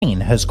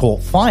Has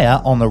caught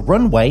fire on the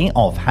runway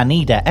of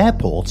Haneda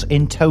Airport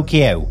in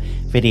Tokyo.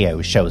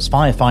 Video shows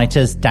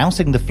firefighters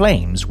dousing the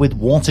flames with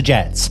water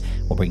jets.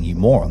 We'll bring you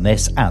more on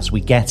this as we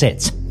get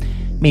it.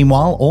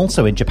 Meanwhile,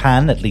 also in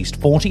Japan, at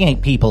least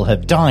 48 people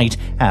have died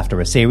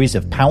after a series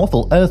of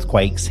powerful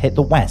earthquakes hit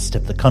the west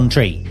of the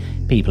country.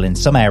 People in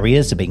some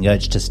areas are being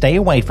urged to stay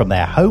away from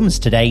their homes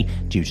today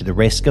due to the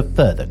risk of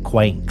further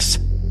quakes.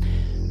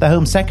 The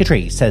Home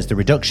Secretary says the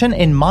reduction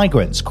in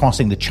migrants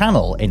crossing the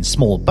Channel in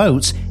small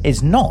boats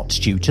is not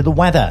due to the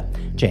weather.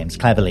 James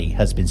Cleverly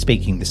has been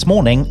speaking this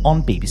morning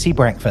on BBC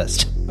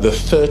Breakfast. The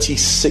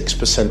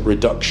 36%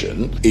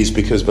 reduction is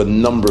because of a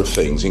number of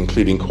things,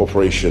 including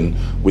cooperation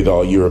with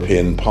our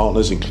European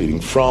partners,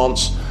 including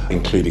France,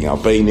 including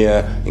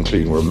Albania,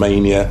 including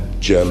Romania,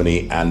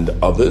 Germany and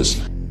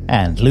others.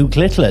 And Luke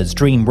Littler's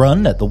dream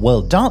run at the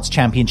World Darts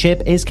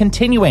Championship is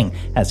continuing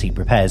as he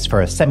prepares for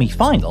a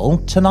semi-final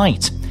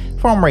tonight.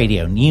 From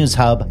Radio News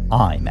Hub,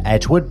 I'm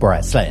Edward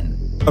Breslin.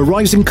 Are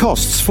rising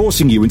costs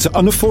forcing you into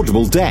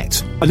unaffordable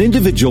debt? An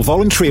individual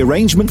voluntary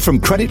arrangement from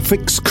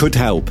CreditFix could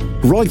help.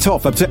 Write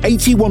off up to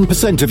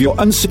 81% of your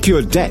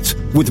unsecured debt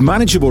with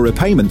manageable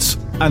repayments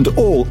and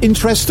all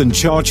interest and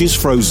charges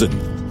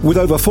frozen. With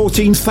over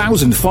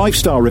 14,000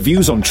 five-star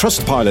reviews on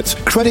Trustpilot,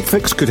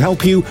 CreditFix could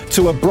help you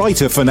to a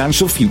brighter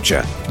financial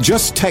future.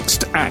 Just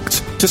text ACT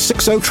to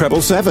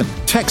 60777.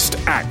 Text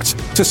ACT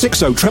to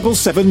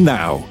 60777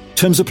 now.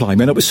 Terms apply.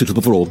 May not be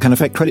suitable for all. Can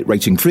affect credit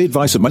rating. Free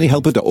advice at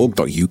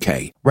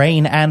moneyhelper.org.uk.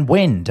 Rain and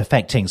wind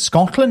affecting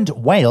Scotland,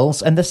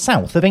 Wales and the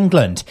south of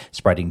England,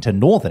 spreading to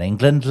northern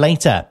England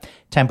later.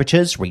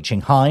 Temperatures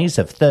reaching highs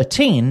of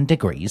 13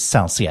 degrees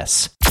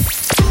Celsius.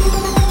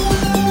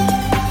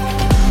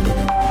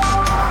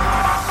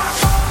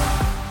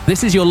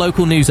 This is your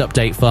local news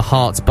update for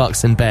Herts,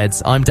 Bucks and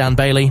Beds. I'm Dan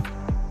Bailey.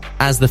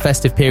 As the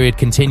festive period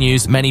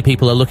continues, many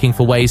people are looking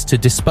for ways to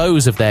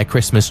dispose of their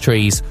Christmas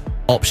trees.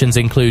 Options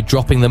include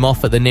dropping them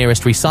off at the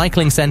nearest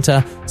recycling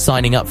centre,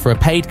 signing up for a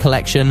paid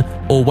collection,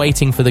 or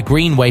waiting for the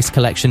green waste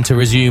collection to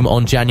resume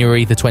on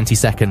January the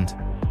 22nd.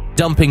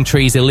 Dumping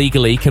trees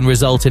illegally can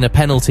result in a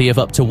penalty of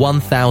up to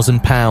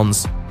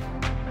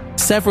 £1,000.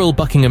 Several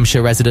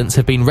Buckinghamshire residents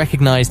have been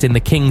recognised in the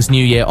King's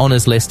New Year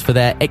Honours List for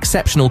their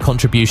exceptional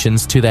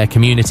contributions to their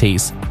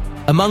communities.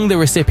 Among the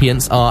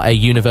recipients are a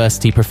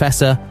university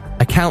professor,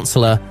 a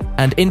counsellor,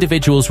 and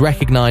individuals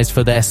recognised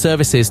for their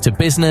services to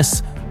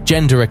business,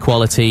 gender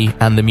equality,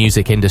 and the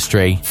music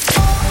industry.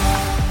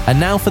 And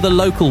now for the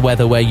local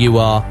weather where you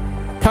are.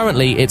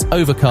 Currently, it's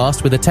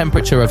overcast with a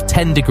temperature of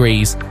 10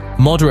 degrees,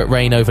 moderate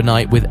rain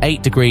overnight with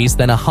 8 degrees,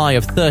 then a high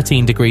of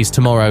 13 degrees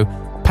tomorrow,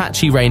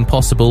 patchy rain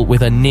possible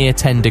with a near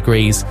 10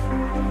 degrees.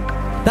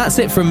 That's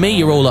it from me,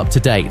 you're all up to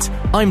date.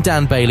 I'm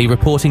Dan Bailey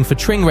reporting for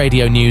Tring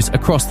Radio News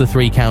across the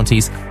 3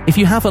 counties. If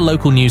you have a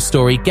local news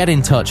story, get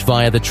in touch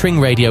via the Tring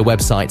Radio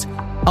website.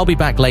 I'll be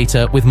back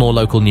later with more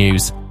local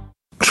news.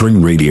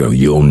 Tring Radio,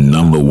 your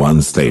number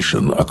one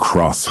station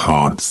across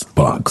Herts,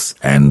 Bucks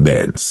and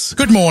Beds.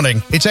 Good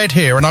morning, it's Ed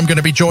here and I'm going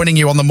to be joining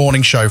you on the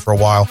morning show for a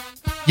while.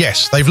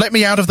 Yes, they've let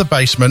me out of the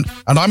basement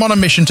and I'm on a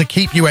mission to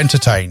keep you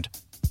entertained.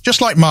 Just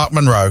like Mark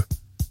Monroe.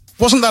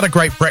 Wasn't that a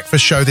great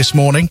breakfast show this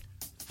morning?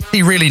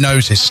 He really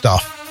knows his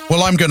stuff.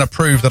 Well, I'm going to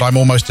prove that I'm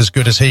almost as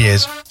good as he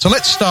is. So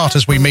let's start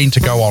as we mean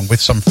to go on with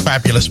some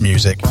fabulous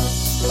music.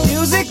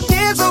 Music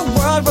is a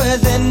world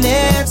within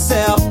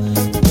itself,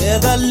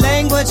 with a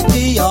language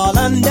we all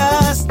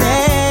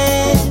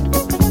understand,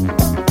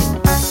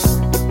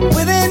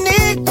 with an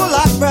equal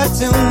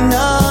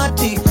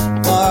opportunity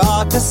for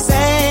all to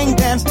sing,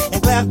 dance,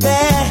 and clap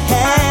their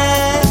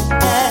hands.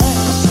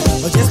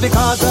 Well, just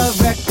because a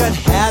record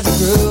has a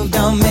groove,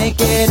 don't make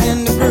it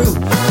in the groove.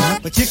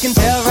 But you can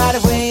tell right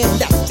away,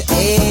 left to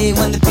A,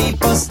 when the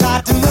people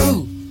start to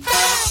move.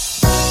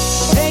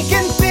 They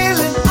can feel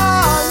it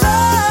all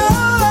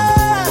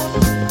over.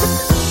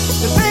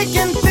 They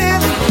can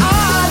feel it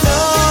all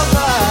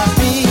over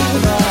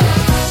people.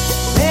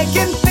 They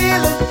can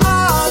feel it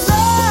all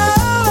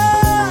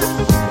over.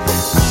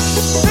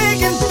 They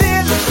can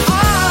feel it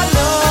all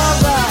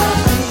over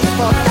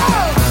people.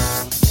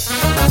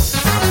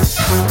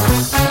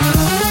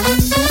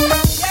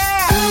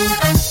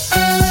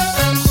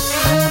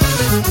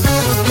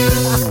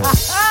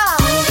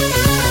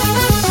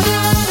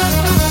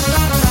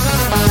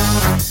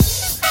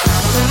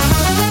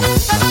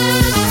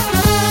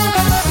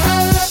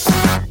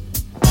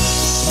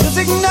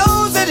 Music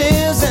knows it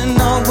is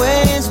and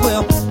always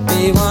will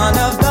be one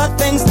of the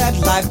things that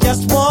life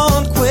just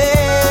won't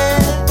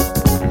quit.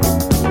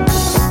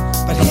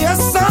 But here's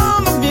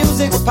some of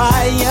music's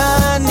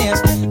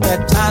pioneers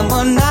that time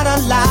will not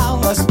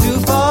allow us to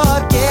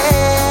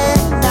forget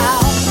now.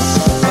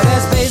 But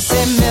there's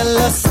Basie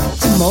Miller,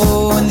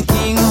 Satchmo, and the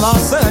King of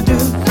Ossadoo,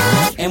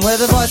 and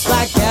with a voice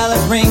like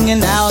Gallup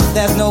ringing out,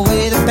 there's no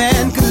way the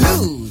band could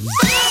lose.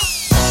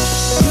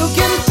 You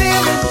can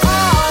feel it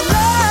all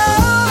over.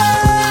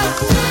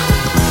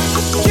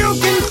 You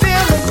can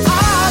feel it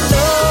all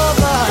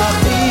over,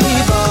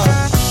 people.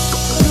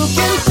 You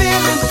can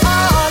feel it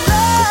all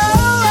over.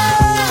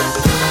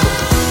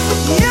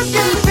 You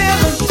can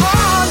feel it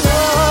all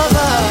over.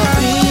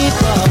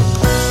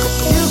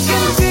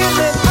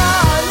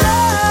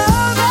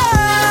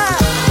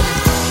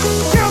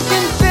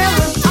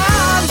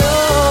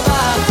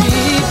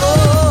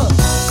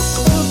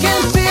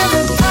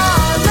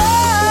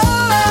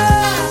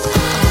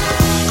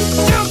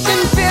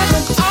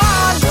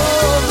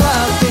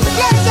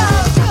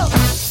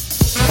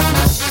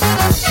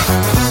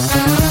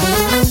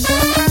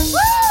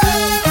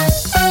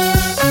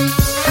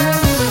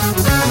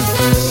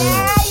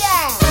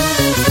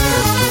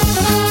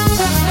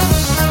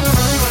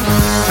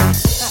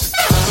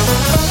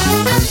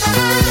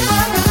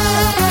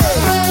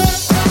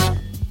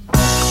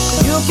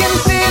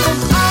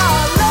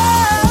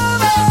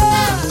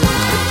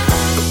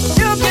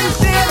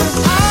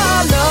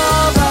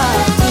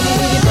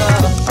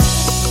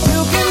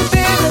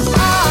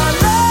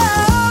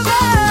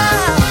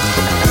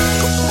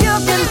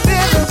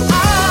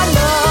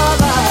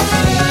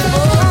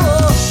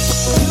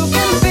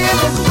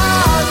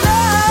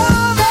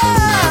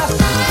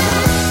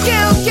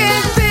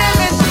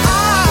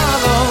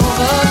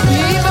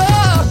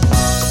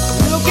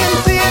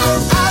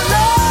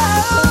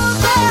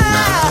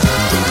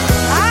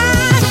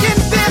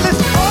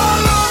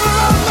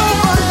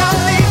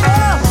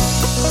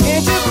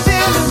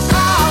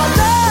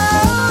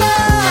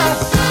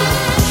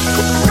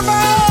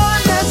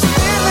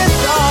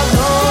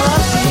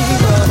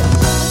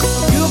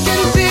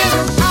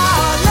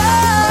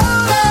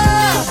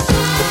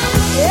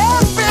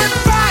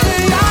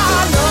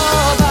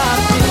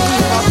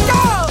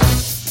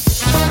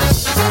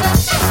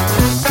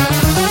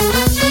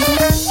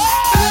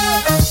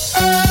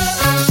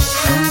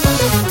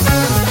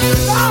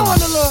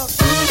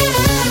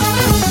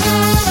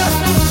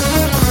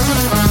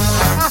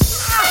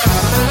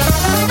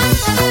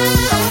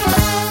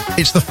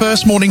 It's the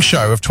first morning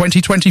show of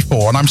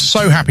 2024, and I'm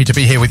so happy to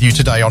be here with you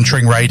today on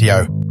Tring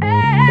Radio.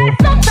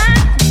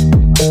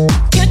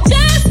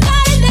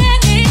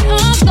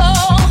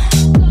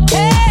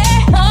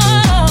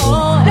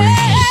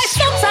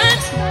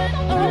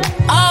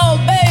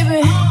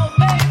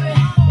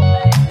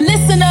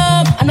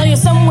 I know you're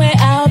somewhere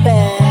out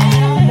there.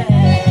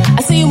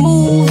 I see you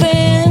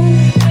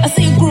moving, I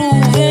see you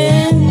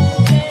grooving.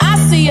 I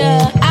see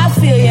ya, I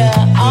feel ya,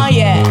 oh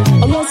yeah.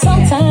 Oh yeah,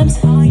 sometimes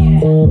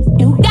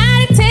you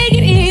gotta take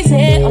it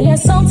easy. Oh yeah,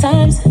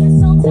 sometimes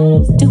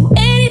do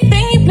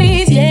anything you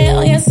please. Yeah,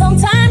 oh yeah,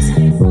 sometimes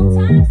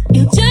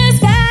you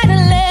just gotta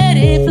let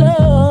it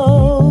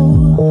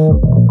flow.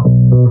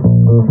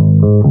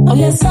 Oh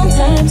yeah,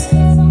 sometimes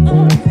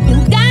you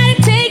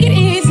gotta take it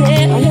easy.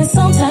 Oh yeah,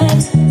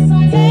 sometimes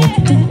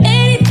do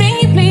anything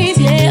you please,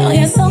 yeah. Oh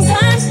yeah,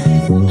 sometimes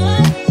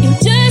you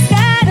just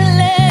gotta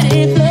let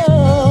it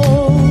flow.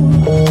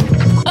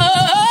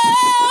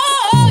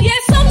 Oh yeah,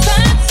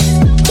 sometimes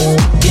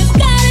you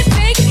gotta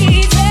take it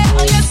easy.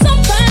 Oh yeah,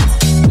 sometimes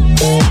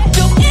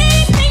do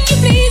anything you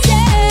please,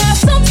 yeah.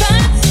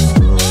 Sometimes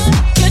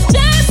you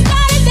just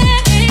gotta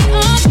let it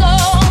all go.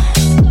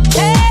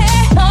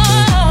 Hey,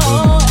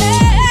 oh,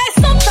 hey,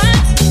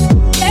 sometimes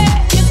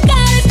you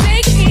gotta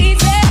take it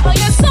easy. Oh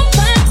yeah,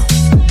 sometimes.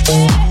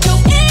 Do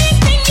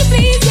anything you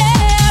please,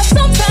 yeah.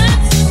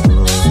 Sometimes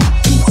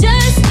you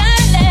just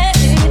gotta let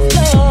it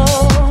flow.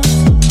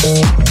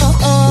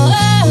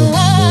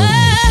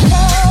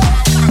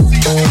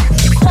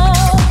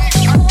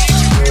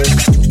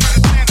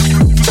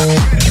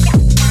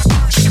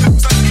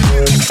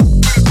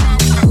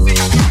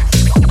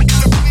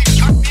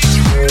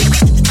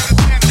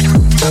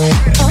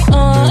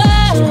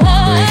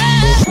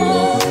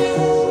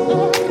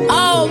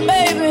 Oh,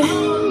 baby.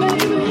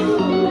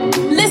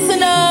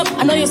 Listen up,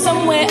 I know you're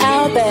somewhere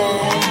out there.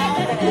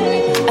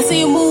 I see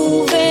you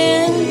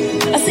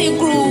moving, I see you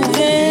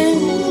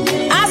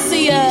grooving. I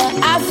see ya,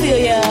 I feel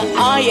ya,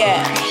 oh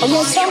yeah. Oh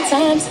yeah,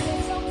 sometimes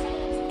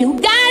you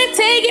gotta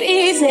take it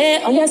easy.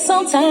 Oh yeah,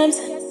 sometimes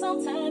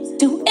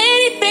do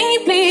anything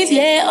you please,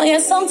 yeah. Oh yeah,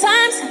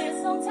 sometimes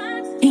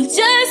you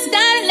just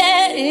gotta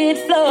let it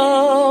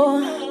flow.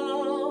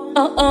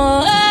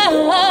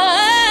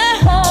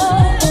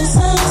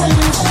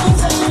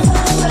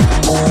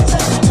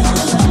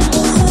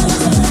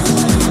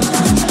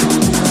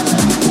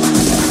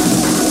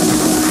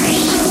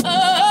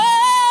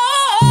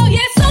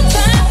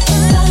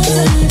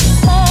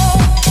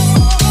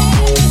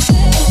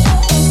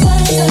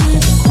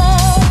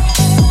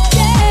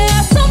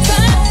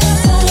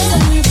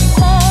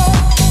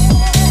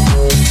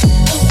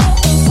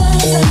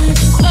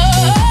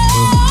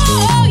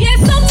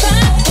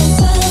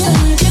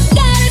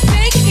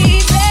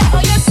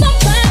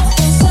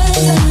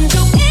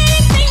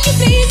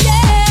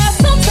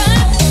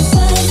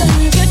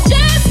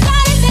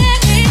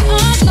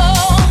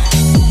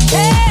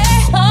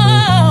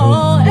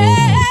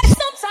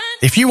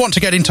 If you want to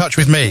get in touch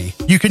with me,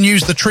 you can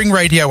use the Tring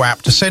Radio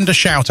app to send a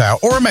shout out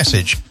or a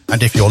message,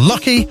 and if you're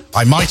lucky,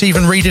 I might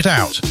even read it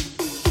out.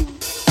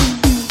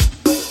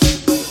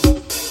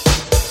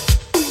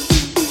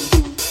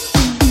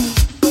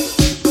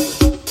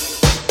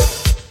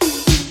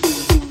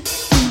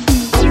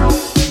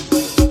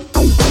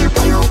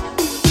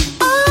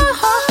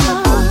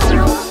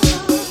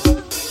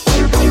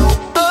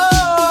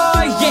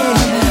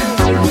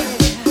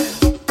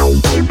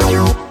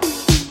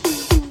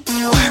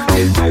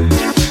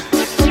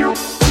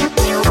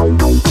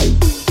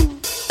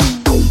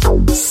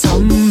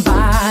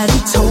 Somebody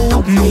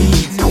told me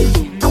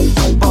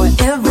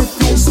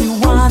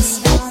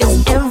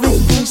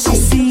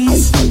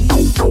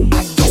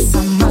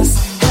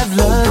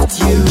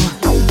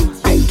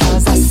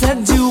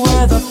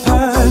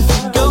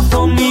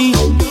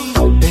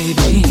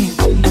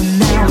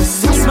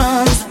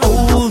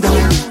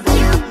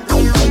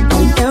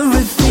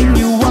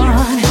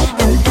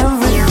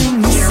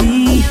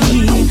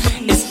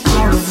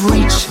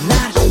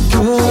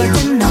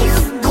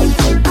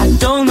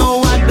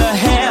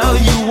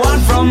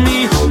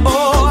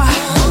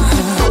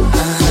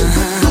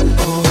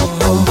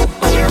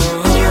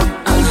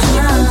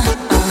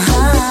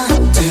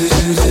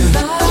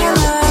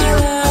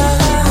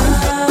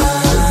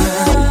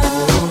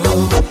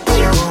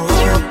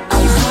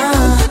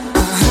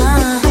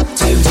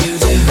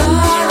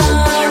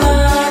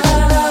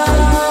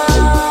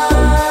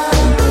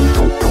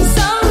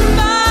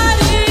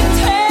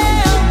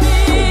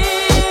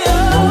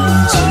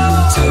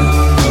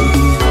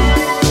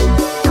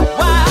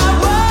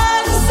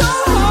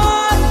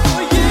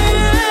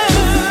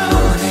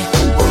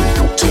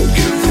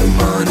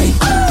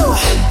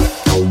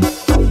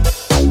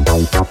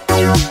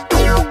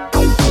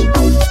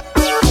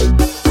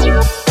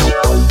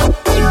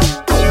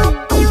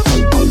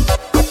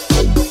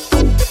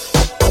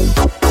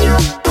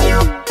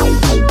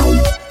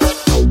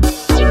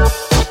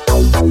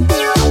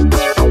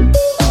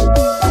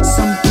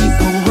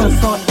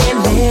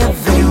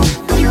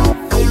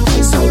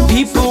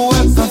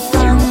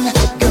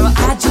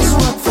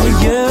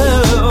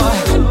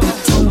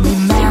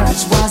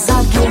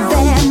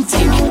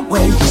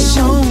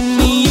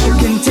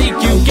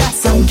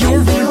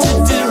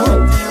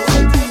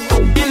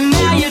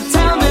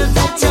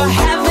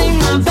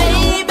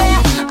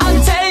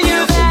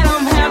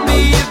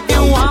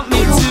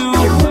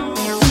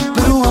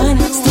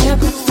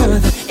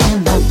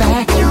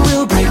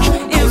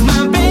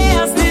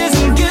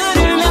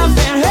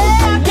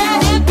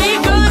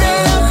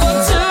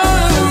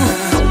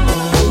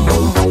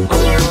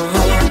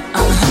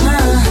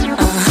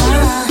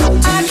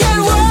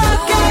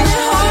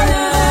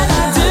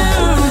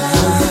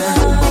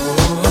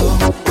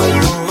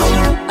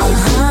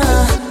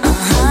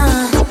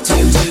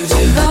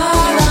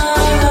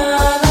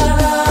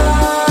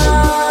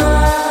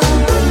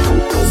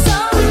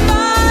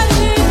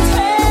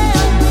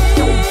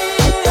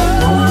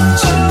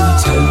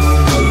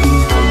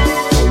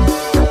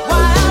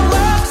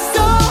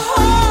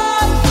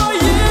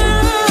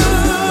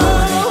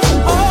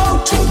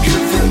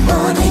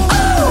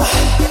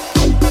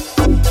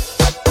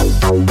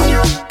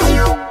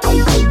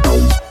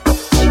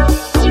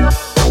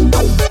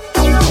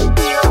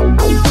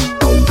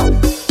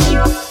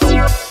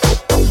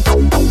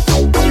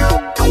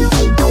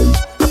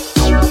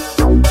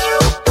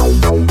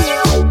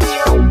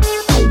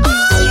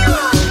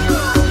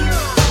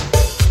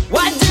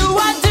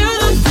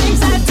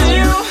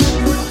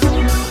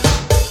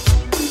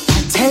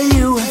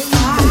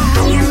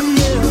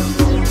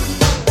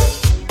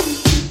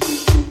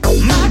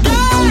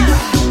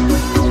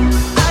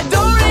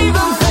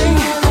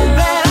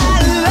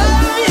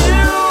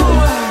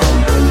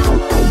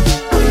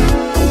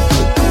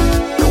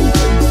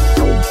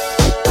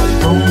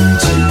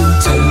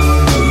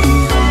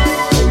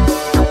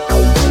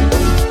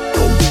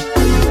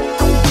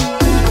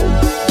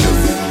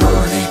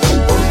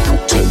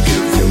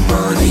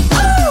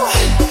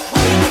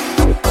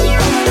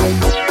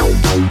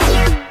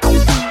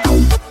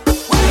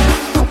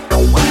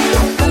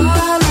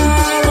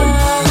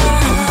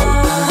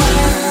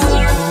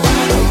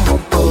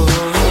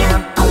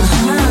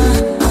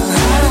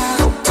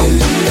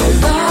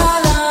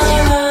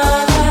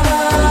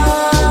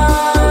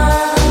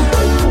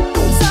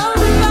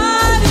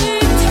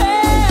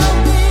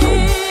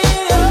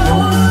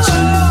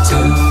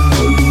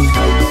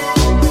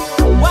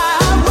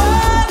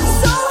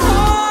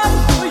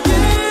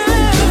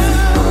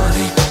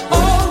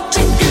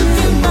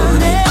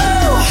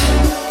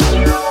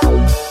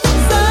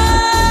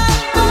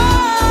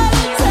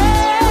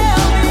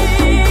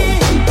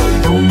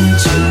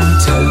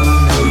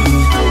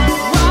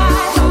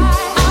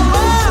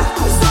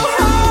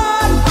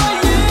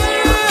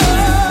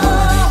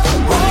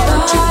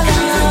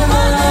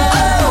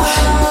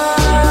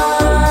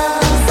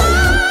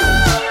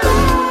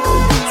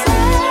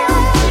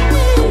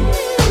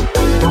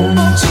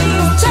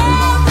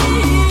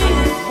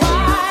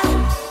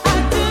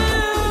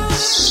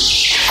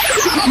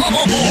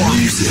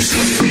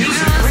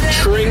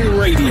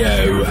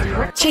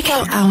Check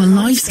out our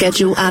live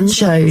schedule and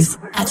shows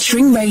at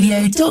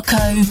shrinkradio.co.uk.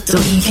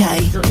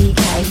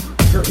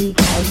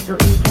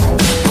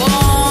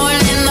 Born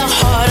in the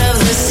heart of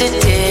the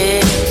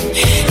city,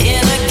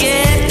 in a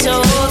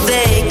ghetto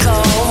they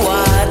call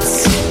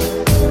Watts.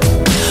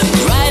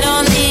 Right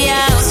on the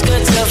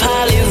outskirts of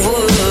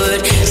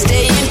Hollywood,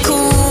 staying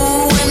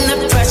cool when the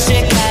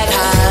pressure got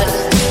hot.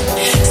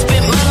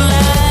 Spent my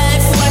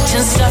life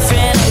watching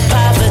suffering and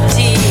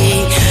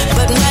poverty,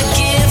 but my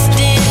gift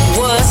it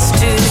was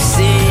to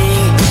sing.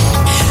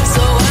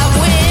 So I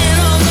went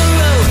on the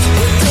road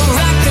with the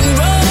rock and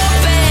roll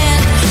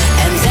band,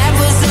 and that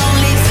was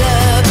only the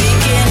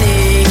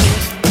beginning.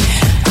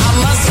 I'm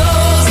a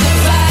soul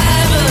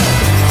survivor,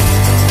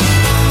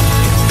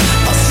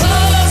 a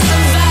soul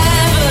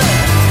survivor.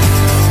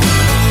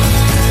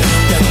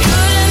 The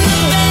good and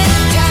the bad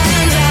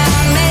times I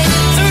made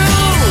it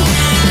through.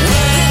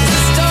 Weathered the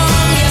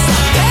storm, yes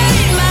I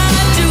paid my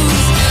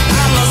dues.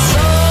 I'm a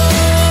soul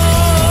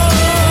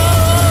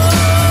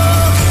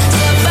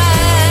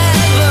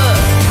survivor,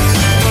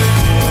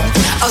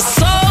 a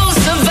soul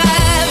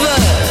survivor.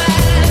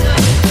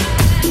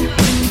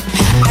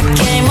 I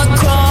came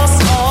across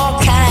all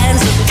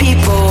kinds of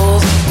people.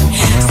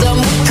 Some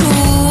were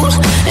cool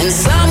and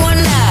some were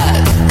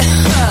not.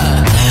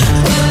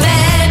 But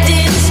that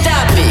didn't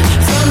stop me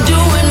from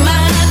doing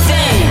my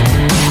thing.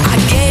 I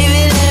gave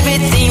it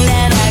everything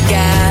that I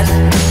got.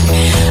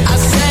 I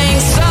sang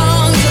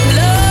songs of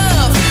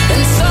love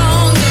and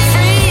songs of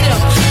freedom.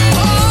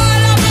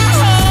 Poured out my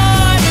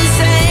heart and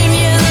sang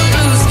you the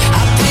blues.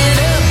 I've been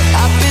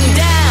up and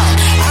down,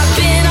 I've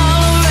been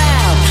all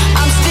around.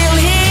 I'm still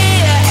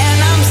here and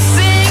I'm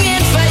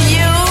singing for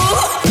you.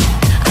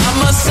 I'm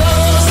a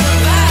soul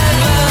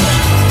survivor,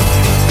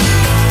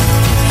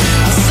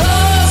 a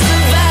soul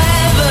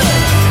survivor.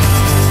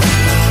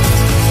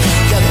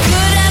 The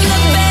good and the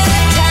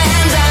bad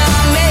times I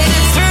made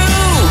it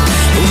through.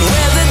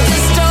 Weathered the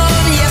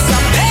storm, yes I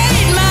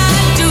paid my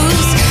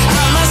dues.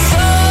 I'm a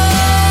soul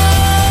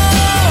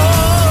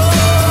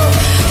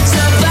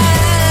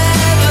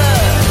survivor,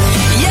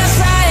 yes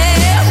I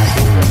am.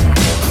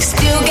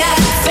 Still got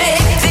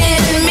faith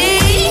in me,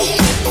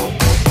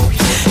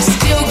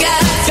 still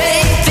got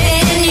faith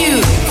in you,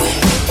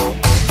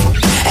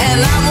 and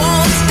I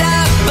won't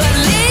stop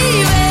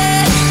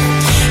believing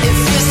if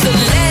it's the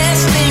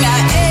last thing I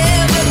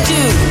ever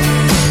do.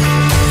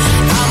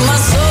 I'm a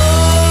soul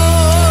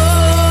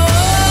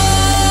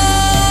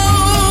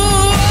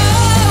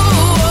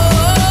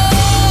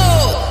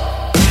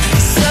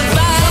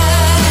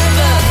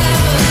survivor,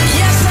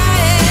 yes I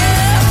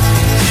am,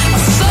 a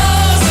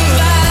soul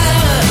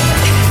survivor.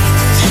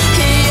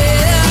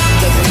 Yeah,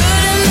 the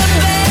good and the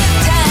bad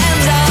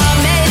times I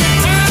made it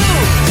through.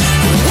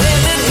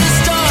 Weathered the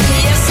storm,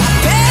 yes I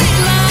paid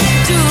my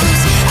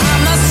dues.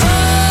 I'm a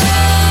soul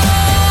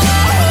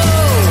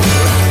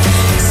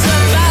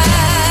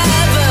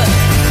survivor,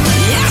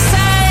 yes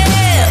I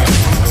am,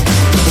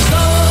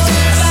 soul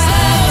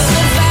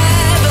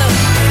survivor.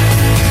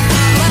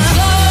 I'm a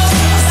soul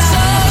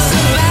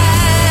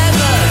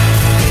survivor.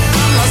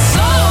 I'm a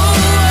soul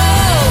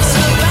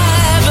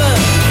survivor.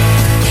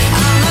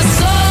 I'm a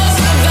soul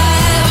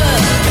survivor,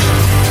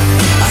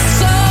 a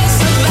soul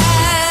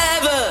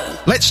survivor.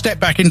 Let's step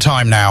back in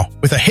time now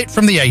with a hit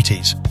from the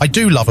 80s. I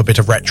do love a bit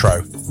of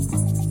retro.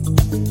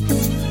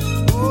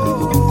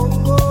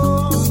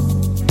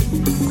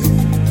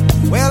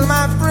 Well,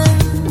 my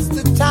friends,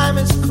 the time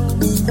has come.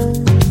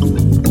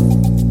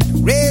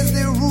 Raise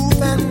the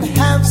roof and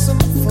have some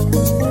fun.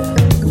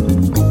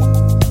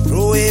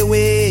 Throw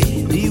away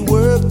the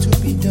work to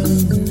be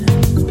done.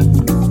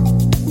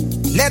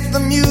 Let the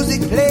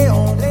music play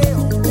on.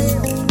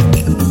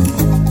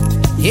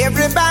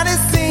 Everybody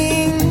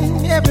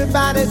sing,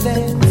 everybody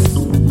dance.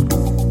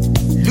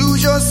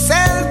 Lose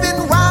yourself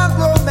in wild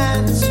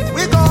romance.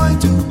 We're going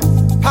to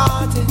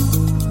party,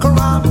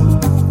 caramba,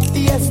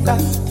 fiesta,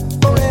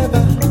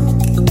 forever.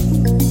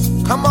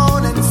 Come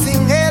on and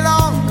sing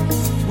along.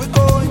 We're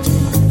going to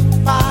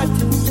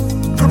party,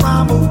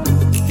 caramba,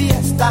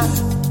 fiesta,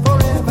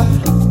 forever.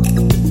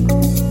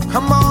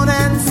 Come on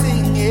and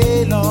sing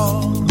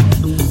along.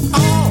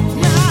 All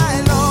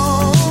night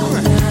long,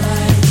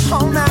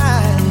 all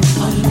night,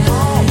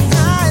 all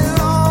night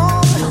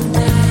long,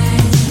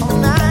 all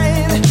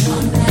night,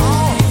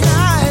 all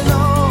night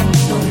long,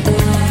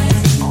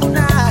 all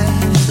night,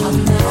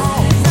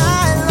 all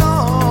night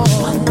long.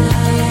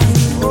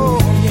 Oh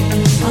yeah.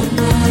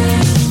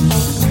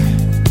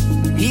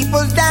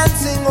 People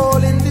dancing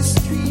all in the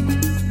street.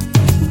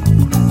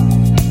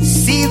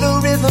 See the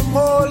rhythm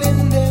all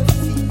in their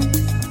feet.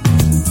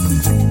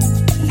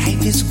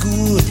 Life is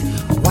good,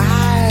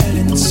 wild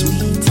and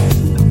sweet.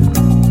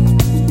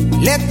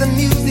 Let the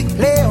music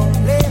play on,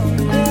 play on,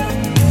 play on.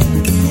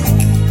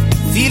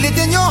 Feel it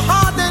in your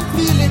heart and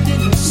feel it in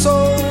your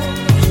soul.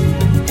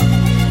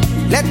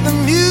 Let the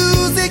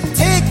music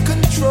take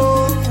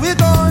control. We're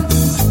going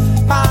to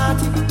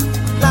party,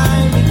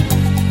 climbing,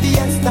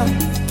 fiesta,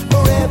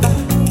 forever.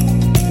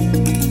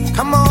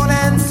 Come on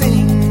and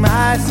sing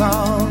my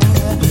song.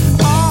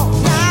 All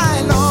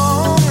night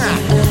long,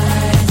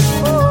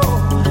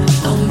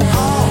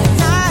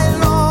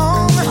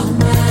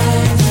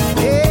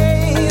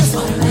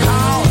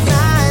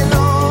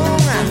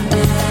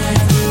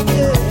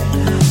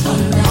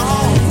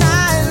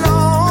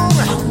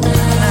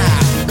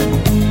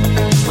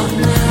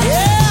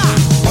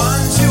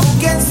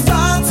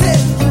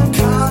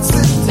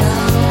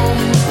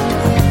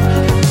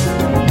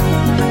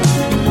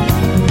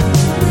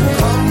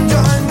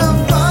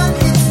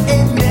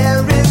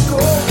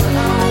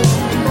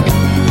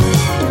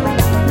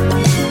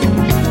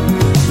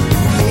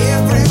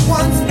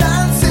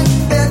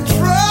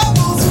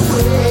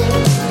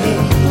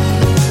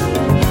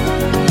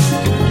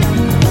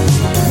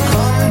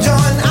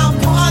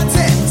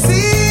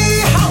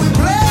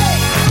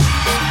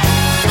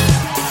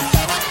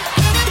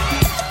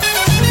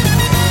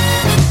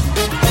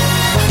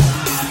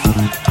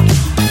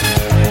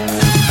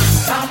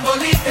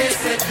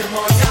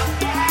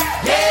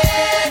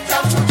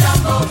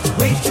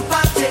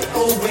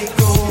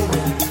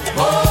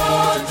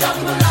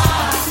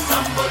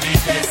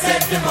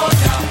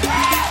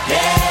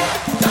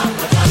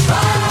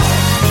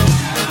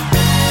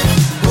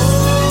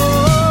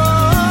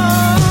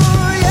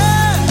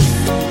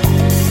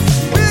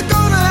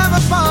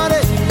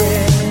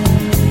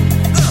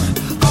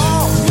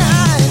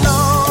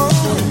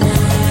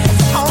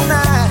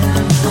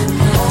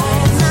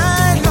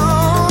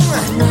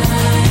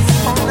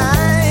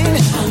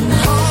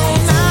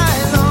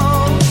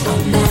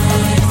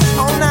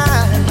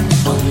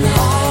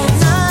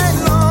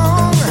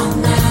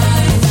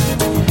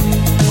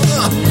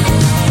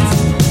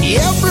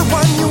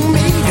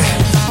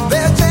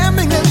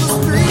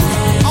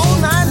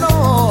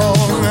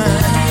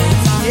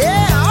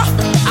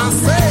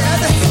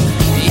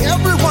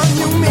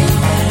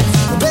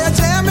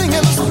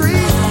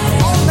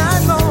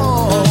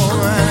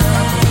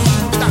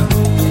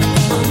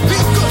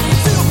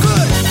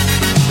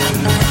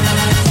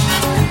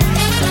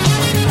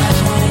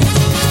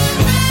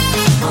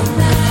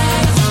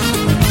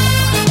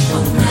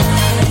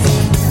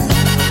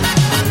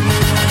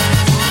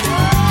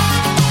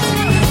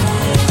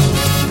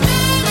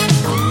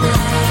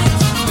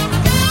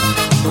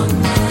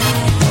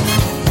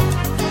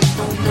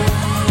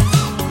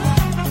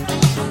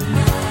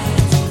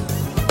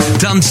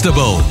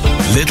 Dunstable,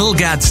 Little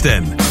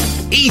Gadsden,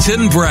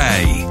 Eaton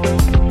Bray.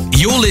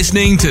 You're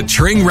listening to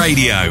Tring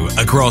Radio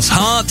across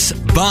Herts,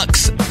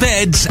 Bucks,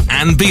 Beds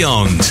and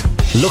beyond.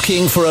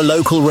 Looking for a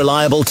local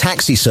reliable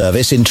taxi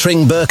service in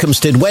Tring,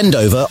 Berkhamsted,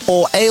 Wendover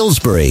or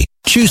Aylesbury?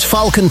 Choose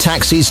Falcon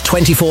Taxis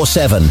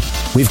 24/7.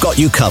 We've got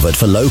you covered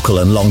for local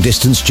and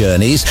long-distance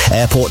journeys,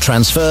 airport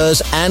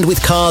transfers, and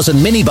with cars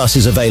and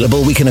minibuses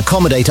available, we can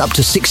accommodate up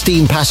to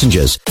 16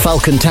 passengers.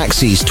 Falcon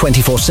Taxis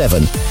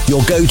 24/7,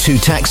 your go-to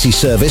taxi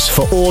service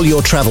for all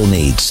your travel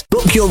needs.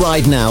 Book your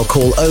ride now.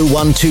 Call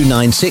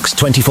 01296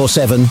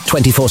 24/7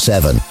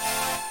 24/7.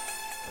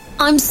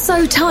 I'm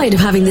so tired of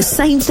having the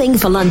same thing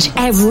for lunch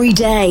every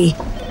day.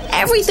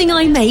 Everything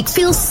I make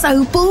feels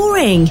so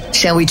boring.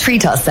 Shall we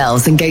treat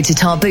ourselves and go to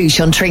Tarbouche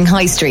on Tring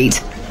High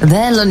Street?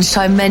 Their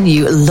lunchtime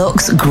menu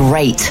looks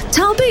great.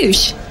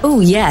 Tarbouche? Oh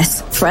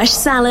yes, fresh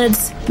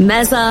salads,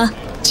 mezza,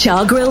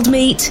 char-grilled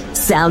meat.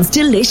 Sounds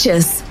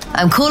delicious.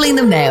 I'm calling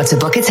them now to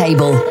book a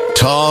table.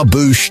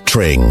 Tarbouche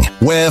Tring,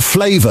 where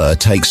flavour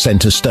takes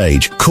centre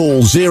stage.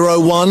 Call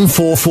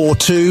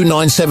 01442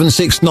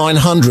 976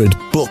 900.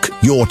 Book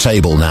your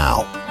table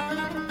now.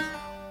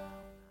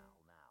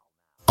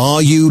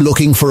 Are you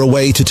looking for a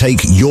way to take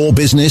your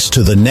business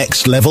to the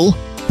next level?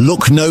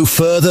 Look no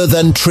further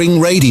than Tring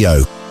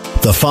Radio,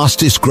 the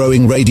fastest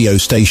growing radio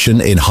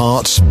station in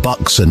Herts,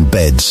 Bucks and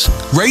Beds.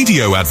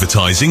 Radio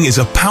advertising is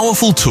a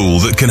powerful tool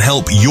that can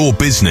help your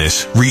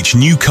business reach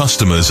new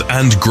customers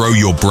and grow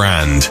your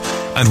brand.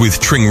 And with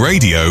Tring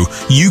Radio,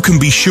 you can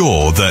be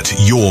sure that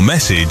your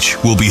message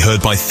will be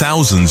heard by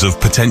thousands of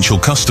potential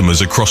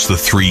customers across the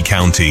 3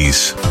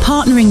 counties.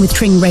 Partnering with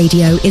Tring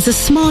Radio is a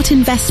smart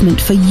investment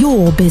for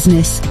your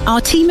business.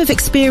 Our team of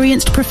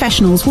experienced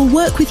professionals will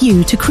work with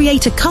you to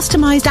create a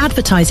customised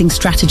advertising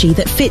strategy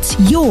that fits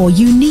your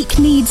unique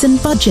needs and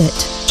budget.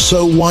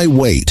 So why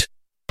wait?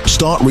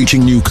 Start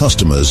reaching new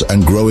customers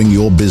and growing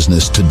your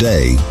business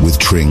today with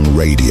Tring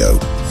Radio.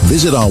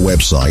 Visit our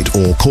website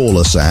or call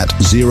us at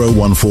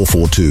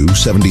 01442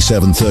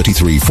 77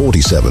 33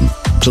 47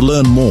 to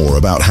learn more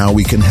about how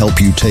we can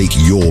help you take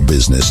your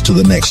business to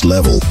the next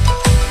level.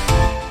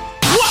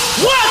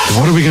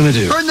 What are we going to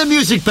do? Turn the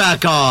music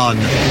back on.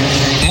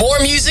 More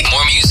music.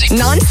 More music.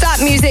 Non-stop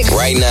music.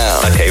 Right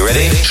now. Okay,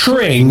 ready?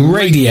 Tring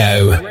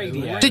Radio.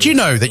 Did you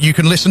know that you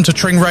can listen to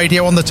Tring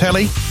Radio on the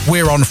telly?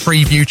 We're on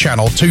Freeview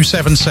Channel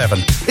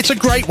 277. It's a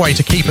great way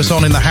to keep us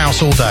on in the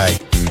house all day.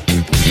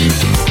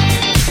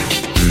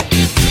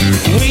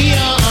 We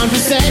are on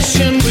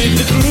possession with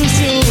the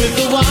crucial, with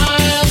the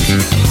wild.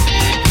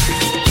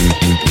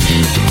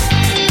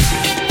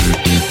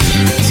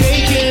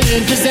 Taken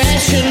in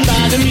possession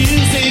by the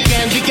music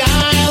and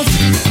beguiled.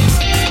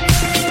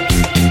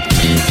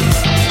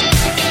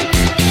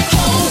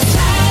 Hold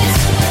tight,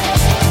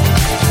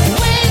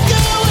 we're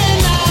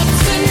going out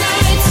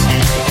tonight.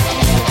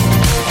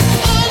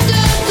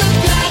 Under the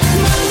black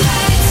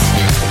moonlight.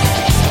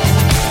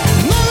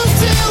 Move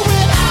till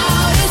we're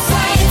out of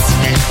sight.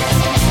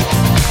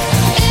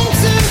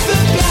 Into the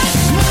black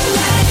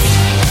moonlight.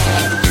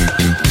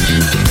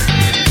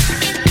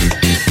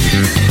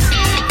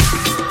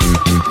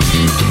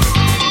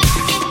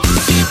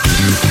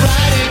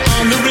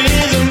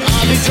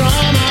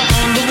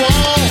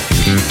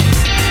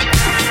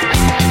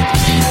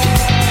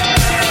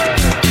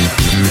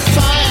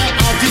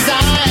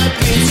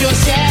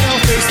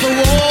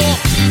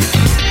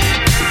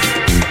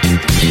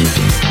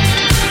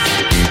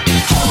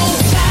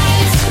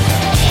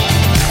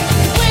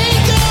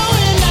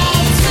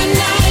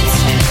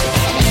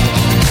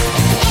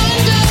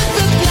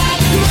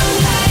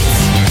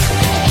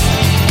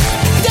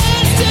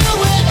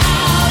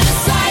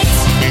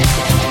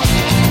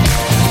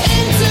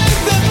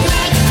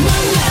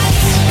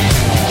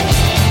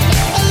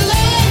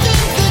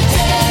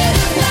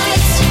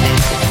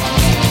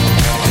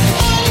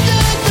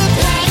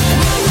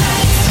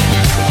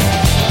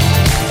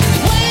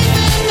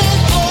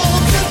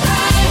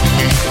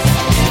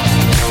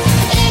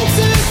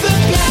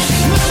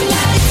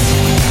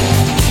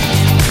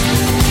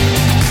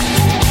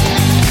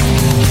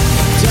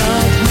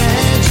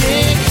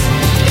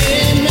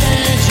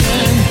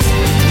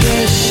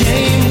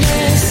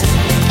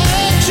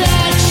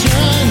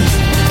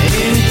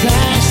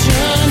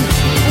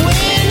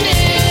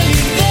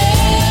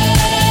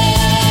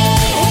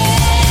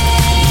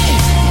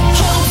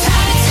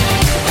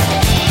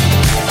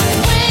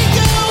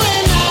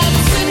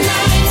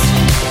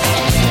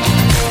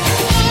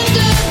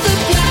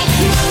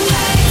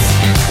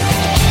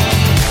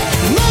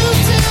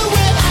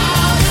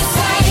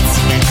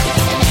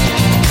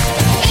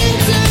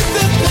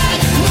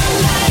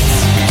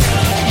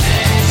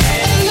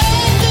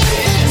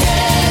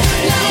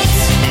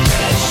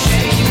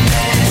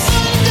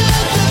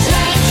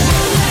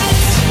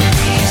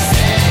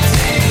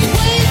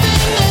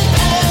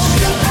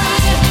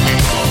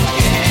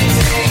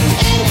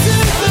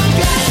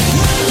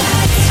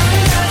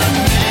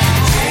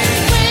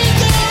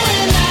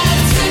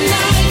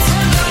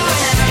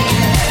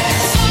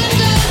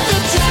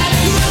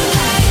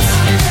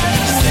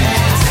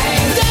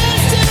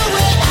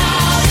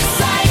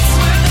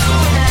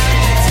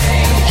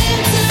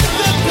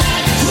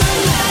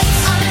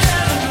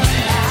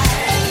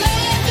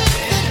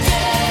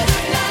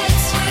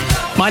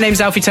 My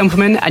name's Alfie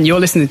Templeman, and you're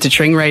listening to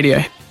Tring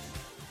Radio.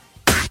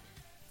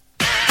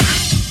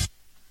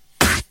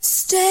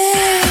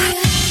 Stay.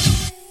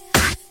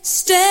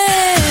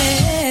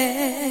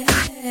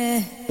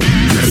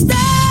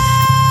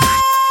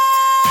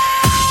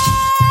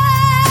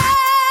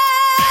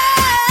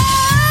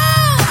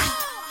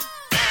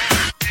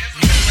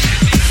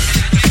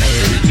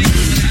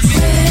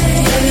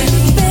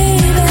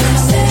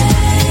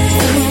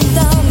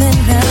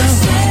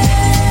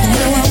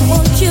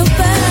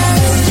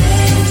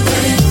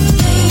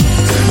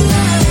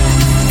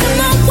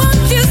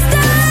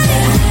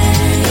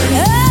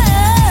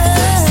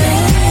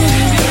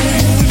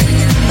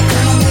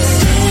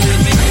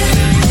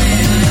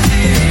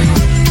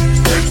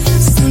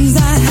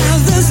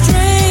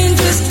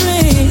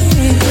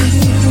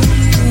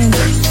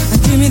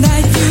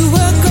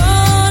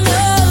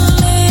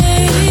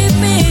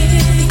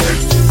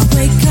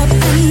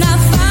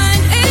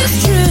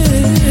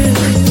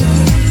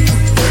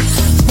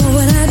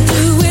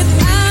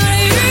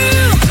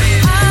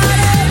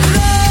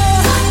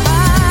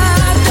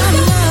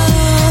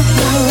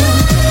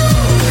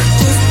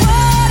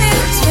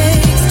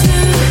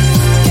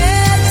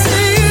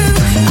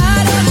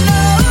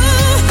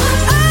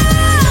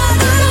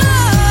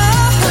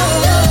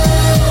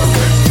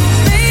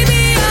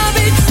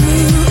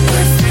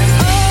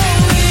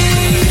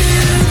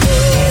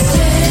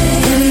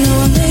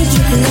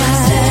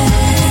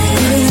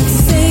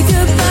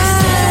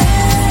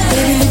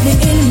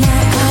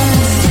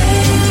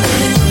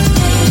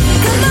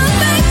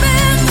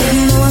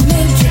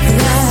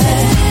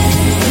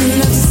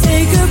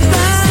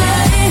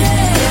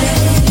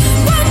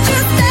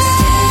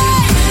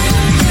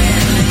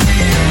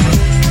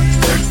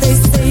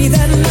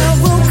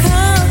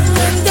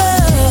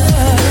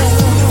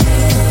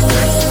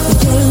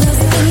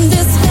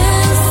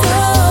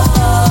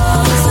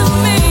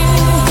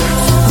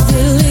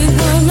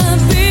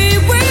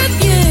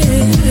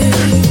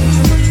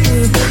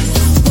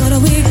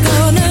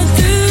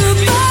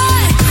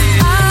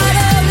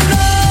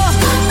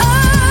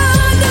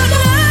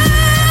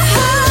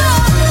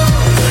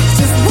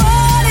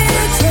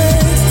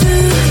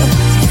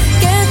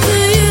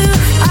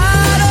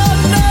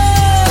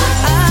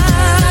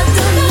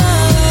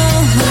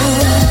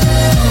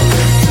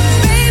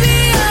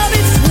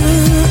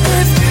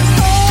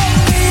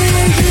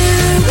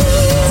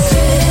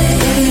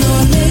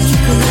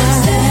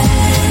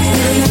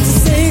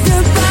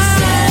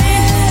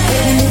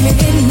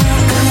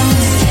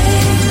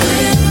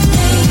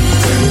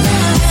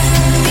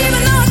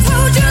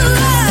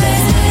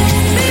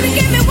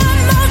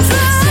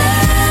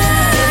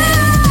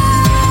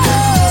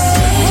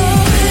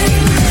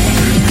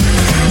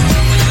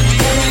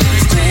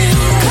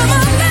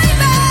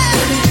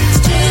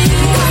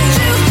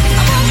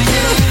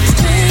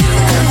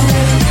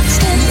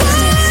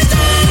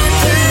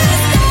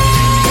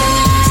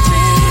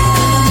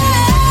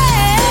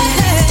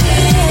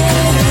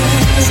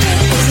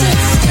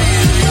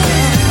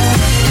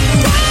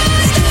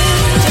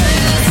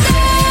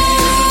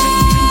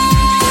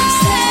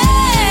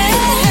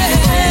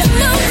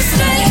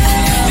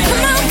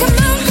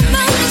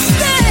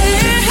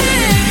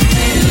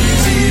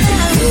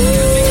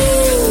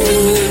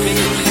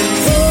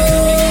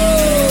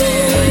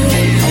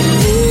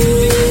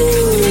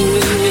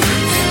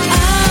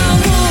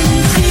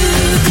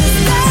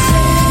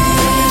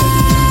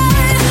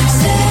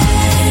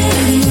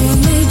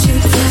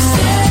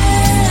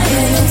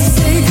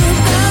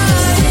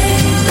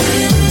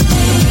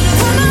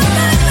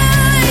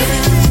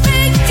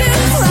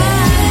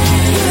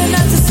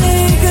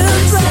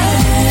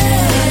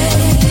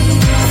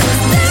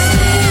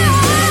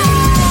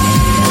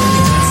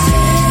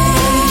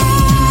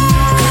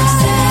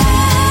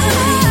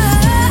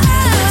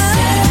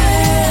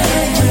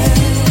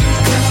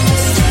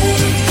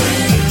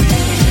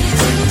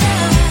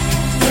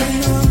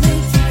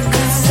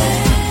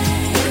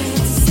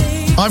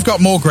 I've got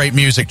more great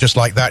music just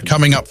like that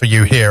coming up for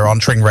you here on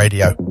Tring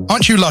Radio.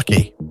 Aren't you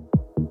lucky?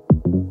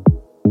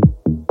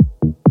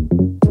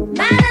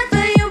 Down,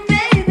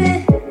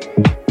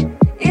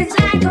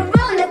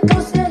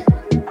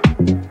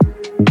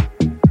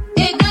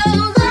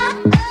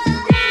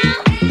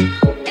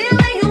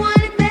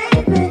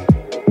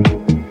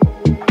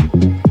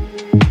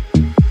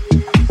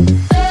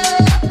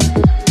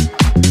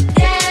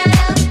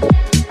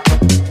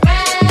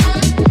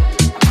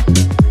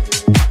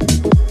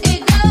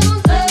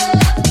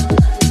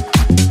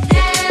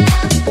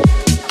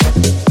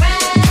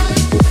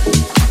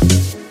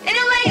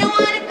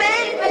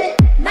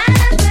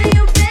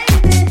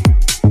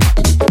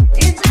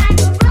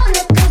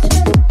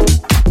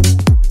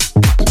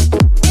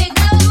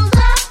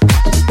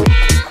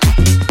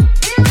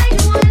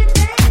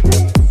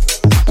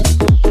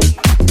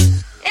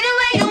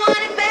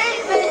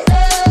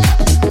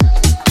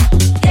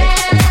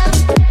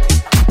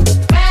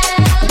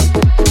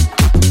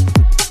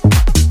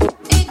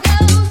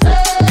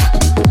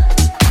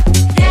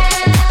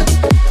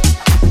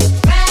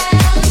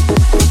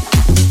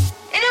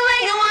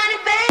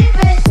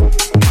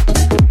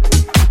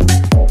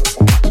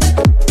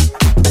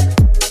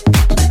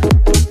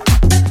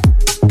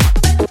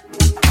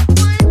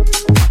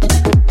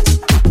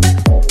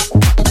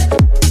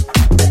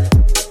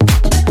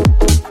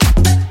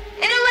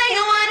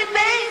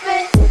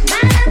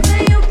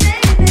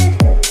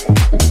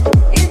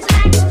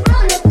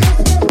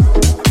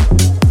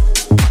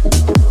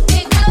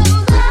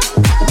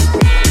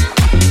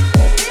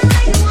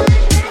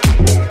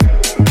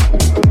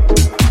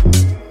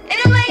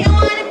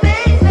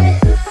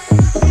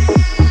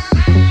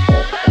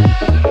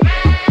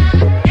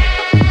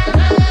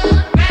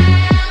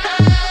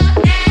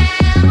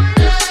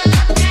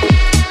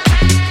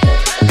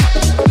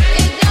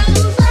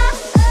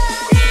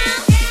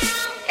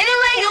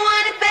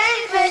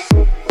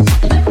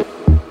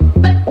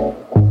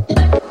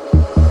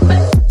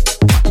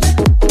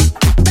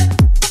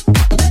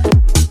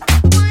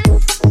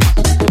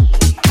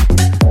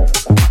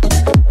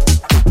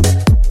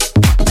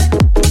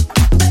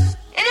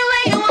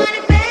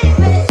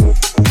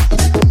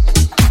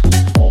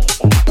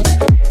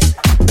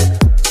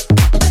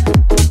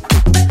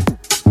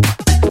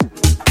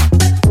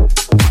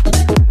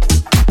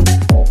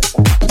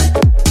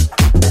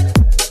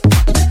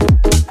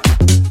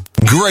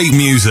 Great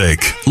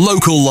music,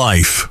 local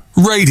life,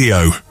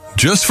 radio,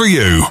 just for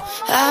you.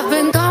 I've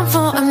been gone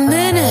for a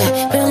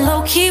minute, been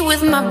low-key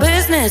with my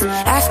business,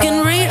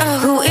 asking Rita,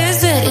 who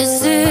is it?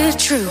 Is it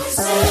true?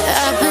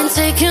 I've been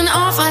taking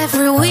off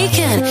every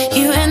weekend,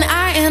 you and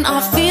I and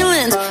our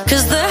feelings,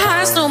 cause the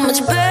high's so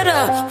much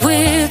better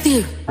with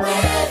you.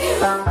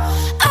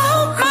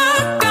 Oh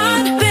my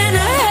God, been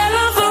a hell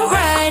of a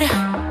ride,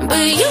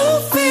 but you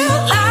feel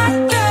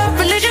like a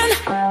religion.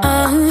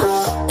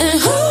 And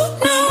who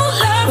knew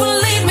love will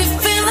leave me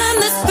feeling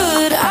this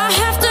good? I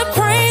have to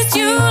praise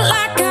you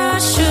like I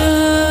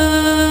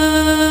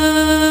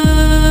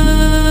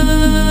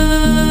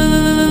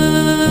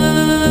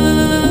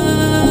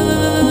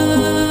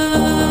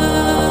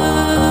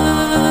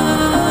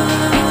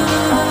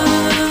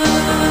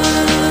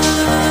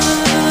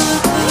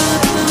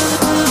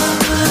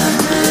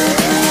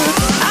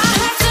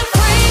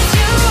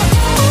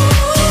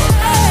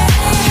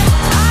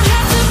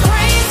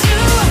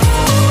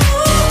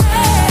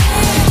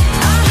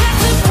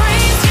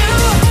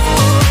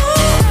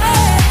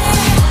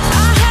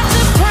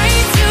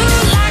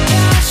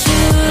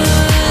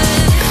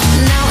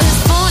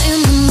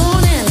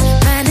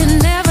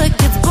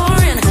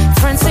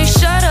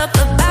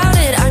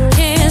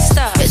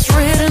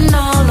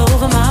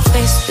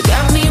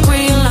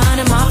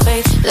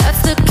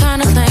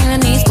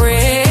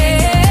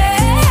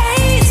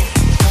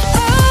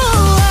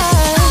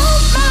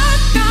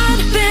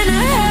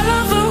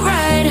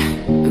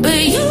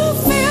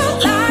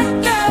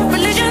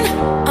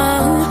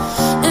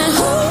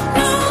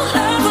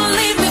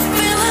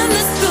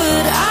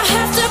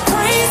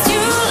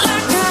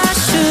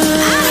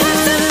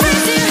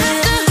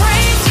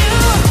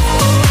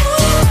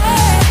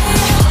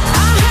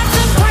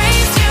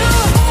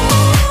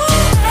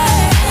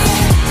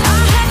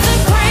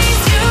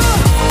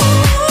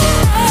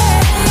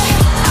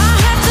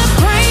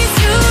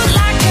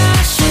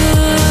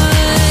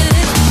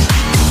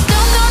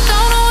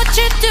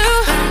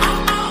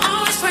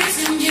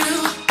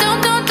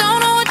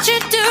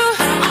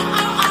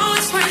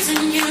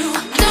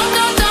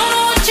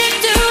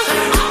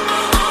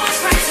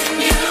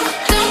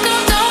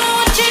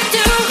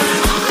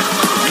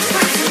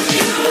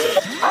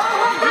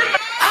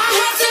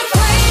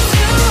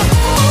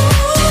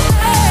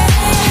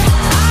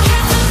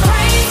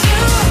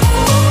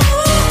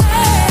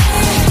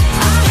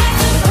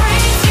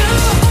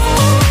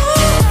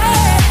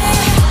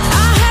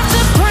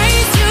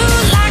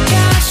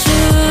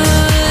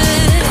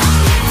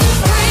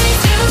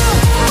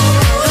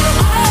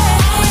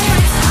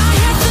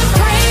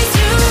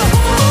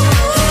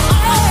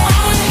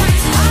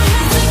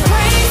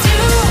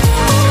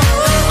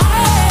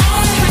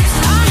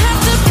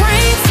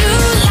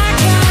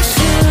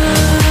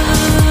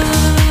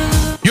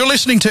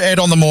listening to Ed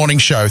on the Morning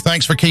Show.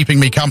 Thanks for keeping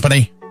me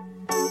company.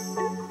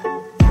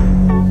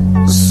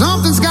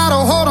 Something's got a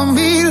hold on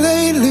me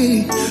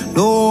lately.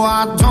 No,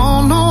 I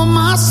don't know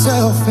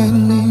myself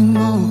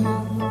anymore.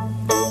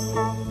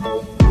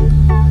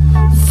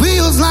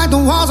 Feels like the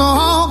walls are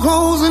all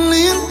closing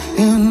in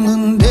and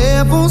the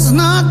devil's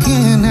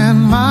knocking at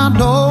my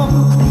door.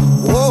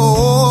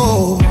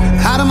 Whoa,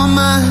 out of my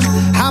mind.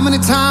 How many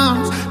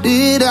times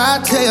did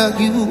I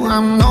tell you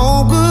I'm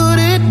no good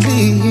at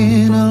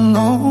being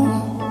alone?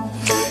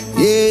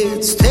 Yeah,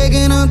 it's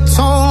taking a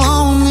toll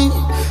on me.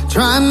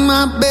 Trying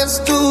my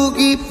best to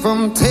keep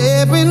from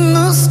tearing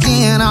the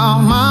skin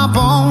off my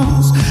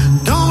bones.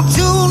 Don't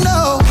you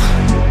know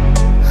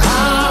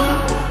I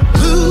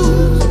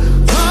lose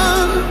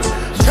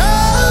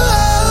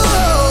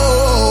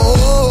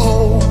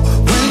control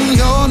when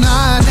you're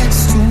not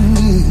next to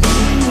me?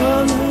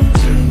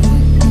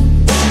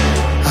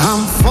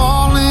 I'm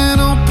falling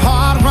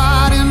apart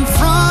right in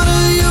front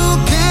of you.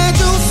 Can't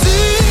you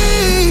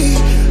see?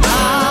 I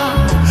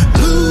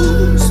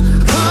lose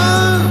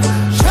control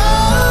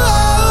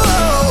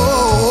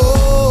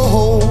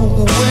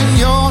when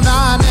you're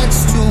not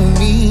next to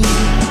me.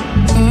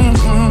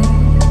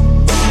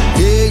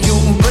 Yeah,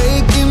 you're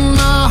breaking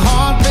my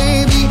heart,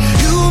 baby.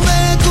 You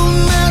make a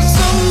mess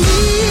of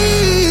me.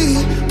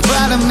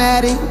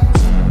 Problematic.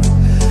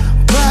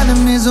 Problem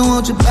is I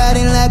want your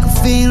body like a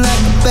fiend, like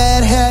a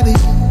bad habit.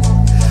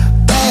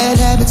 Bad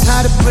habits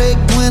hard to break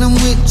when I'm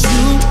with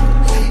you.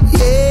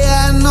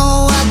 Yeah, I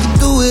know I can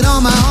do it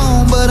on my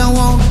own, but I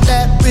want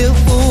that real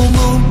full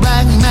moon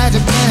black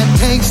magic, and it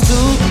takes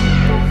two.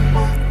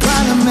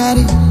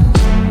 Problematic.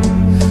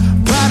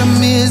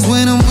 Problem is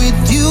when I'm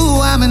with you,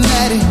 I'm an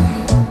addict,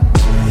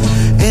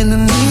 and I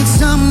need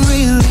some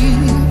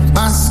relief.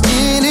 My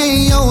skin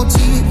ain't your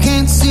teeth,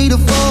 can't see the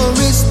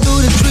forest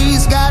through the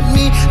trees. Got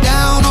me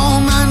down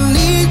on my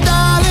knees,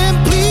 darling,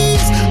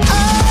 please.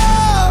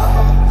 Oh,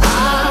 I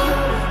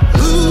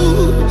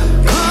lose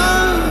control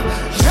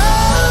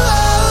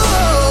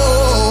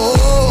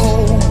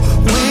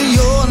when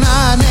you're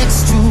not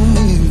next to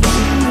me.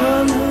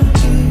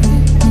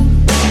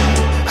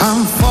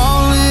 I'm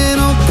falling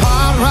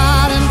apart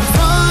right in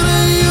front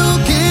of you.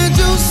 Can't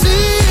you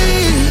see?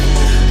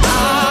 I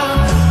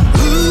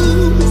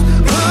lose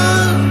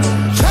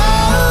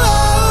control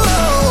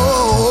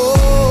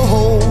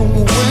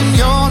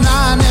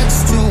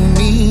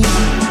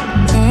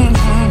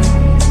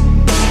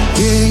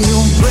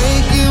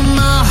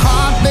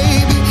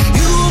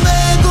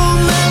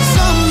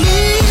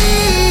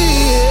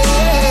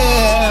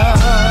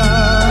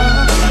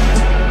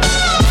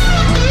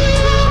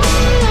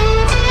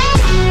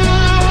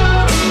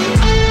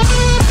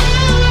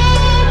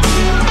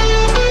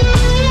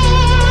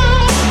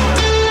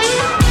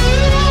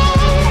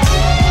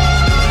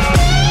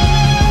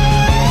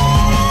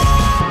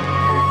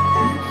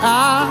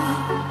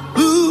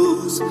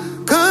lose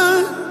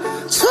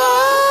control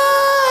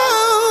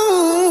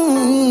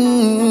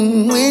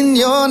when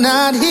you're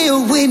not here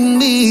with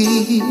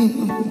me.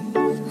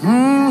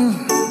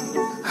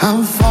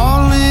 I'm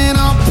falling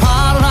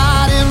apart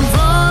right in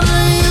front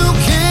of you.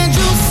 Can't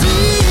you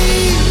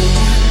see?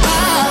 I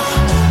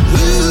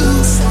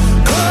lose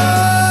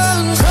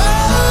control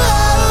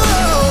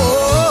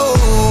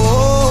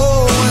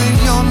when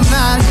you're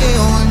not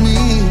here with me.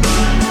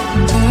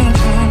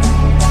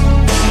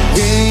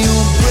 Yeah,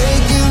 you're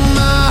breaking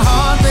my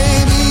heart,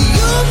 baby.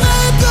 You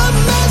make a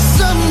mess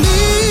of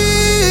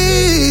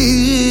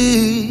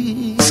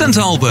me. St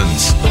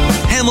Albans,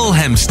 Hemel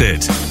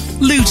Hempstead,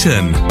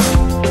 Luton.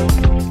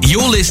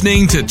 You're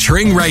listening to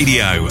Tring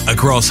Radio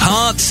across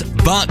Hearts,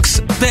 Bucks,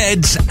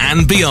 Beds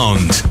and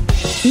beyond.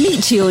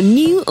 Meet your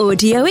new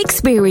audio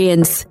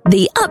experience.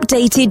 The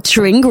updated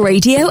Tring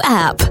Radio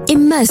app.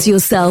 Immerse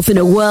yourself in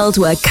a world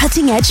where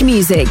cutting-edge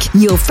music,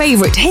 your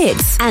favorite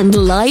hits, and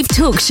live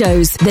talk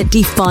shows that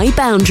defy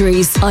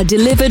boundaries are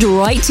delivered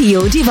right to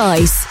your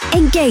device.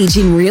 Engage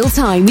in real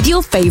time with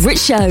your favorite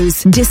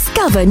shows.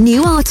 Discover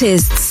new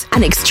artists.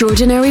 An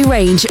extraordinary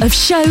range of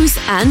shows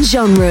and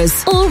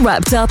genres, all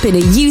wrapped up in a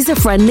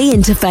user-friendly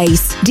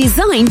interface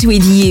designed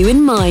with you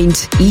in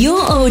mind.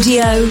 Your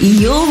audio,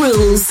 your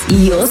rules,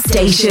 your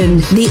station.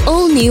 The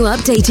all-new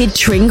updated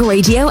Tring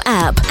Radio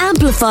app.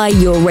 Amplify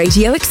your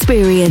radio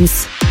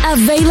experience.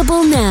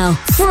 Available now,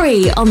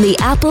 free on the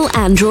Apple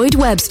Android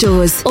web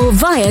stores or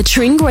via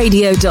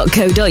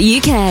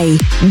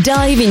tringradio.co.uk.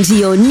 Dive into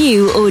your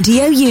new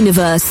audio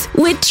universe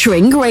with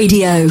Tring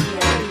Radio.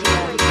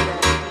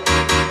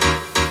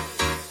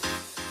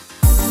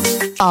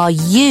 Are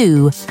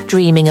you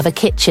dreaming of a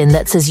kitchen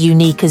that's as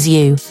unique as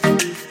you?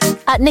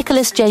 At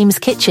Nicholas James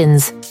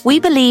Kitchens, we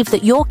believe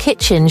that your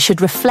kitchen should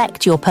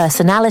reflect your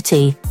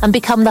personality and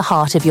become the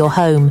heart of your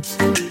home.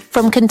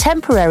 From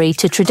contemporary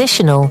to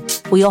traditional,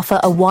 we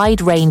offer a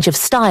wide range of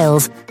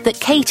styles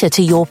that cater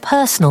to your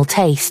personal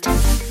taste.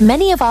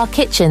 Many of our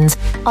kitchens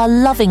are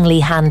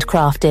lovingly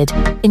handcrafted,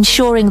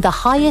 ensuring the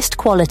highest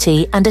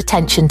quality and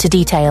attention to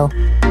detail.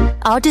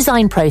 Our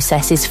design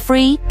process is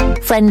free,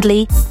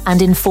 friendly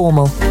and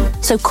informal.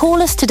 So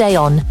call us today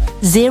on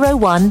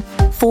 01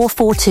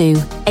 442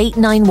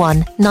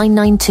 891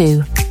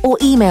 992 or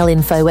email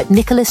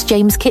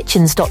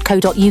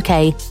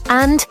info@nicholasjameskitchens.co.uk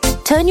and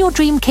turn your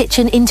dream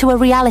kitchen into a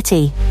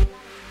reality.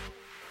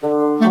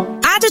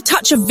 Add a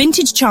touch of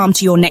vintage charm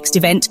to your next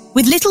event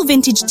with Little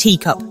Vintage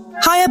Teacup.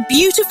 Hire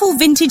beautiful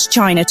vintage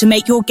china to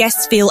make your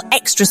guests feel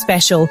extra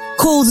special.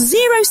 Call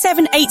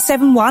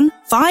 07871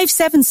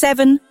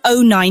 577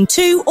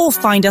 092 or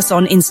find us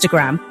on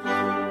Instagram.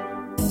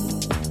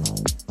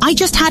 I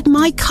just had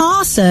my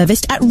car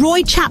serviced at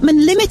Roy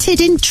Chapman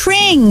Limited in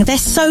Tring. They're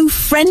so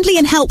friendly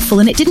and helpful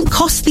and it didn't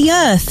cost the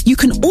earth. You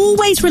can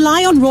always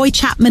rely on Roy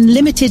Chapman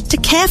Limited to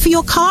care for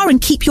your car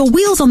and keep your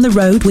wheels on the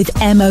road with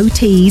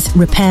MOTs,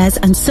 repairs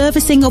and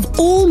servicing of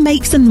all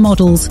makes and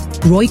models.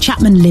 Roy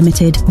Chapman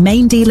Limited,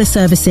 main dealer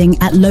servicing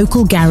at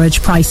local garage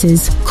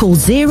prices. Call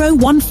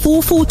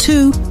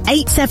 01442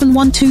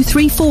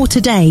 871234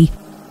 today.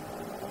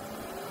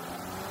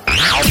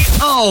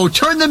 Oh,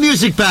 turn the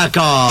music back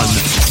on.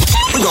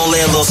 We're gonna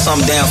lay a little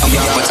something down for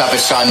y'all. What's up,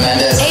 it's Shawn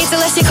Mendes. Hey, it's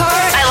Alessia Cara.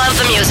 I love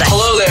the music.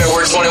 Hello there,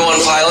 we're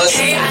 21 Pilots.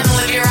 Hey, I'm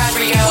Olivia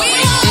Rodrigo.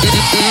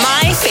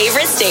 My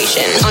favorite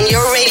station on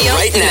your radio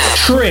right now.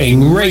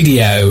 Tring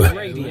Radio.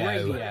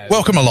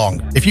 Welcome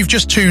along. If you've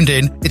just tuned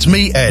in, it's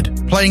me,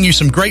 Ed, playing you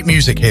some great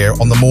music here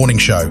on The Morning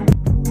Show.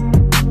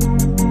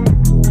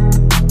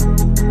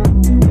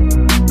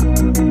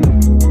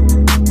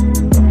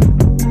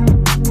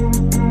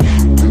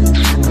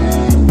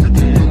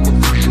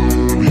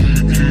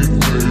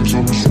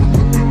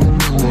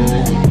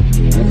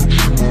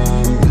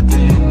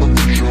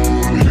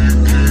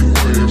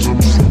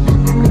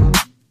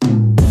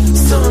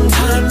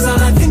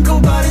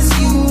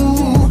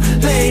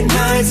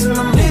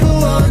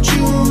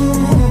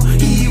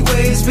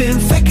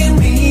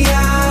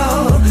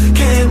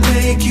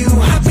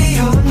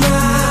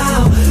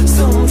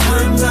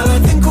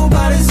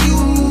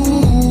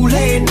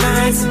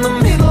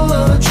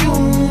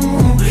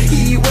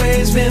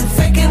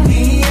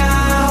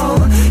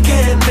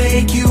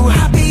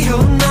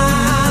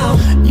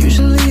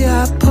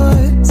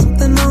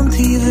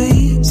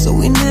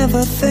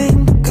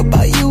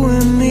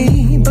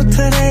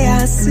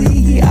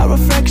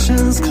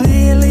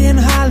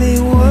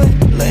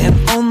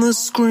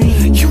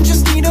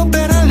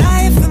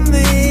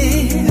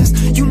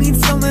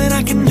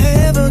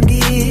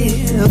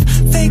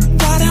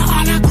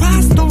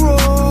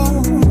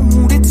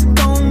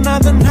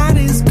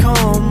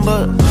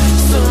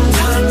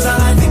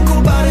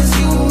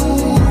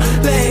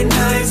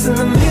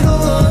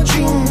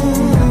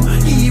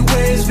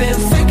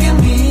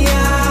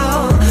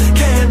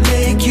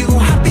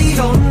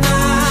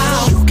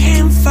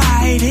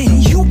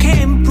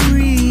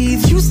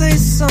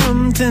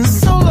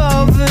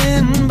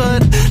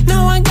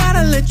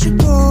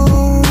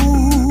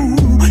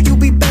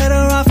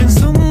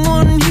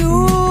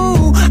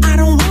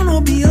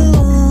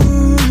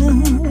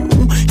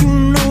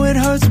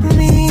 Hurts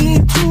me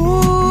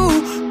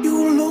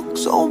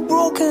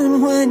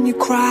you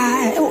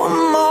cry.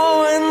 One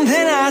more and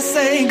then I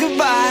say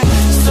goodbye.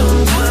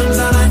 Sometimes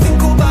all I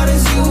think about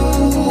is you.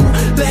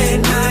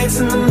 Late nights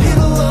in the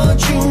middle of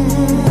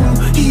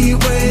June. Heat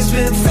waves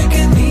been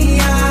faking me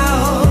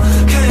out.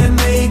 Can't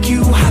make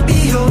you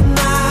happier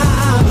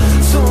now.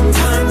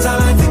 Sometimes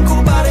all I think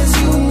about is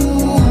you.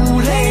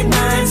 Late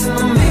nights in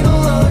the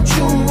middle of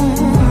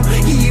June.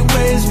 Heat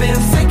waves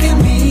been faking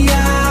me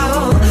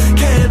out.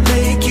 Can't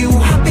make you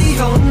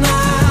happier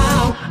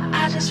now.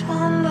 I just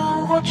wonder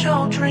what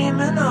you're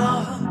dreaming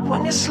of.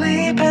 When you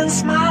sleep and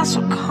smile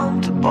so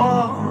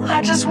comfortable.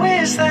 I just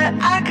wish that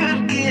I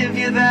could give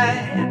you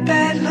that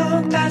bad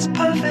look that's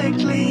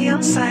perfectly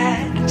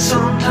unsaid.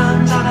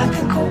 Sometimes all I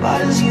think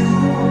about is you.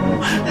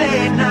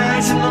 Late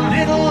nights in the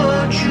middle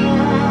of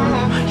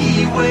June.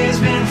 Heat waves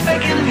been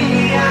faking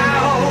me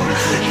out.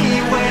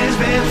 Heat waves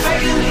been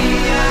faking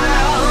me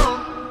out.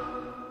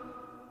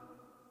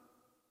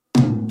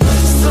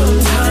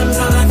 Sometimes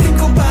all I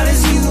think about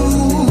is you.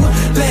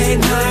 Late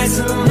nights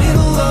in the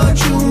middle of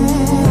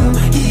June.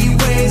 Heat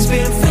waves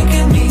been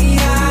faking me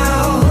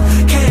out.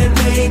 Can't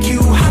make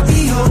you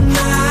happier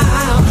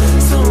now.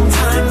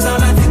 Sometimes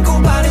all I think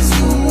about is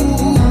you.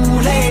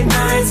 Late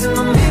nights in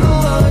the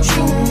middle of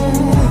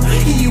June.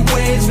 Heat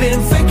waves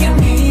been faking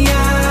me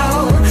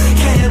out.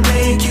 Can't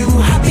make you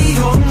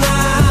happier now.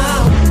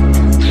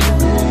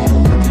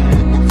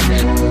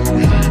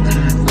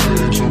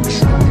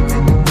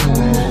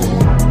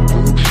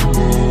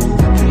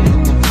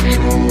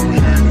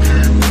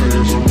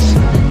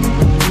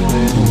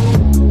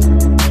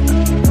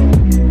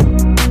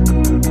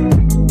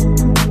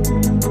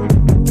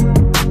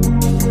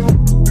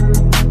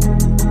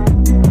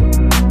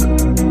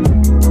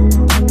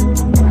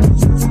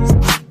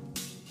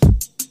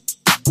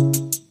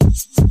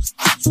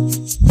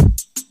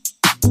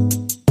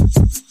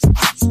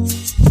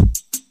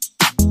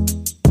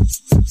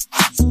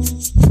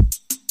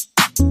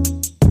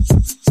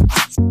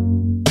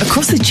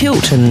 Across the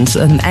Chilterns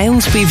and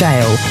Aylesbury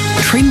Vale,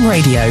 Tring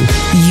Radio,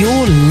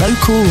 your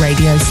local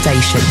radio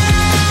station.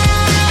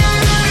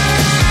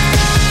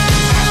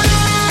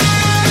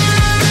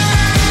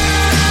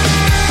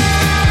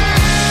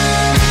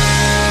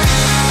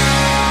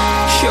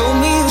 Show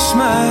me a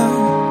smile.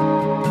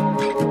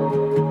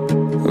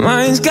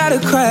 Mine's got a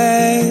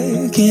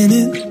crack in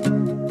it.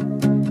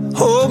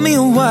 Hold me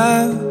a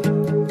while,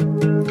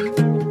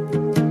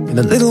 and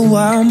a little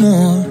while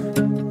more.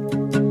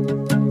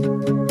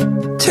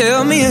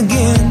 Tell me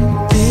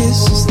again,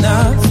 this is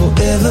not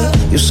forever.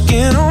 Your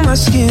skin on my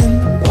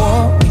skin,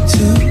 walk me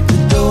to the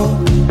door.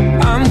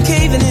 I'm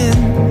caving in,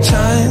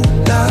 trying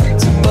not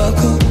to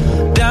buckle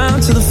down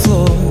to the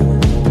floor.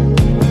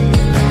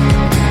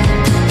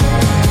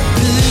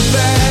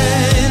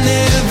 Goodbye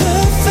never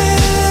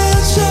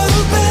felt so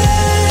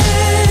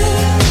bad.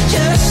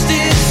 Just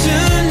as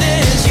soon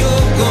as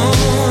you're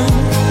gone,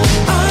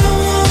 I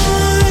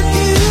want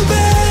you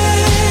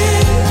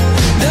back.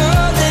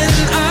 Darling,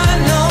 I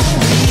know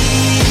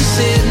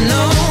said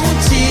no,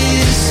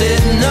 tears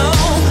said no,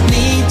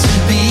 need to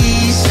be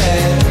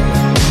sad.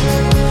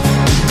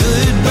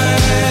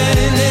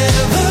 Goodbye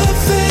never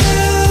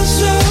felt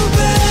so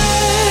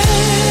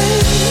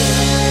bad.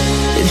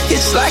 It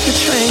hits like a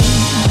train,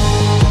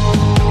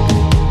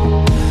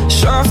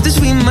 soft as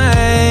we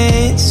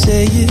might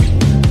say it,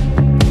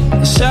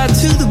 a shot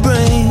to the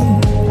brain,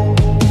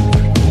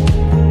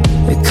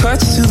 it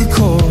cuts to the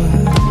core.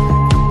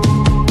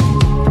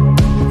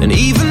 And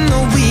even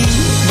though we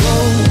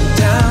roll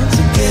down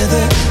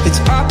together, it's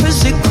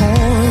opposite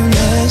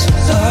corners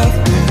of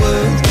the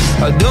world.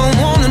 I don't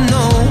wanna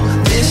know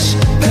this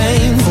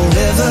pain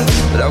forever,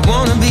 but I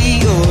wanna be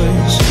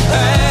yours.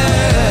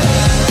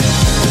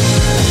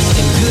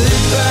 And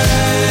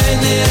goodbye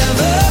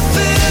never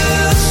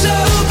felt so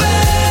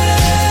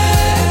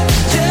bad.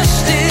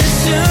 Just as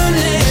soon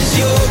as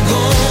you're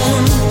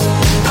gone,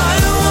 I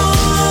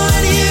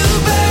want you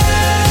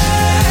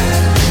back.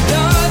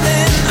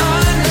 Darling,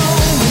 I know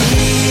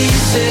we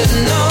said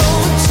no,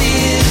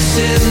 tears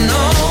said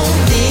no,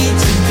 need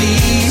to be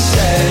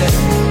sad.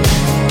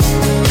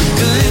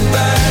 Goodbye.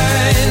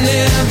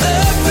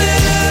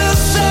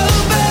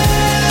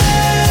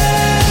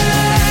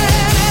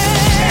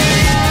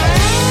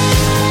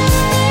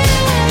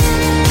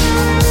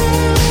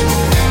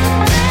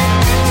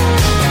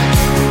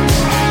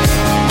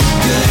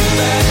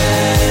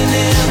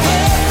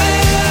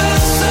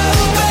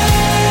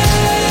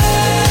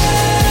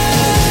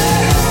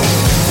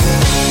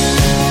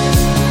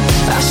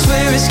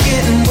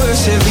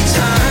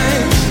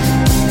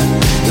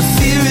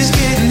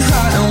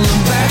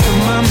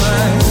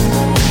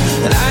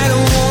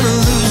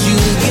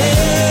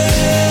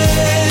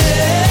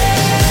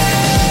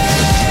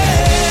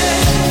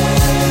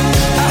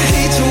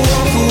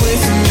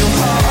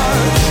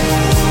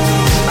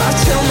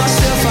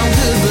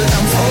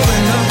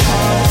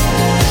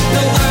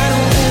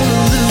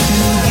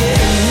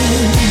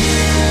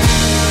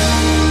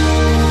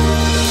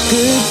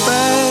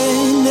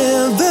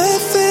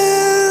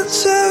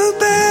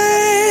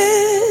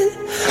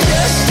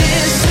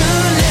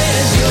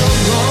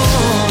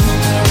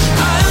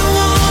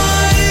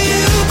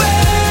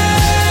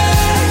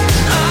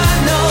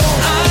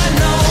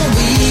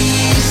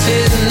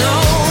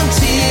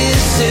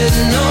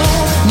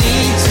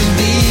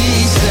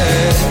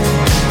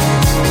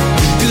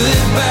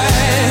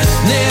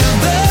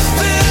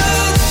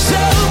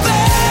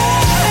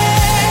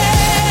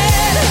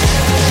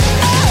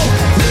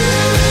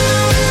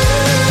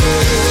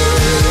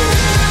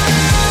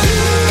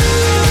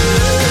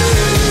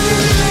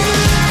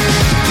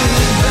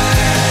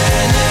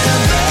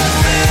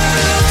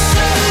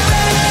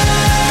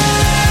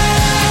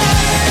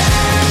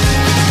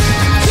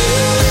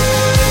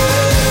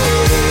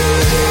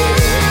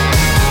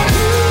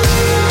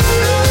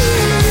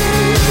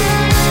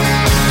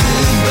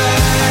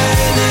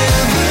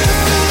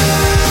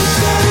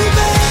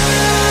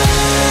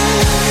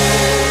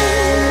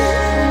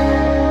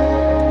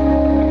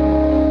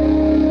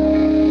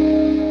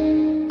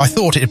 I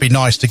thought it'd be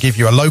nice to give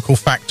you a local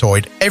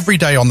factoid every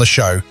day on the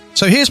show.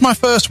 So here's my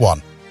first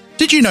one.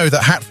 Did you know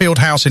that Hatfield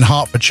House in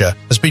Hertfordshire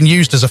has been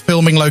used as a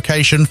filming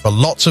location for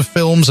lots of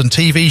films and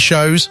TV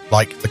shows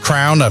like The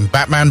Crown and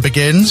Batman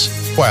Begins?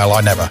 Well, I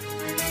never.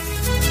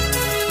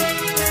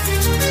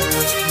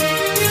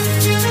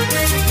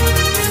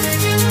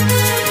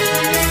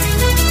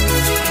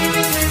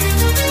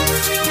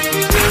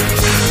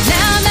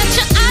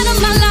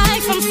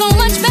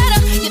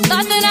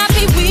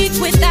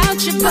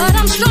 But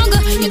I'm stronger.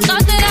 You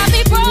thought that I'd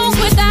be broke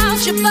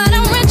without you, but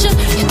I'm richer.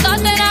 You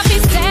thought that I'd be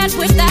sad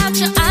without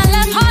you. I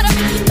laugh harder.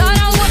 Thought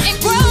I wouldn't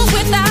grow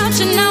without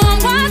you. Now I'm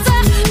wiser.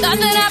 Thought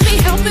that I'd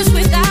be helpless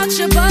without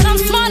you, but I'm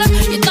smarter.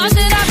 You thought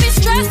that I'd be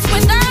stressed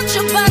without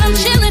you, but I'm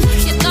chilling.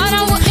 You thought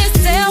I wouldn't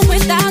sell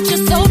without you,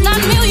 sold 9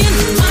 million.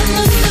 I'm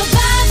a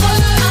survivor.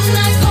 I'm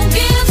not gonna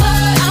give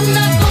up. I'm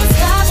not gonna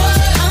stop.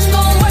 I'm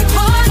gonna work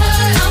harder.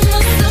 I'm a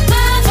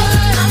survivor.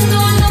 I'm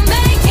gonna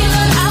make it.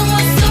 I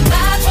was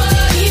survivor.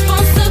 Keep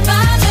on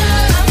surviving.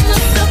 I'm a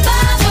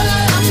survivor.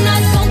 I'm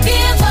not gonna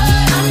give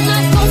up. I'm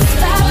not gonna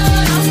stop.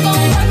 I'm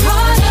gonna work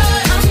harder.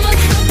 I'm a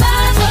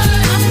survivor.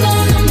 I'm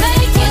gonna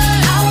make it.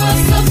 I was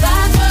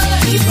survivor.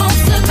 Keep on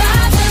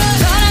surviving.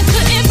 Thought I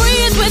couldn't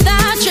breathe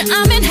without you.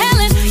 I'm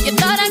inhaling. You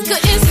thought I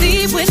couldn't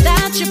see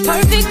without your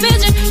perfect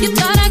vision. You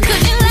thought I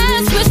couldn't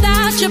last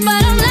without you,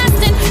 but I'm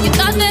lasting. You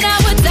thought that I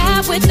would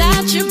die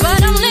without you,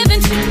 but I'm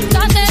living.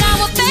 Thought that I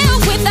would fail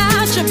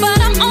without you, but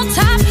I'm on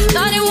top.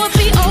 Thought it would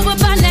be over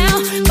by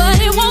now, but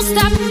it won't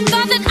stop.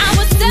 Thought that I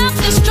would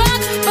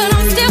self-destruct, but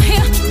I'm still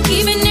here.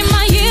 Even in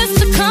my years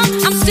to come,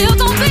 I'm still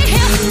gonna be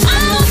here.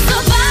 I'm a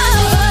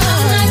survivor.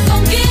 I'm not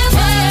gonna give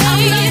up.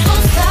 I'm not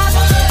gonna stop.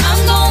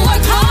 I'm gonna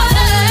work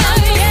harder.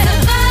 I'm a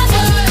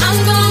survivor. I'm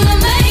gonna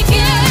make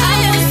it. I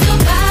am a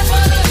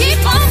survivor.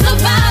 Keep on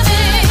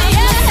surviving.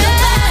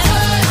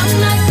 I'm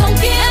not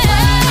gonna give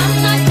up. I'm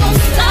not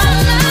gonna stop.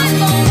 I'm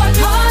gonna work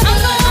hard. I'm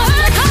gonna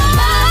work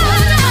hard.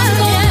 I'm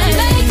gonna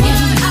make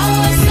it. I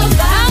will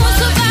survive.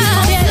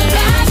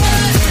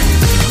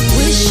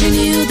 Wishing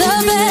you the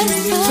best.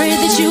 Pray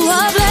that you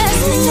are blessed.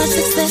 Much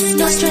success,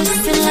 no stress,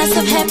 and lots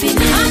of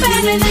happiness. I'm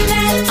better than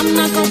that. I'm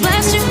not gonna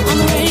blast you on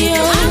the radio.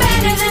 I'm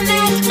better than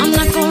that. I'm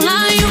not gonna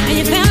lie to you and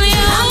your family.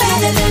 I'm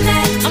better than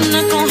that. I'm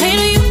not gonna hate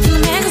on you in the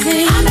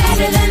magazine. I'm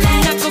better than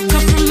that. I'm not gonna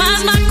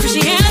compromise my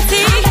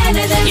Christianity. I'm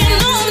better than that. You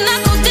know I'm not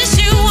gonna dish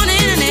you on the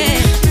internet.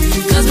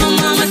 Cause my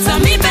mama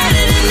taught me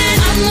better than that.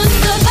 I'm a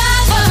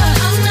survivor.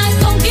 I'm not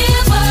gonna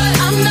give up.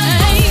 I'm not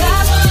gonna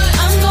stop.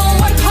 I'm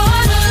gonna work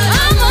harder.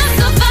 I'm a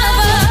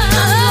survivor.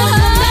 I'm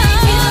gonna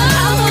make it.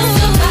 I'm a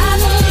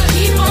survivor.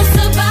 Keep on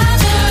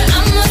surviving.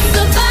 I'm a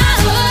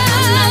survivor.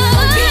 I'm not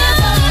gonna give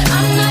up.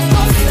 I'm not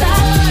gonna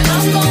stop.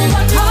 I'm gonna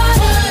work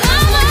harder.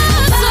 I'm a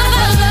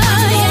survivor.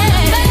 Yeah.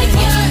 Make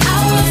it. I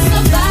will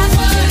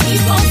survivor.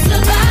 Keep on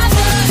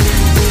surviving.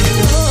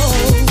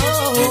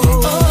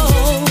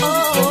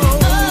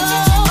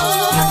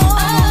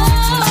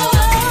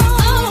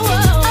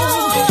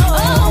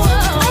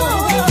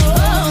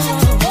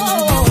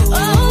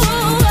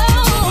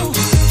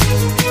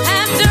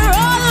 After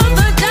all of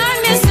the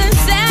darkness and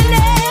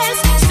sadness,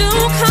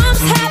 soon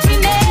comes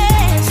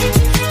happiness.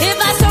 If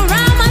I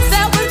surround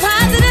myself with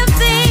positive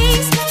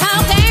things,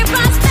 I'll gain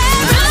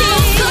prosperity. I'm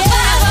a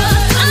survivor.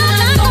 I'm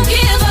not gonna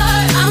give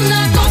up. I'm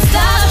not gonna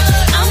stop.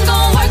 I'm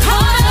gonna work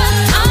harder.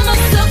 I'm a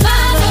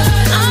survivor.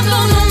 I'm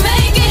gonna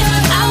make it.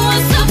 I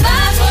will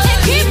survive and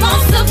keep on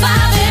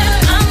surviving.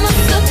 I'm a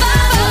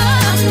survivor.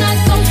 I'm not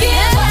gonna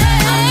give up.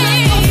 I'm not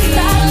gonna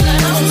stop.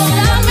 I'm gonna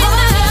stop me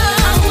now.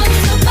 I'm a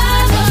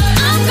survivor.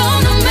 I'm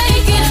gonna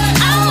make it.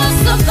 I will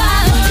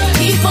survive.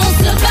 Keep on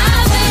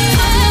surviving.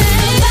 I'm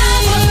not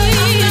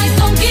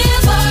gonna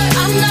give up.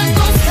 I'm not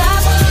gonna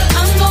stop.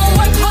 I'm gonna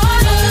work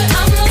harder.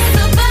 I'm a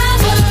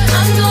survivor.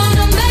 I'm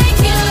gonna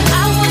make it.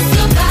 I will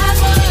survive.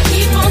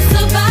 Keep on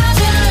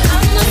surviving.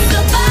 I'm a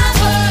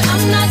survivor.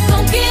 I'm not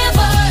gonna give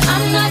up.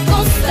 I'm not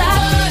gonna stop.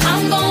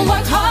 I'm gonna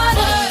work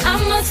harder.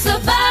 I'm a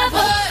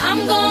survivor.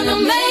 I'm gonna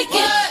make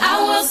it. I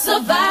will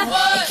survive.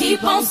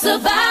 Keep on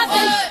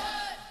surviving.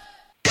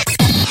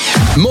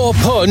 More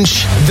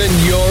punch than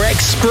your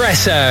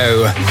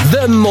espresso.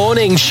 The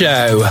Morning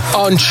Show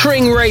on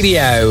Tring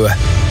Radio.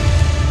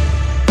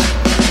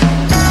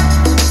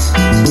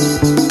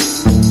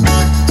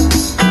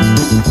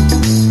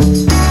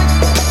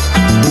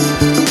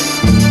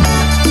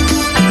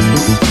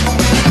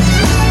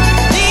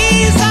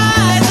 These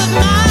eyes of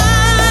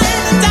mine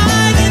are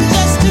dying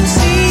just to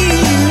see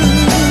you,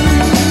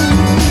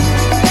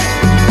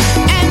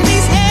 and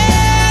these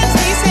hands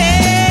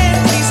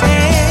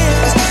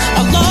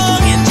are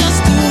longing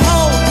just to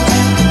hold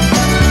you.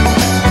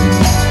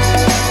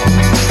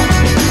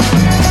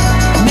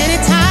 Many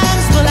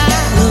times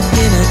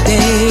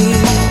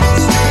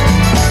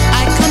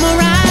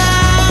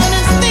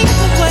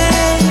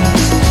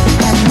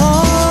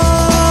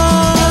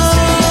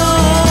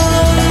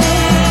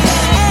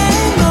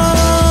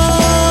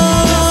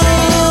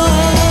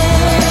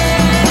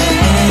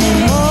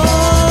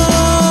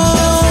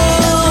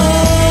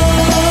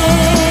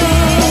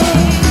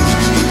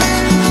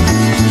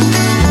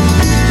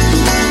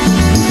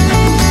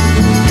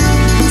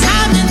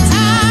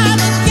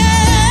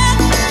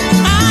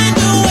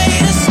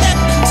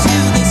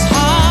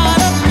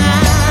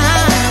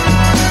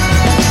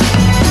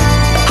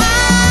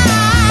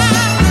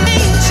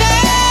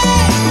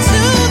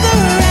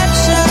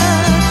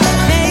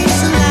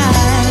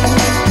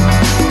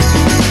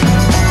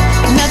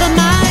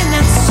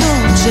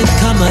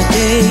summer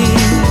day.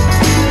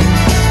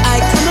 I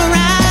come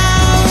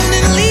around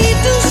and leave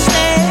to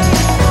stay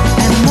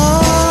and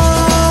more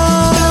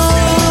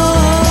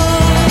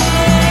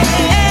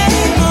and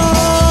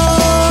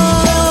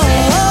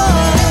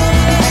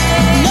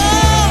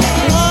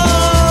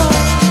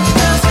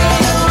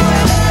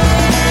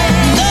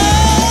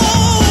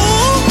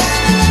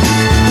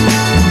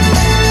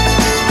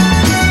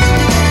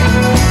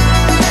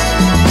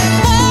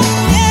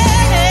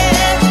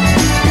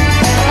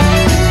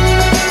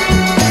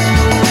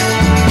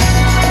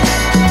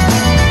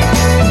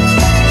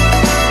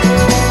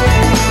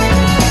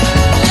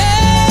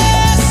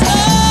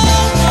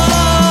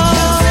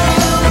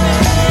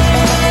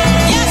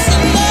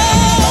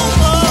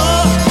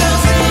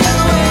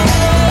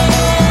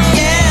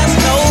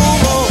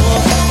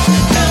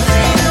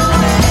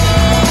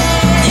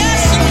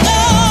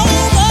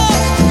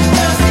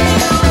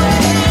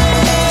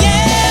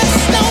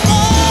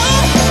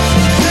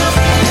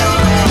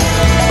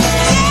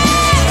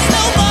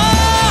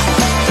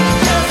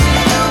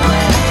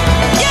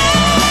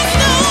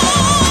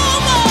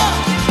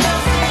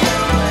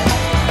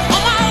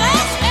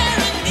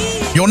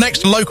Your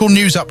next local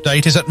news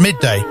update is at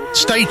midday.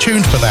 Stay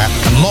tuned for that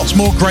and lots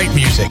more great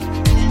music.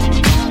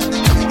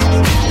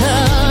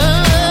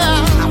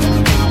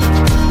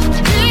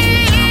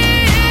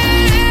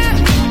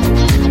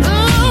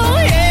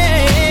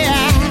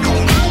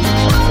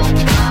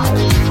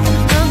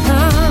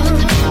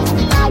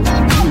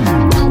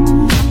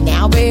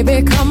 Now,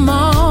 baby, come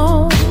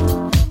on.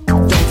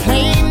 Don't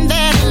claim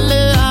that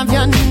love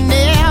you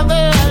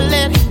never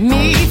let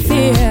me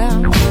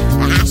feel.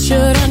 I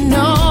should have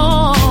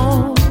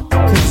known,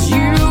 'cause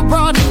you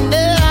brought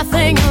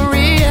nothing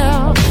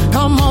real.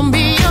 Come on,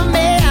 be a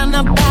man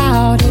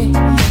about it.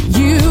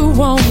 You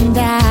won't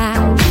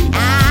die.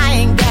 I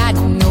ain't got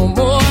no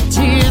more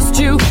tears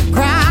to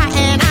cry,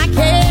 and I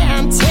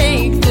can't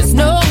take this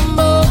no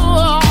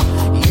more.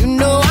 You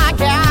know I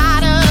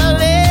gotta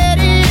let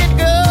it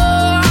go.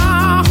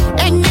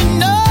 And you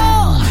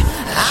know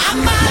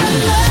I'm out of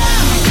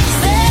love.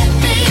 Set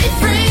me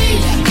free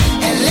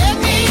and let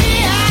me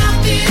out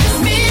this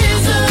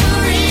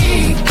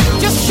misery.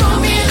 Just show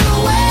me the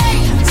way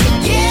to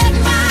get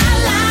my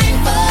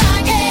life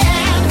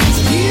again.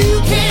 You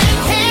can't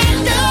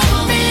handle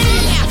me.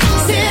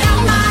 Said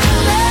I'm out of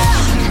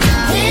love.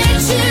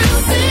 Can't you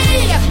see,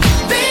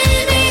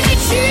 baby,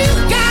 that you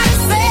gotta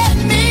set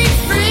me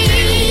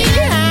free?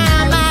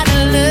 I'm out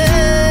of love.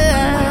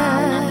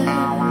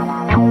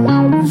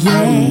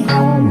 Yeah.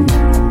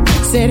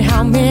 Said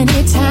how many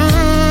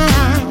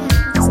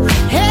times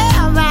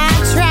have I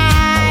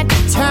tried to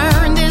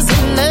turn this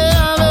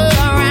love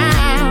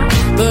around?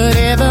 But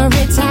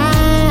every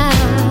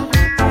time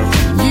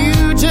you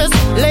just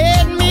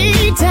let me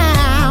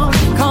down.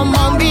 Come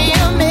on, be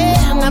a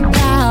man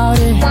about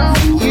it.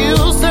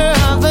 You'll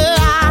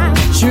survive.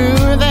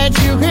 Sure that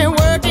you can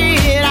work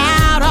it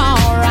out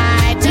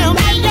alright. Tell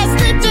me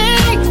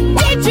yesterday,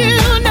 did you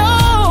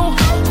know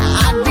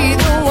I'd be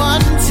the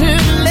one to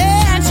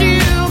let you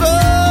go?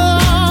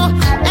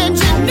 And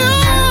you know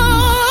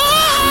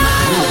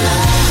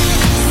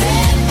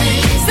set me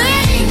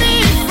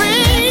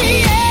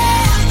free.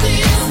 Yeah.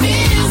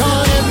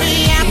 Gonna let me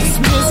out this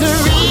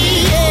misery.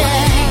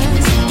 Yeah.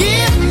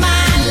 Give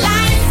my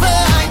life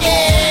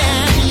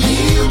again.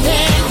 You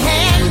can't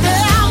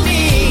handle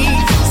me.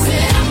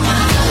 Said I'm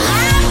out of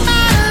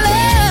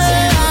love.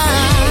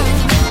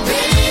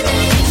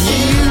 Baby,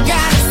 you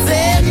gotta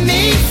set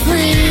me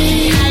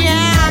free.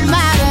 I'm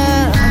out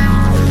of.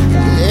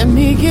 Let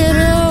me get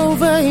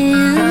over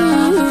you.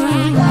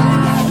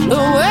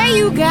 The way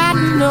you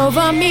gotten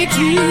over me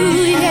too,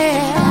 yeah.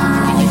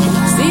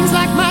 Seems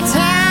like my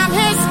time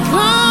has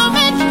come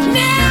and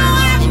now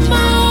I'm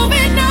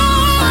moving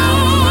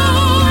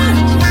on.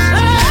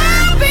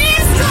 I'll be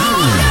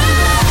stronger.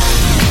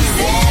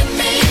 Set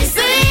me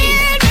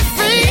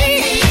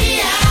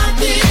free. Out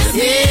this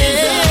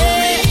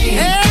misery.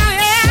 Yeah.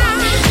 Show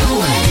me the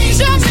way.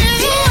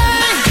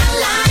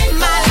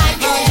 My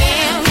life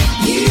again.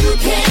 You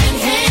can't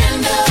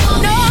handle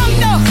me.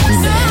 No.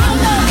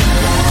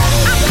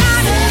 I'm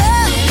out of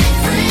love.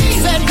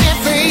 Set me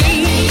free.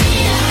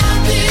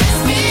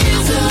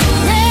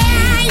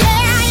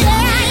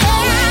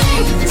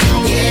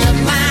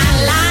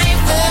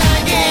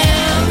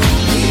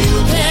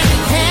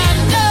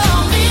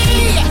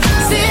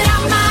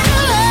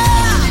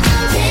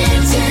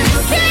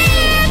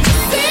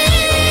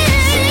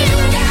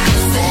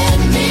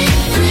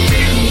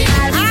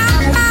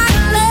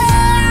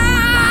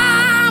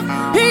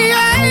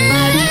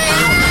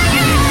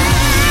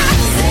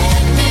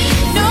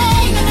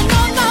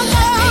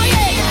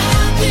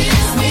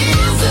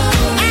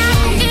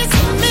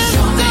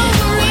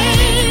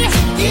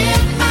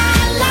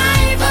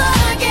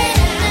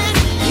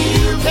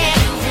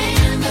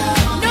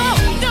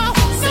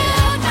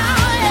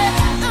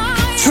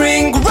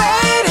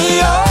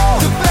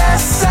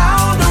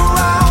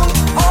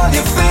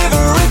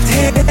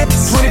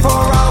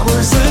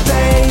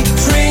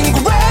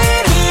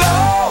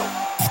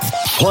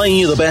 Playing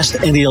you the best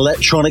in the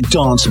electronic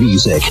dance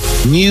music,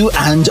 new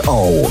and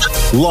old,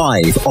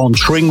 live on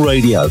Tring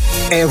Radio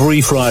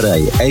every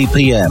Friday, 8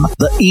 p.m.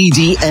 The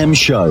EDM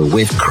Show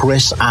with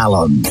Chris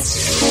Allen.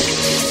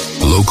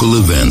 Local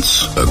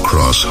events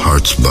across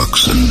hearts,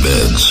 bucks and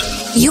beds.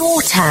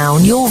 Your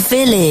town, your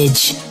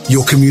village.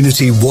 Your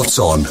community, what's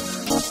on?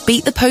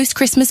 Beat the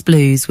post-Christmas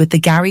blues with the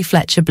Gary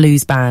Fletcher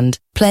Blues Band,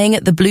 playing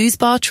at the Blues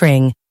Bar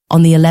Tring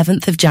on the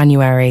 11th of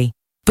January.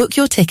 Book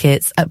your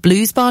tickets at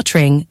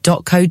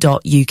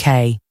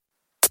bluesbartring.co.uk.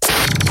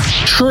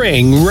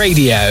 Tring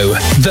Radio,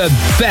 the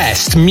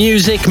best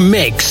music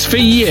mix for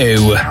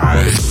you.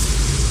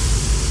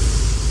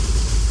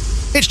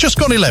 It's just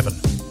gone 11,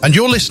 and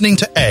you're listening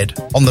to Ed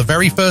on the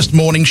very first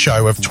morning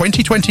show of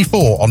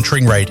 2024 on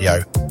Tring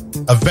Radio.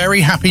 A very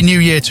happy new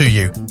year to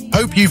you.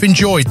 Hope you've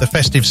enjoyed the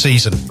festive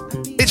season.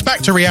 It's back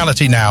to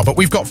reality now, but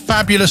we've got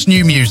fabulous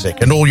new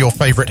music and all your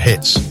favourite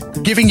hits,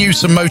 giving you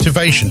some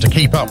motivation to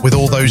keep up with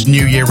all those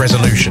New Year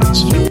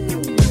resolutions.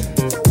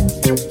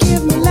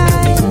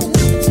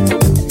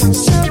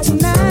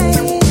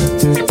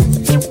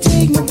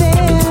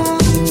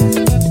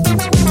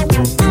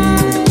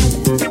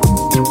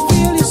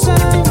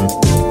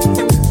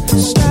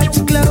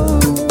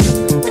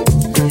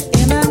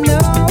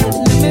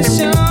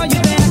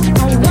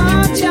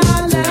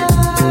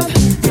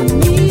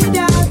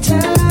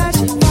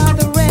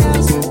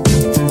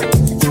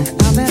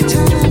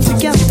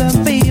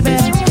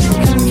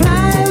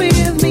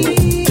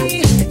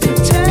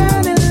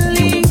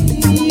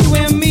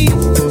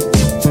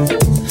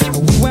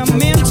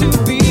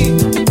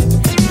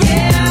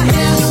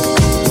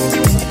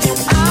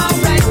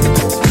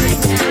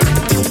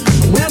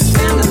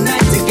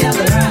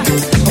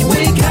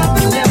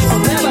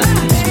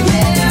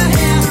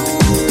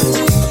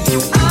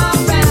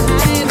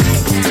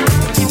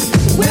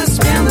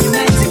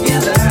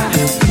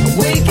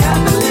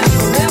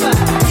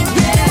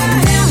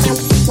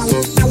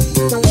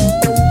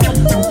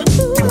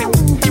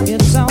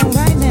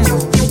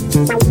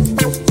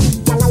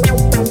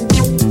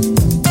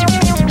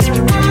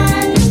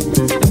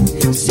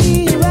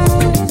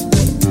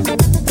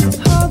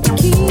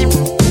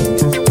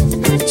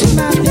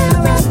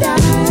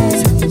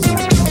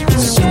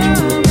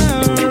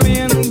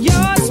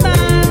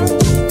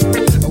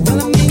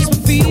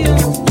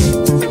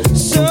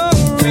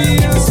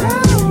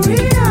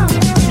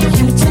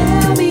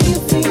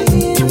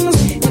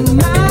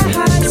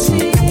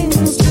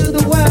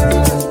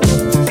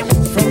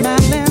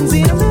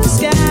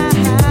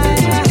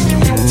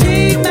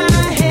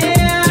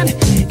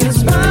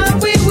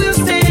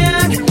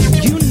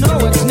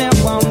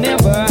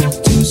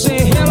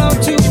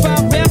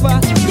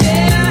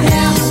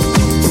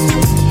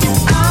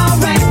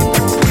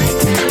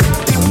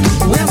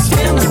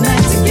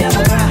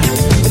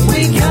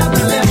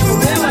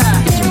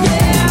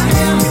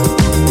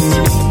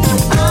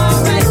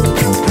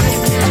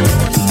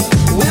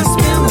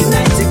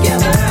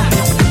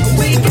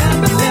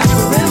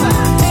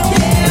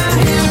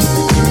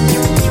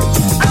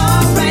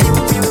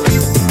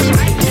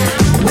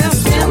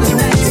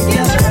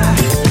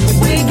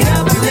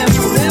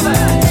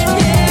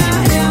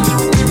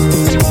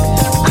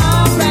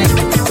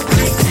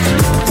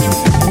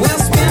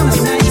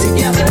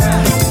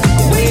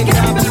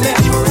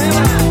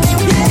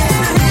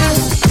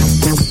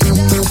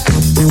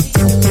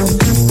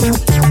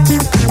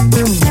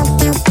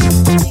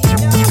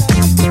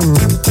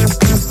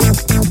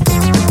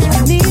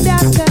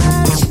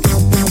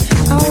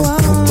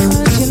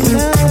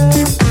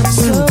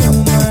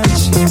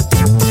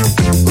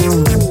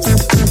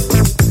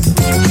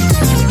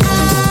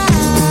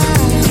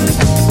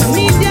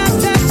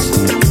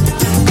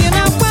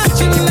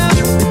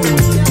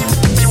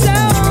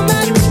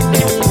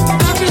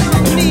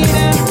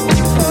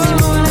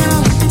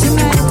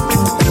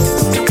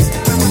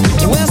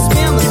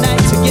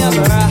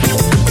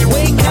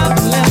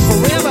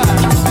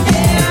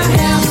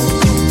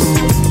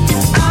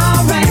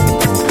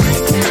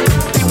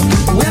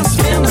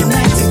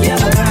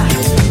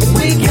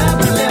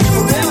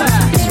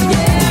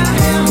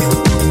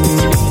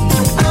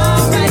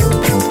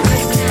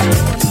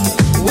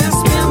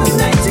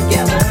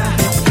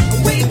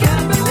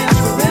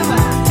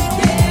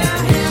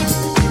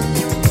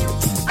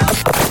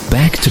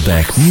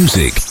 Back-to-back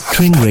music,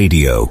 Tring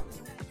Radio.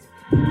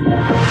 Give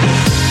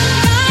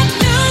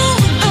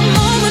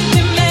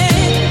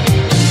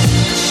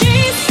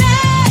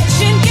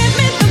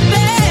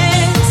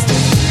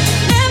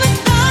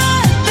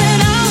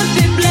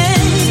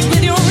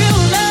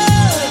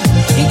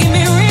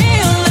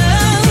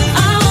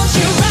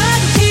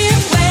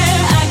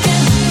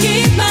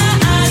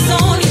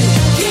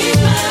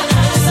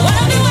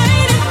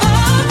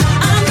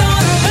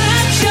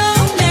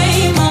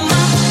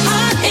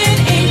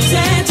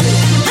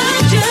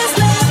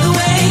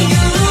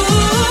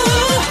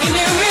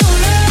me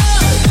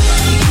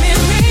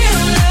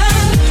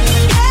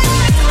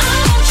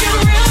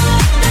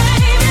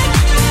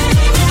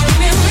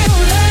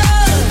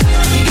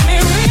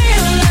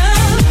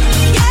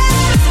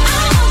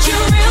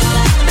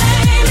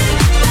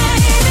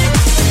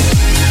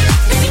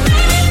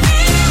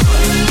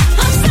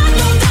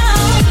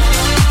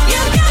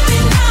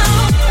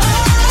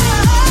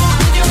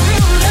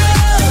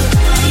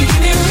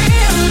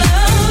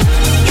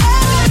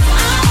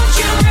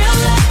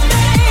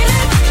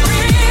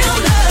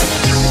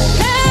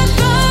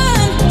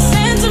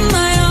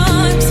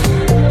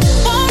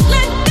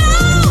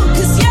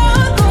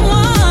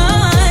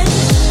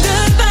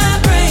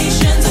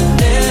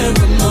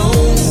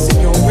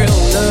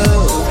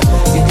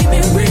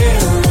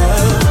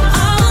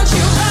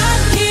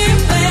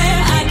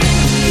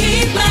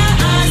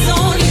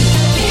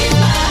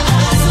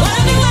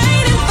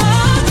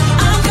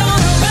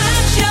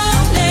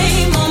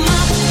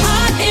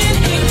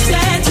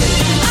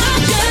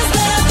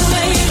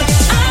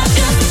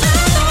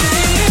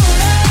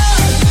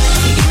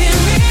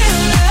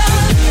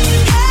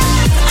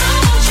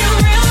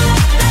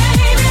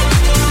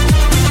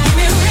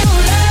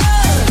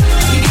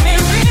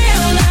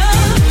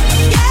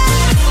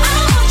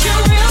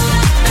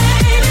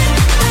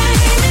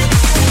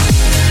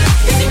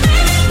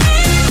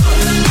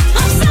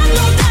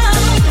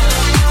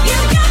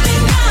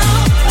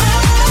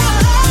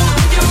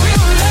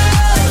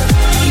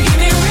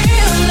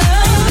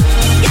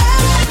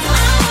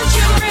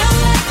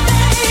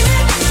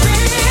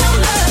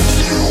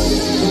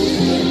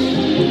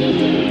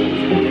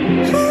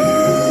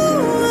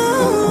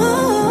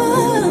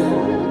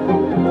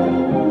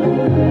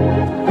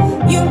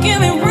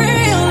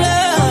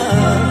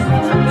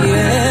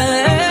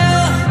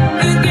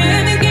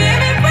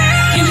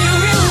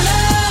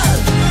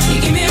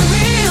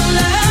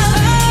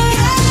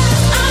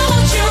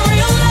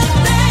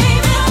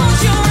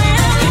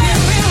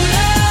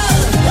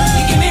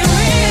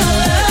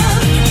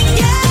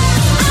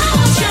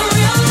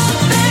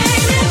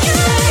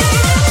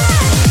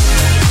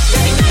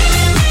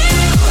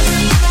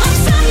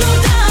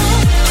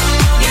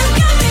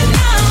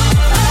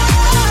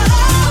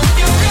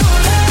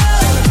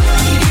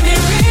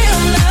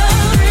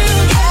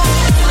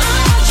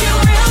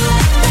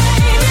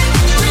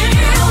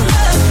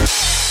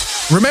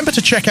Remember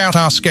to check out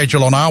our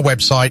schedule on our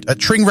website at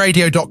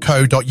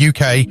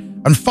tringradio.co.uk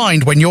and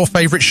find when your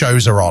favourite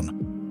shows are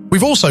on.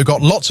 We've also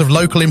got lots of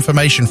local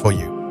information for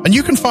you, and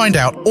you can find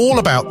out all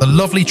about the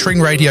lovely Tring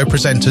Radio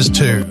presenters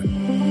too.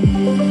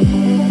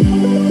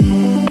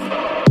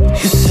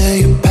 You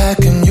say you're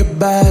packing your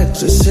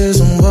bags, this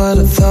isn't what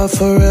I thought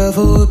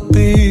forever would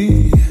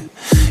be.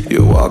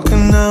 You're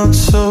walking out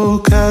so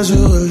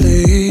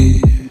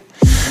casually.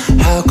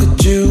 How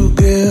could you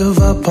give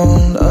up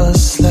on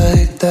us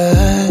like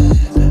that?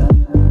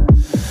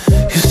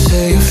 You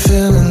say you're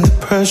feeling the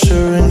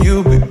pressure and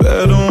you'll be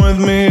better with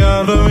me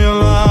out of your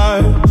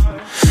life.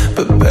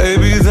 But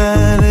baby,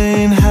 that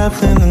ain't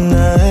happening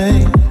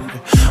tonight.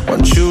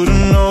 Want you to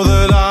know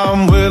that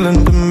I'm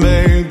willing to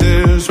make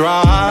this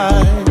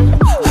right.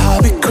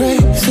 I'll be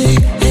crazy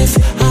if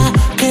I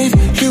gave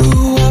you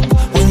up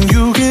when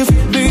you give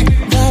me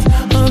that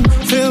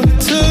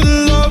unfiltered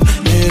love.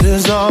 It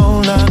is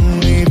all I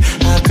need,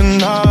 I can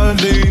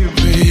hardly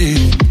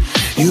breathe.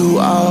 You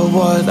are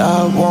what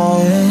I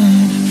want.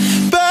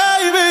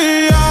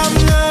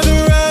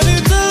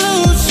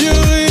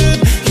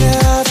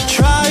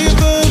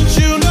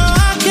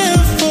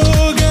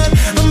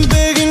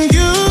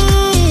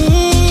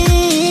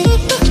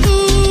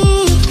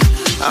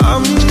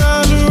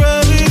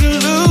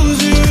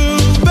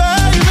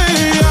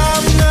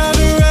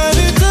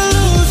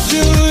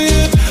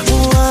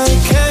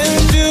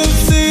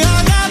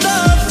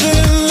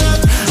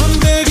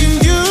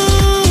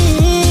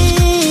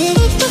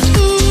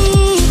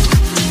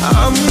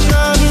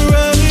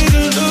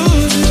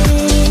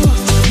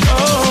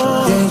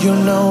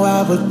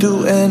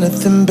 Do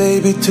anything,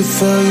 baby, to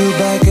feel you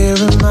back here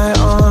in my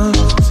arms.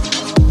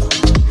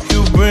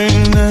 You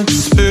bring that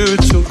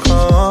spiritual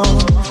calm.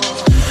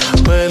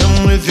 When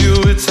I'm with you,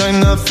 it's like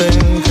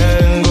nothing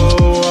can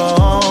go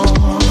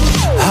wrong.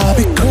 I'll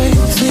be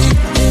crazy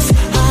if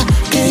I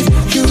gave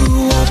you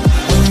up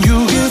when you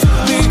give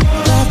me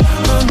that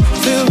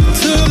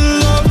unfiltered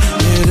love.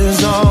 It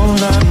is all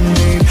I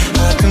need,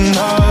 I can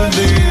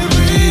hardly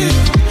breathe.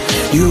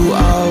 You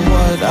are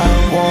what I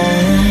want.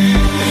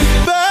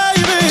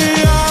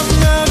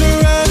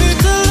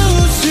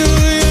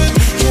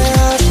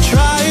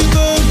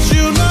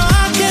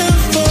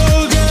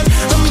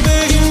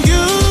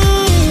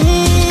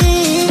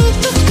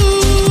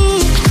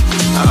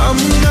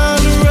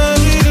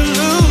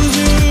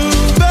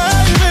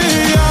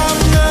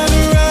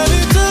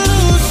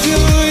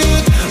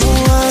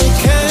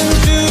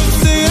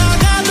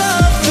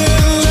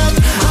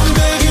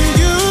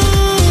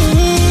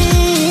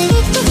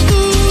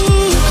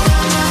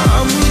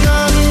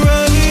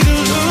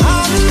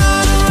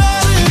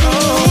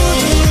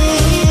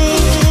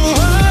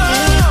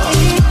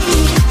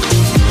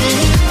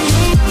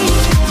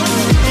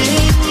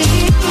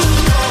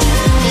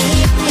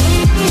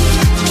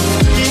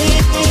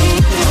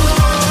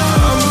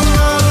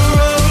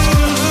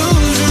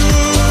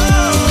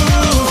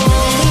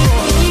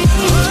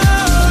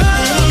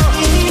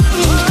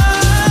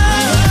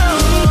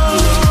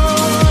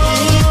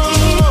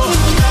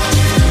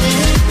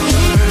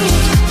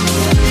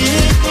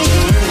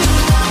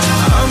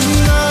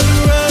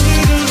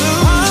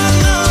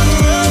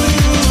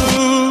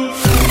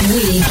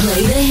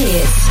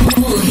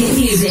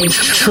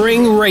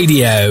 Tring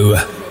Radio.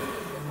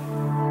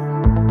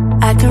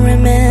 I can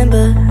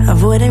remember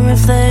avoiding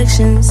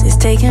reflections, it's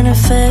taking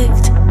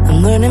effect.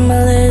 I'm learning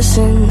my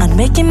lesson, I'm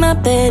making my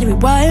bed,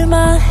 rewire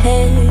my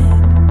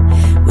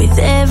head. With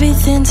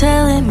everything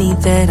telling me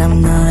that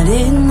I'm not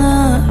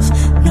enough.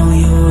 No,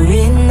 you're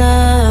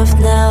enough.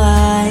 Now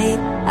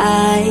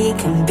I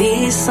can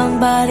be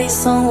somebody,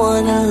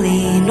 someone to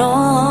lean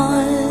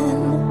on.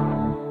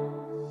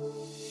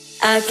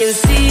 I can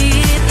see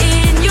it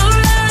in your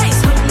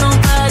eyes, hope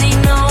nobody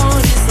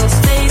noticed. No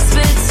space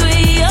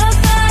between your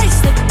thighs,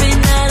 slipping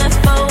out of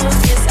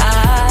focus.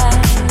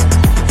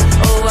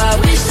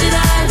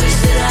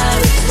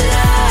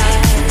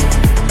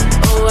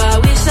 I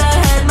wish I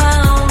had my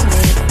own.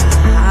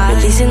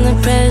 Releasing the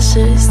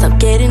pressure, stop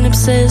getting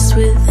obsessed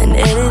with an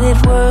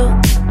edited world.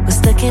 Was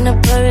stuck in a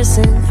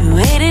person who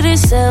hated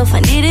herself. I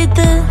needed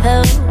the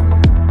help.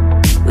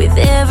 With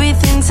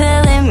everything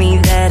telling me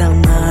that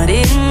I'm not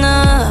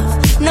enough.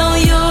 No,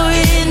 you're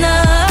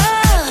enough.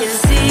 I can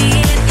see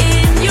it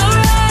in your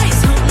eyes,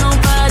 hope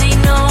nobody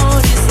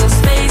noticed. No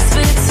space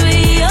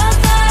between your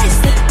thighs,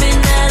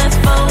 slipping out of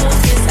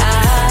focus. I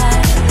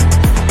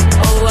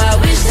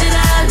wish that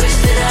I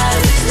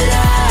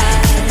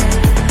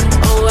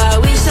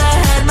wish I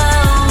had my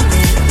own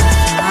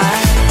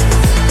advice.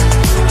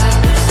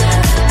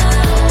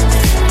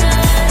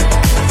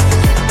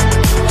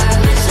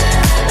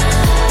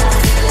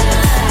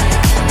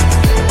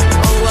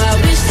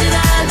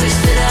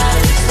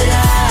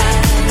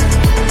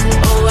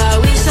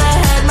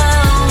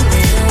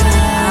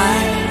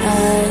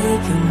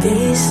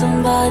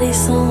 Somebody,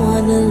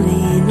 someone to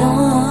lean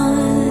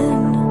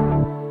on.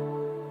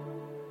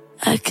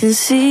 I can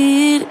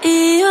see it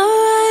in your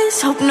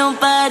eyes, hope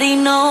nobody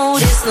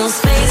noticed. No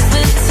space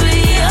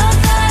between your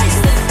thighs,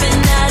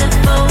 slipping out of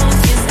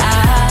focus.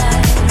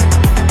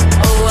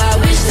 I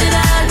wish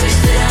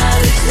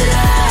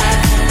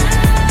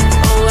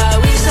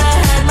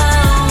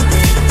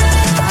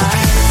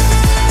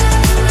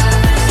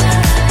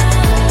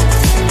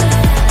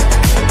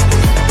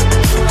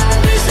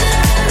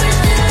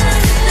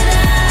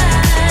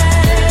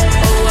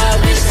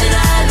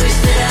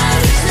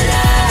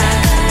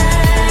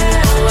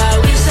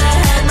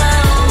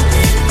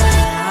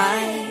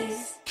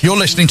You're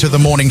listening to The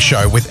Morning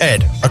Show with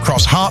Ed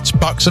across Hearts,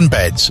 Bucks and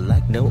Beds.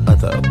 Like no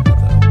other.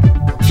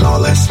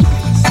 Flawless,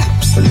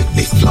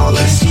 absolutely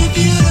flawless.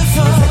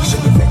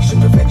 Perfection, perfection,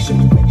 perfection.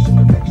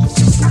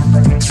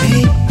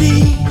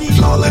 Maybe.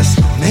 Flawless,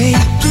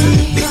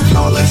 absolutely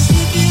flawless.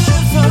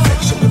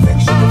 Perfection,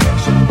 perfection,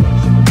 perfection.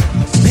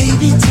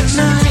 Maybe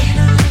tonight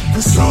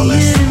we'll see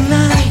it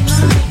tonight.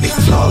 Absolutely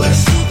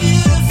flawless.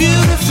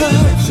 Beautiful,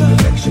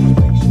 perfection,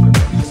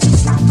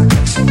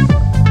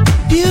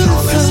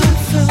 beautiful,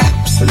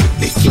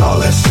 absolutely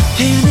flawless.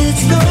 And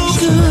it's no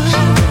good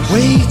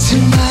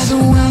waiting by the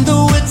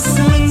window. It's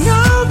no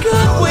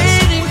good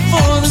waiting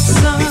for the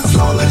sun.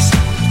 Flawless.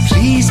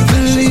 Please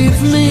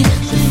believe me,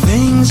 the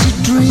things you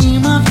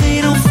dream of,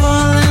 they don't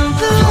fall in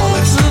the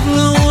hands of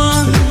no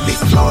one. Absolutely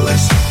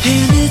flawless.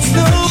 And it's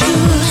no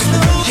good,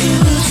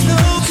 and it's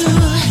no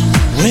good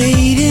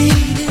waiting.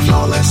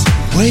 Flawless.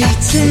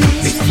 Waiting.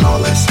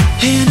 Flawless.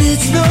 And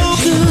it's no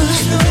good,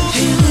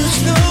 and it's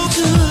no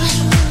good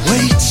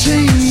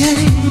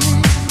waiting.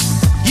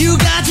 You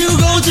got to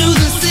go to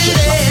the city.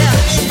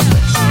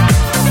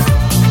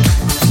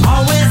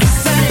 Always the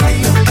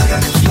same.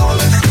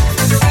 Flawless.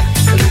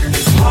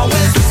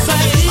 Always the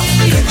same.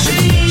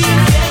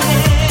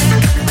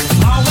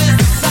 Always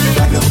the same.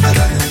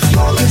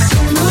 Flawless.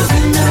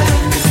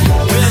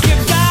 Well, you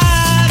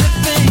gotta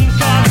think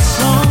of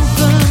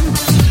something,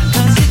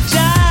 'cause you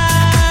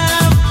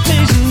just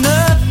pays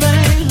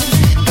nothing.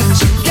 But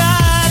you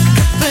got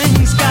the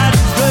things, got it,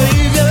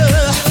 baby.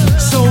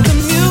 So the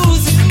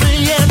music may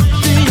yet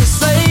be your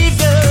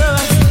savior.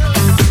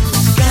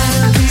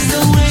 Gotta be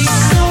some way,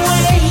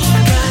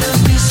 gotta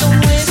be some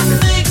way to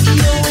make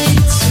your way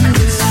to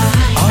the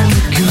light. All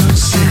the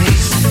girls say,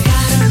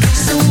 gotta be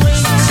some way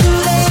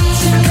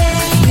tonight,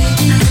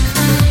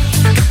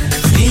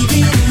 maybe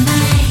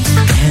tonight,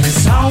 and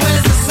it's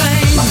always the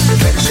same.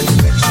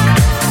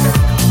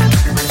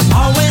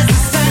 Always the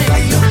same.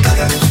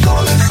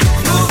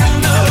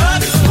 Moving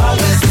up,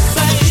 always the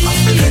same.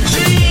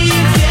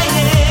 Yeah,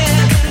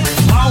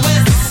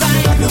 always the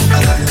same.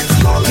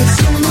 It's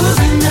you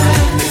moving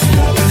up.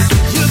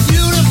 You're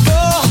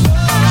beautiful,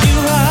 you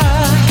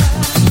are,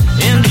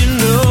 and you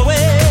know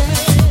it.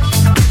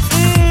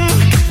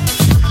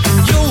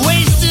 You're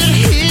wasted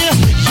here,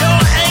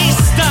 you're a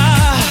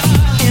star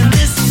in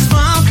this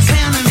small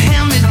town, and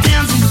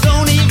hand-me-downs, you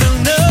don't even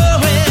know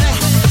it.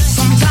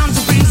 Sometimes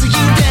it brings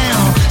you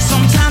down,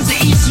 sometimes it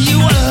eats you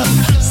up,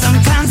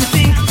 sometimes you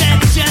think that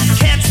your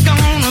cat's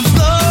gonna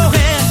blow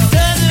it.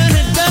 Doesn't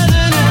it get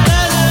better?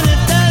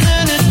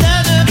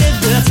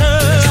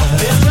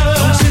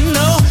 Don't you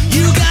know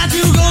you got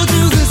to go to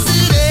the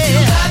city?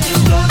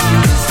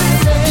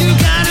 You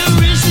gotta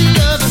reach the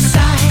other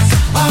side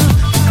of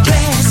the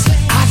glass.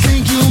 I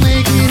think you'll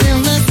make it in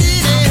the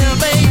city,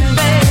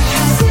 baby.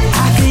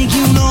 I think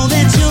you know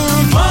that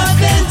you're more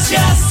than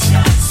just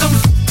some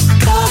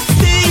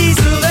piece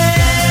of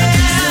air.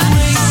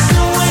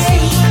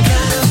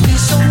 Gotta be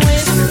some way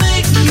to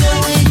make your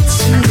way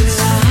to the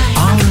light.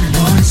 All I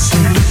wanna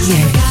say,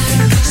 yeah. Gotta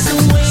be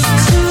some way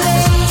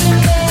today,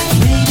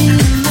 maybe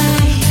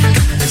tonight.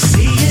 We'll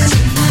see it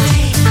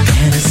tonight,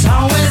 and it's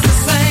always the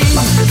same.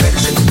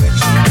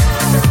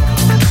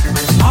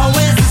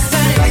 Always the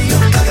same.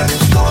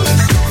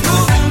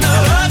 Moving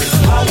up,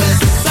 always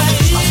the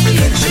same.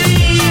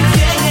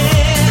 Yeah,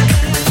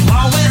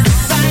 always the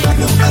same.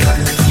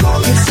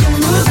 It's you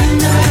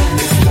moving up,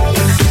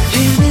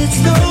 and it's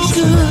no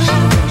good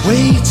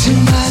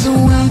waiting by the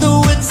window.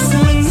 It's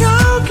no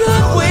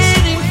good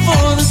waiting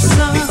for the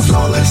sun.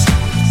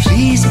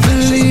 Please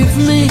believe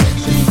me,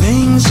 the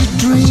things you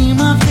dream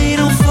of, they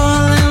don't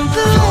fall in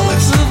the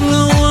hands of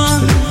no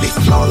one.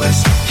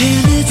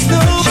 And it's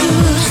no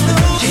good,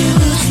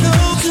 and it's no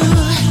good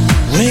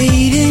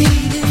waiting.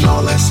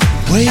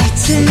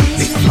 Waiting.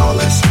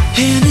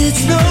 And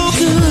it's no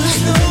good,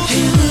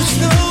 and it's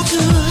no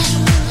good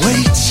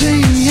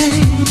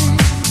waiting.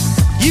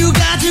 You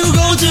got to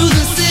go to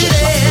the city.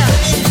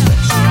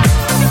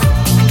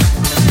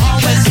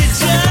 'Cause you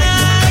just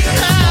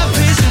have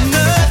vision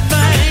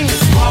nothing.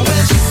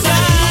 Always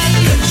beside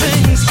the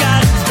things,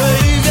 got it,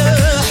 baby.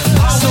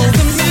 So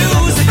the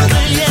music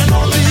may yet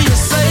be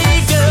your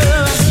savior.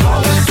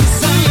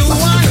 So you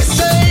want to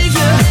save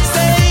you,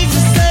 save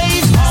you,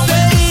 save,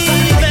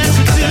 save as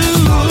you do.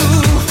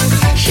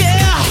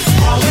 Yeah,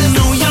 you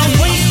know you're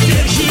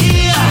wasted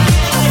here,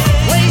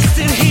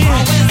 wasted here.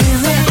 And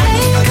there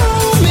ain't no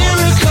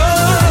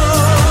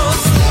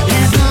miracles.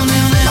 There's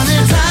only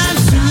time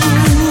to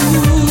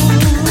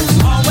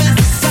always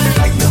the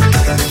same. Moving up,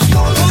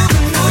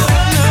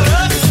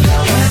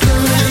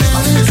 there's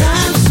only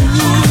time to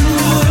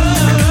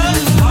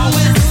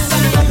always the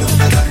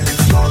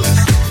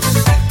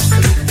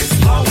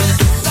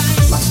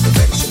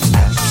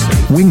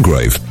same.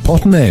 Wingrave,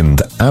 Potton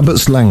End,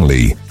 Abbots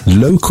Langley.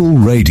 Local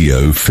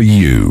radio for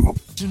you.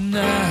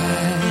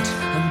 Tonight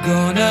I'm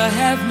gonna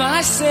have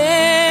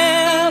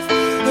myself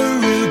a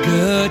real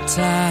good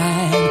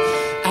time.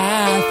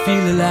 I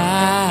feel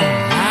alive,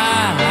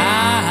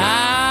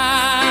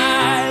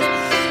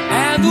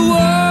 and the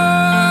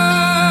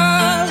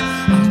world,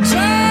 I'm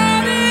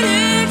turning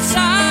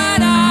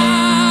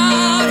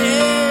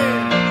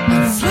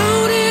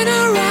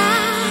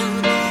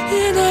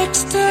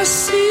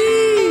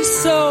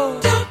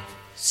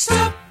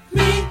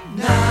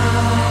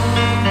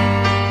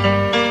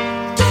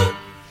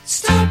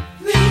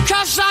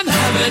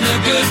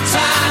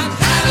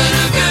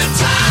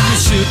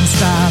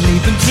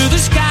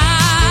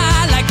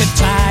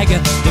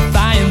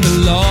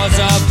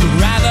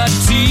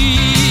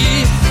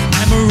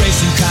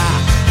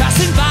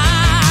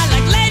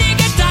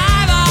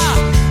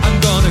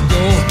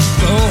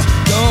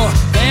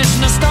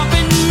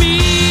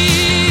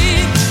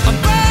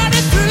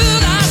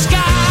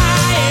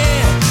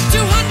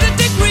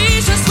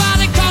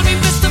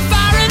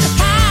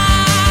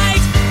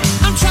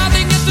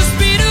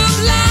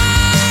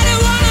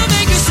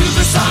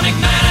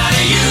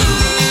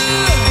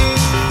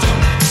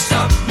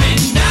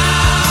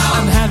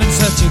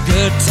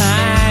good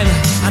time.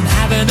 I'm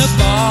having a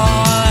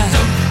ball.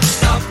 Don't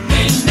stop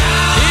me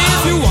now.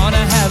 If you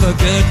wanna have a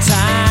good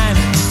time,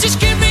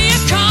 just give me a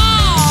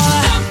call.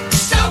 Don't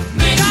stop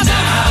me now. 'Cause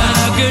I'm having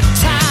a good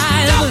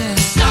time. Don't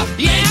stop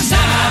me now. Yes,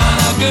 I'm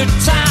having a good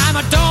time.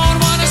 I don't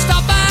wanna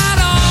stop at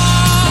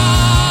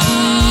all.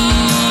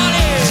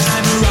 Yeah.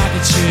 I'm a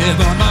rocket ship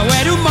on my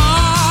way to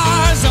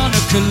Mars on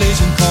a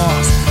collision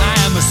course. I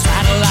am a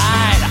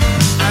satellite.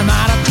 I'm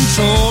out of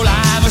control.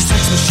 I'm a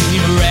sex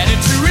machine ready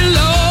to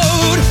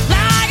reload.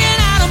 Like an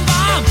atom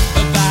bomb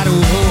about to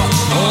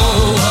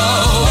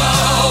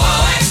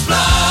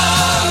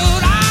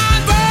explode.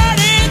 I'm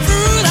burning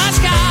through the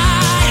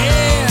sky.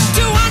 Yeah.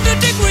 200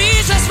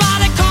 degrees, that's why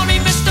they call me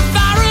Mr.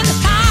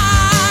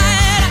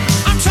 Fahrenheit.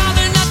 I'm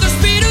traveling at the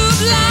speed of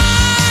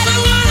light. I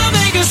wanna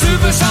make a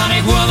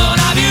supersonic woman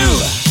of you.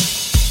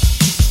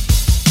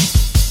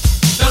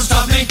 Don't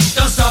stop me,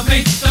 don't stop me,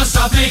 don't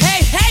stop me.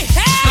 Hey, hey,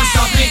 hey! Don't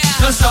stop me,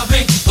 don't stop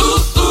me. Ooh,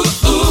 ooh,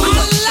 ooh. I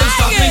like don't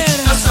stop me,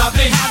 don't stop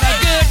me. Have a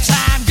good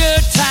time,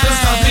 good time. Don't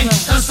stop me,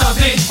 don't stop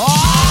me.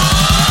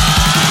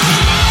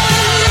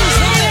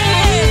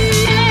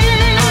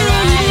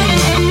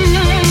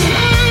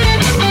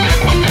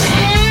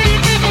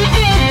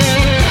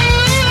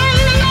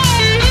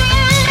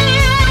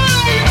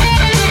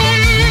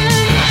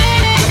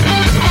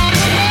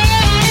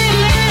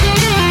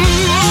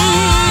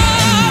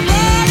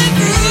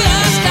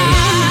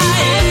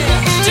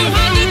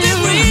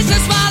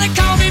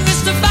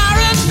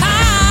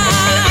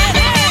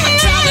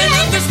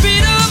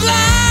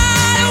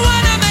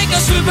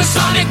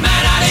 Sonic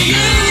man out of you.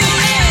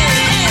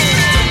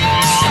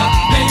 Stop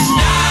me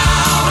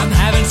now. I'm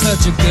having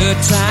such a good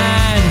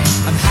time.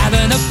 I'm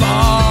having a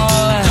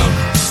ball. Don't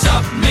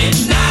stop me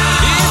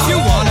now. If you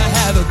wanna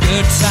have a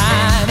good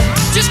time,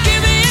 just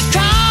give me a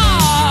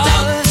call.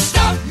 Don't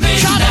stop me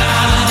now. I'm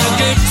having a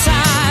good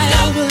time.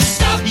 Don't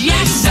stop me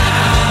yes, now. I'm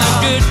having a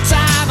good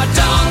time. I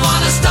don't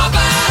wanna stop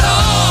at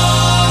all.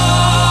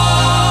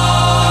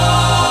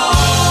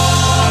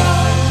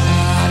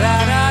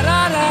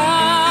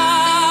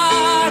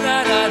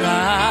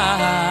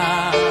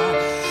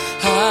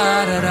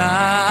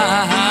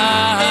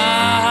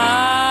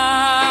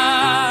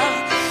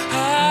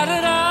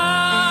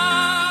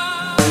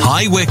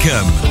 High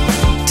Wycombe,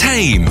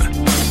 Tame,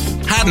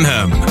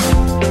 Haddenham.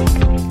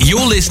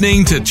 You're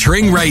listening to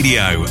Tring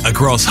Radio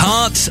across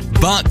Hearts,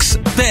 Bucks,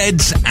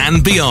 Beds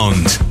and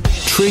beyond.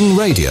 Tring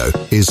Radio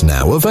is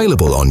now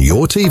available on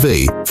your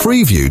TV,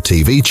 Freeview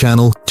TV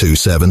channel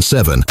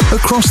 277,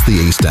 across the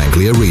East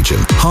Anglia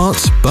region.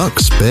 Hearts,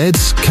 Bucks,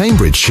 Beds,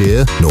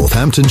 Cambridgeshire,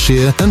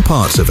 Northamptonshire and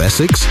parts of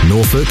Essex,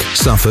 Norfolk,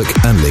 Suffolk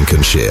and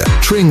Lincolnshire.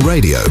 Tring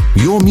Radio,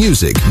 your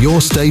music, your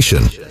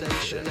station.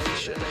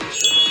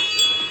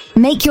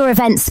 Make your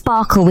event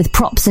sparkle with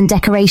props and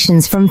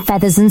decorations from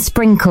Feathers and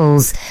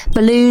Sprinkles.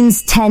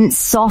 Balloons, tents,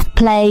 soft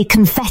play,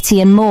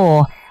 confetti and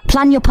more.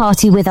 Plan your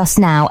party with us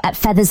now at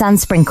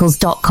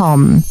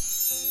feathersandsprinkles.com.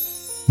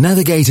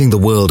 Navigating the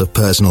world of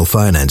personal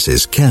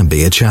finances can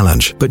be a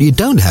challenge, but you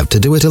don't have to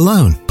do it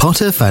alone.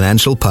 Potter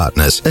Financial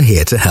Partners are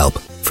here to help.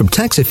 From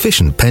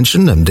tax-efficient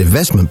pension and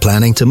investment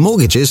planning to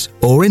mortgages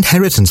or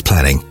inheritance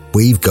planning,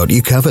 we've got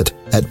you covered.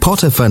 At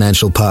Potter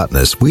Financial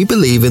Partners, we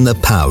believe in the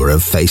power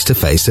of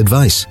face-to-face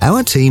advice.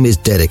 Our team is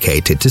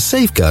dedicated to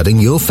safeguarding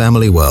your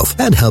family wealth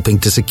and helping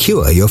to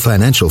secure your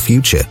financial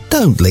future.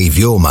 Don't leave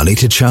your money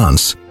to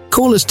chance.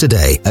 Call us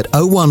today at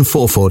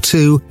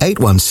 01442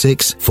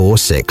 816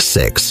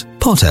 466.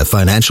 Potter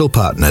Financial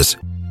Partners.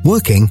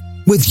 Working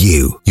with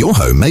you. Your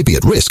home may be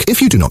at risk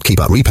if you do not keep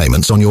up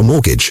repayments on your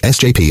mortgage.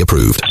 SJP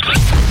approved.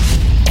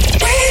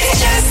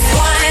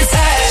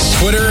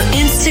 Twitter,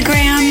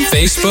 Instagram,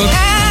 Facebook.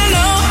 I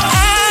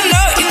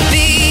know you'll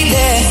be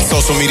there.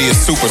 Social media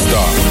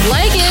superstar.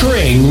 Like it.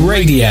 Tring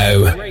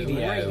Radio.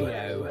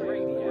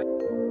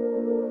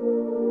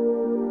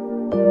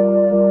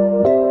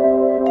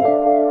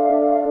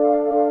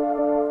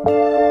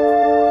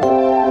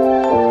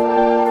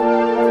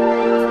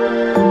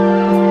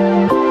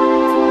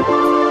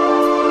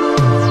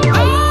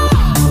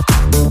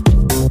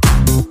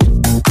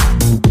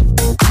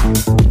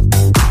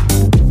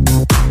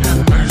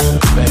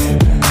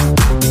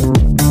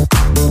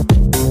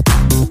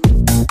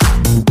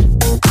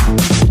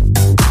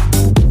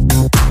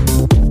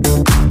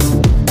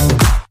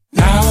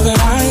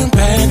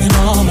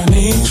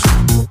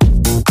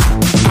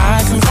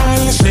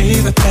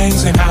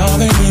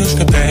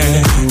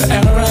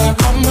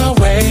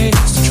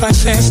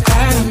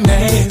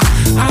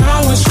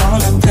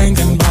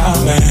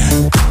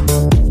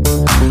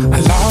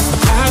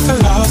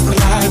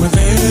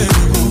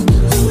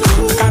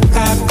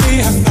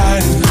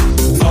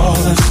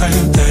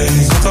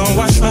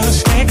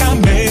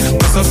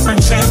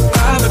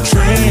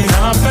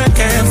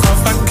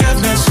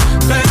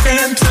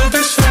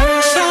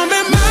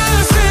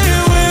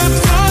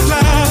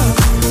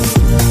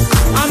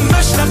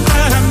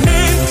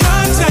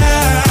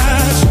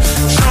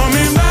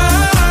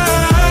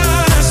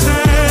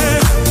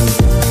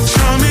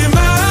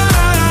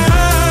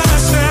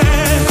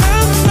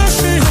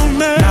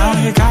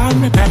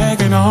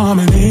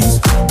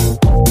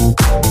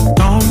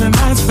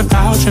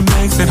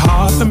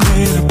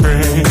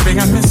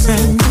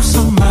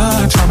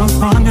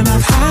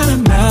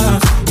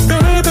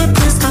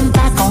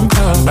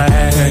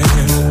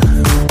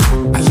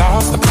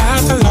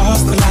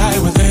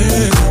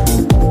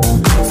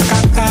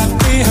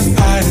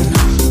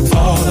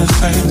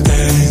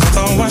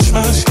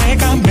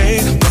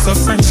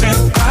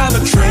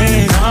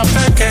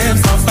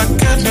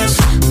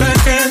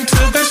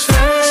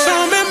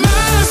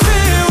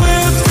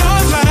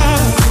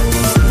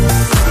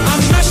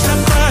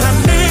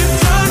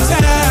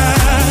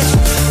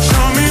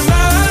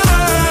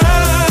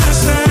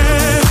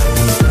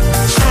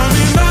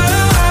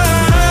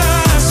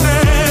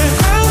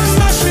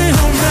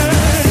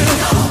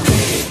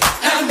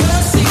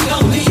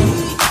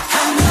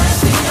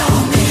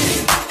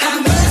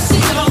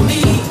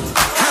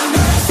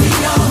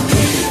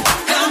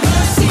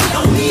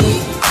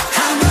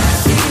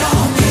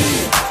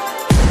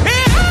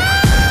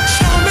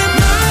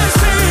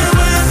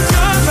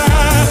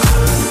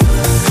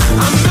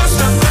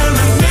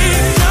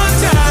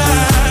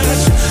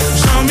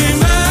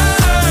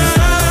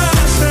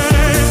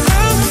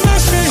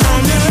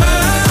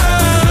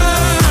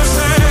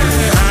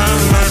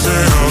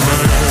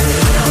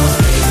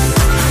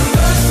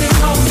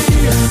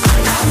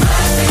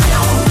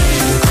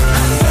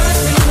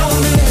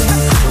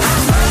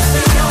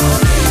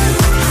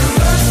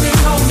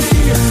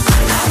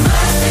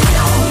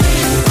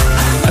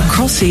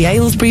 the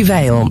Aylesbury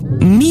Vale.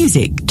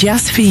 Music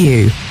just for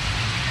you.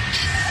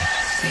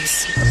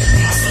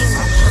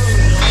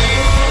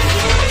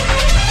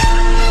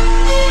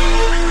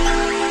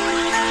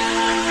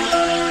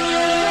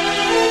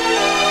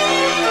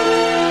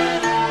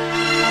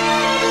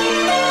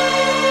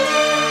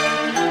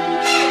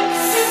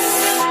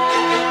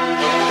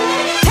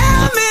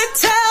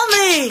 Tell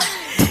me,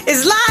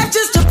 is life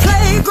just a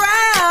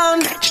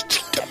playground?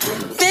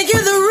 Think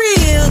you're the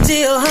real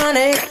deal,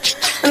 honey,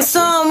 and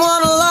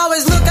someone will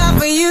always look out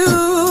for you.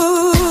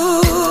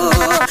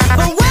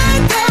 But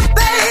wake up,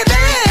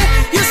 baby,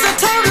 you're so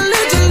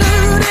totally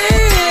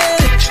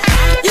deluded.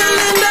 You'll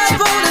end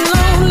up old and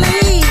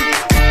lonely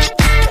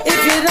if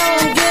you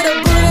don't get a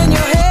bullet in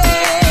your head.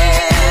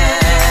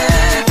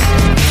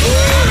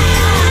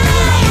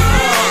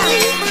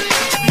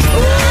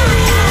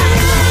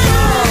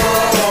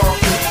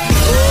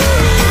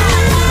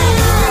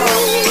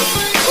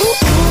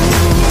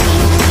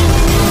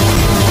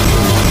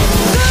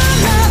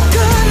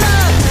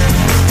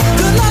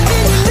 Good luck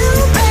in your new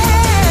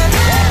bed.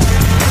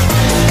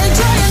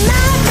 Enjoy your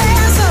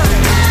nightmares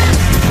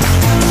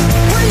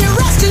when you're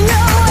resting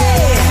your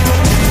head.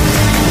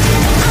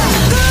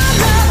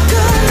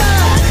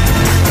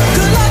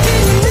 Good luck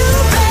in your new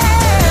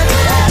bed.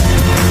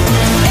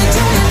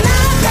 Enjoy your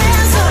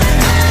nightmares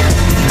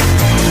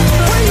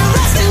when you're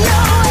resting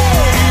your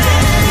head.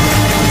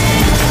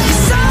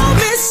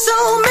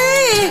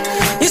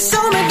 You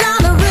sold me down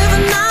the river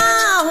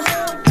now.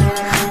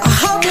 I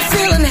hope you're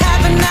feeling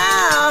happy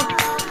now.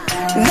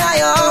 Now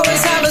you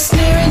always have a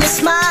sneer in your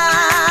smile.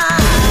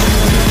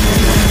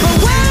 But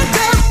wake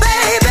up,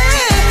 baby,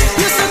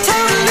 you're so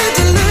totally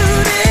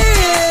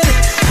deluded.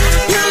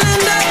 You'll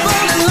end up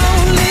old and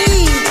lonely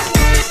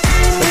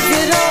if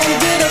you don't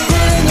get a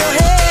bullet in your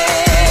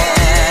head.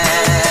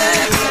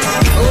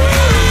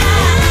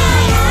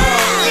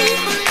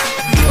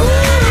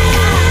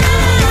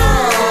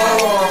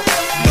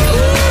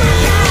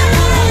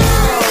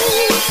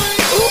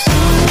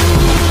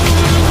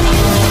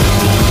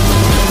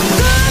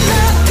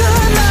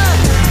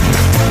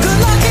 Good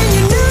luck in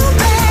your new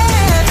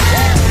bed.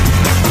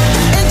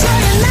 Enjoy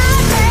your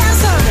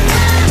nightmares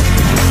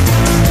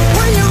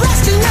when you're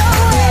resting your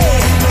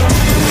head.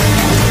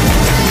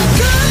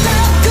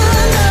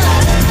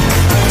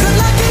 Good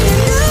luck in your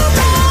new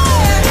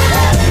bed.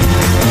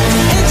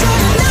 Enjoy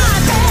your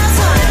nightmares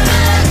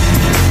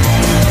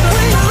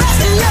when you're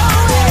resting your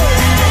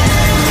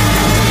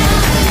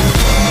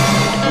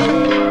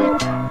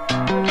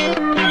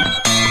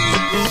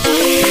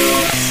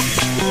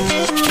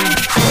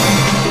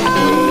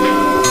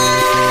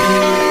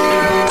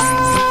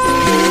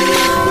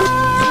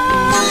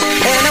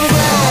And I'm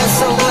glad,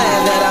 so glad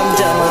that I'm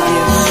done with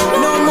you.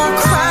 No more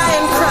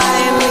crying,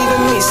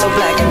 leaving me so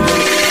black and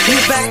blue. You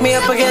back me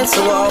up against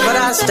the wall, but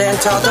I stand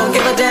tall, don't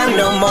give a damn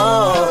no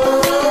more.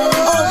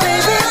 Oh,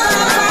 baby,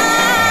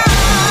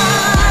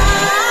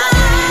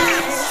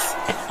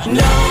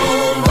 no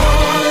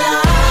more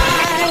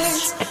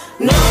lies,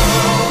 no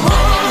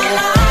more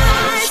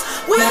lies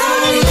without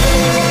you.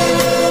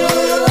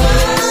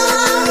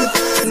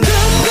 Good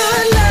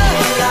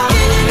luck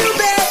in your new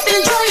bed.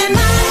 Enjoy your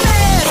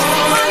nightmares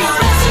while you're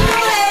resting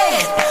your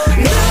head.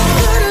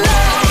 Good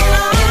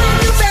luck in your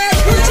new bed.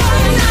 Enjoy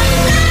your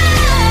nightmares.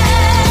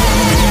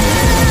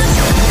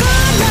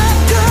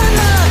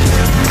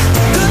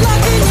 Good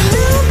luck in your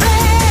new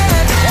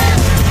bed.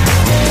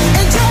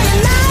 Enjoy your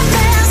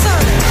nightmares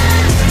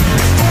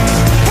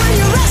when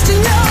you're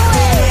resting your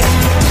head.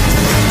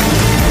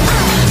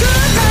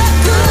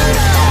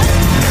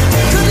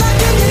 Good luck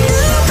in your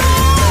new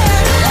bed.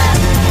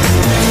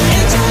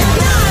 Enjoy your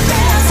nightmares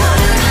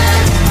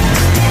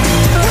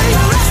when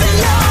you're resting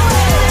your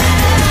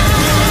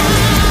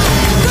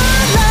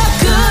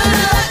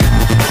head.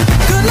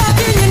 Good luck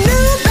in your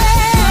new bed.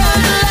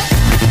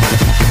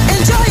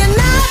 Enjoy your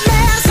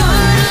nightmares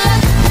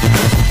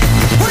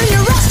when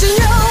you're resting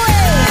your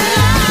head.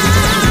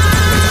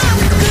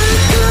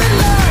 Good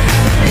luck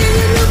in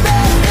your new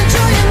bed.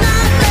 Enjoy your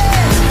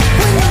nightmares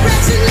when you're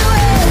resting your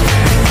head.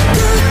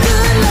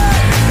 Good luck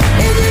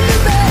in your new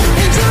bed.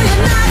 Enjoy your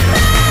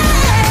nightmares.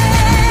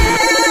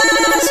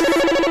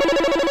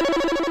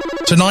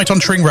 Tonight on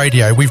Tring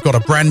Radio, we've got a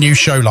brand new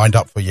show lined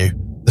up for you.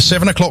 The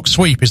 7 o'clock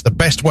sweep is the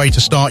best way to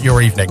start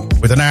your evening,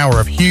 with an hour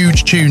of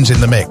huge tunes in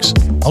the mix.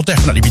 I'll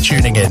definitely be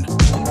tuning in.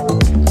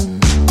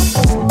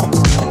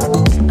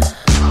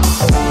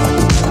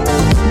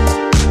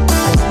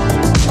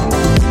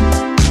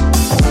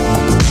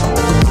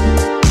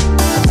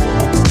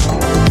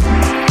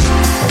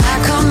 I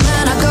come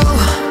and I go.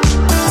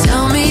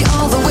 Tell me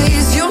all the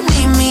ways you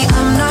need me.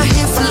 I'm not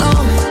here for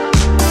long.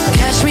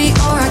 Catch me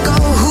or I go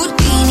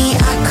Houdini.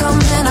 I come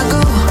and I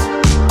go.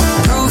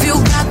 Prove you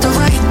got the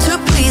right to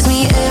please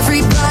me.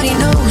 Everybody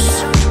knows.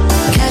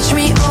 Catch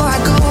me or I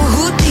go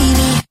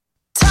Houdini.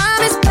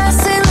 Time is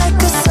passing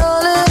like a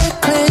solar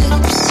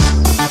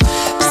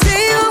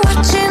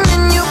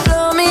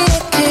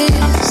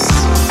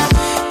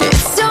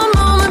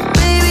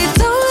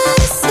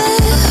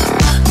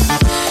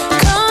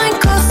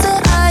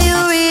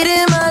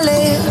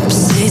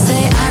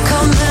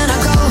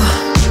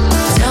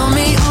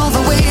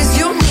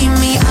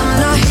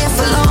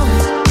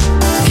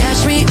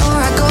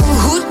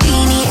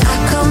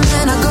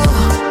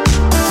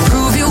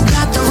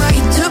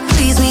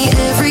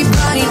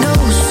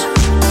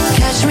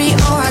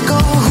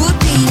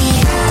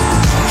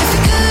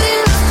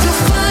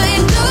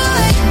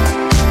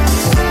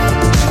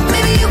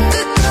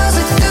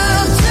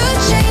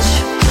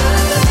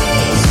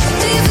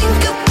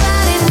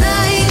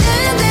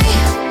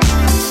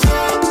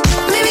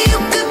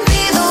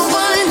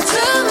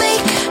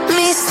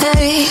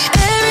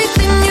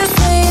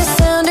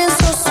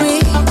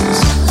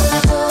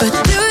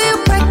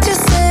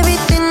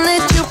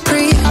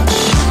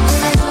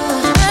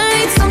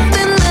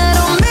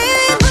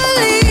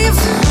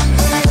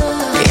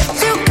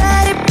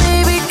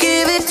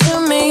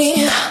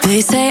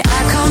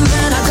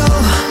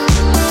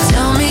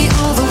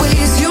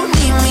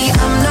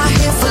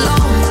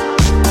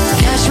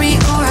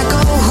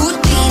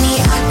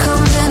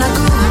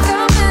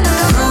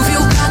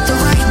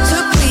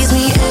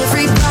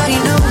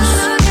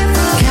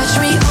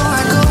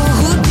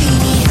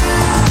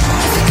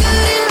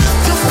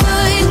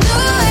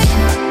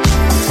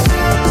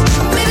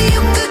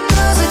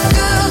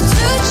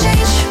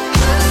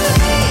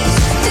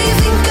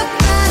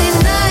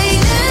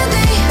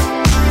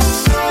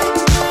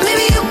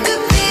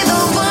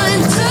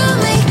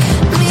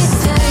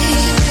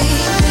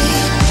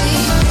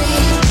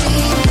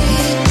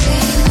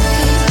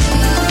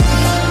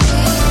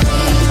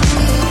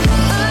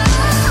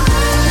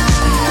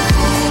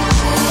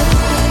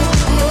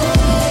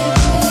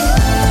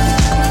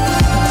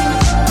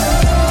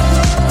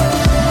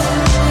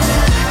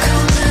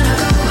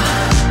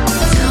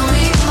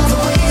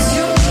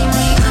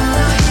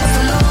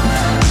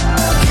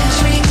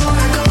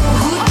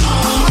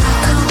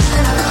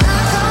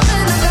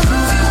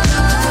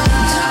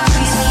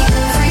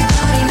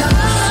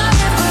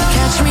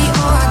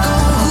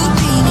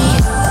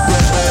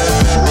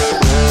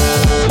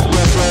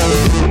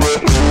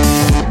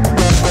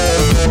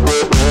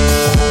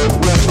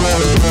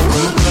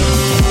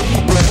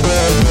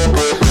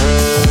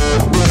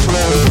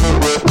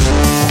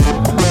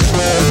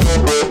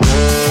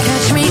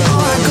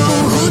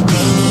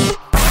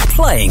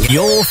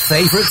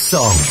favourite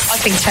song. I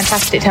think it's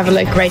fantastic to have a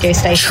local radio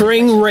station.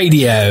 Tring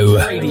Radio.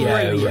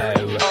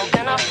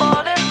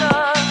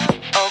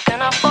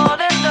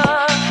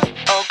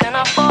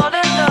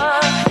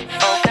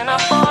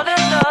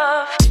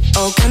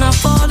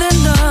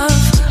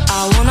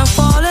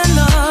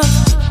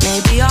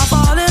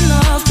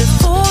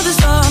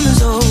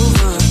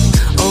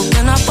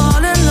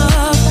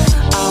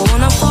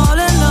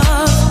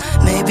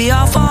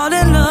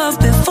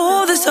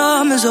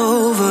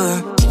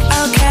 Over.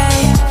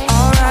 Okay,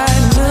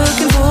 alright,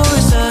 looking for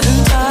a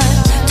certain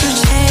type to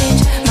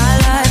change my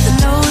life that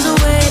knows a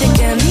way to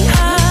get me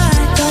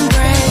high. Don't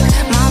break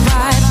my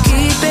vibe,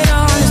 keep it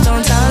honest,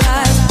 don't tell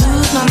lies.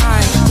 Lose my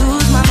mind,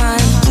 lose my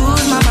mind,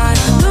 lose my mind,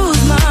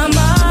 lose my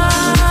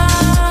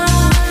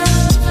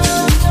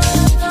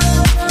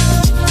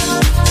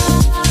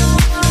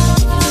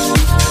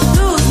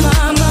lose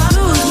my mind,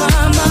 lose my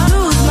mind,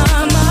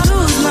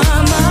 lose my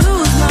mind,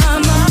 lose my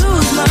mind,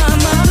 lose my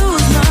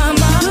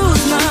mind,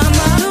 lose my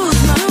mind, lose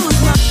my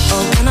mind.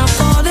 Oh, can I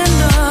fall in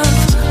love?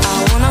 I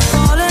wanna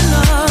fall in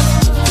love.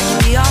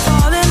 Maybe I'll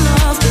fall in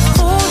love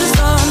before the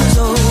summer's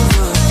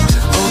over.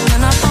 Oh,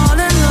 can I fall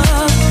in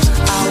love?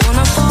 I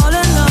wanna fall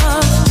in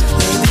love.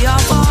 Maybe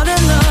I'll fall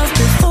in love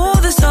before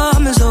the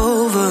summer's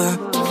over.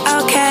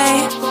 Okay.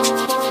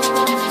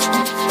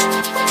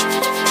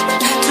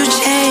 To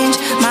change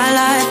my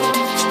life.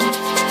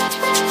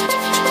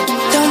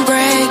 Don't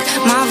break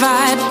my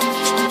vibe.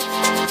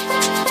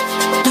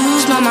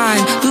 Lose my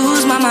mind,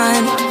 lose my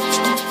mind.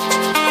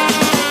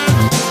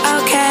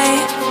 Okay,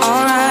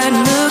 alright,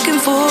 looking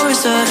for a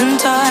certain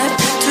type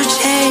to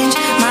change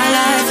my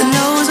life that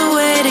knows a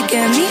way to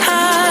get me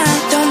high.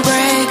 Don't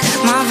break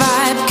my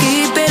vibe,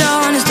 keep it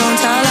honest, don't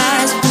tell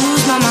lies.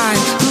 Lose my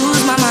mind,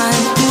 lose my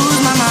mind, lose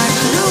my mind,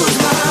 lose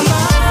my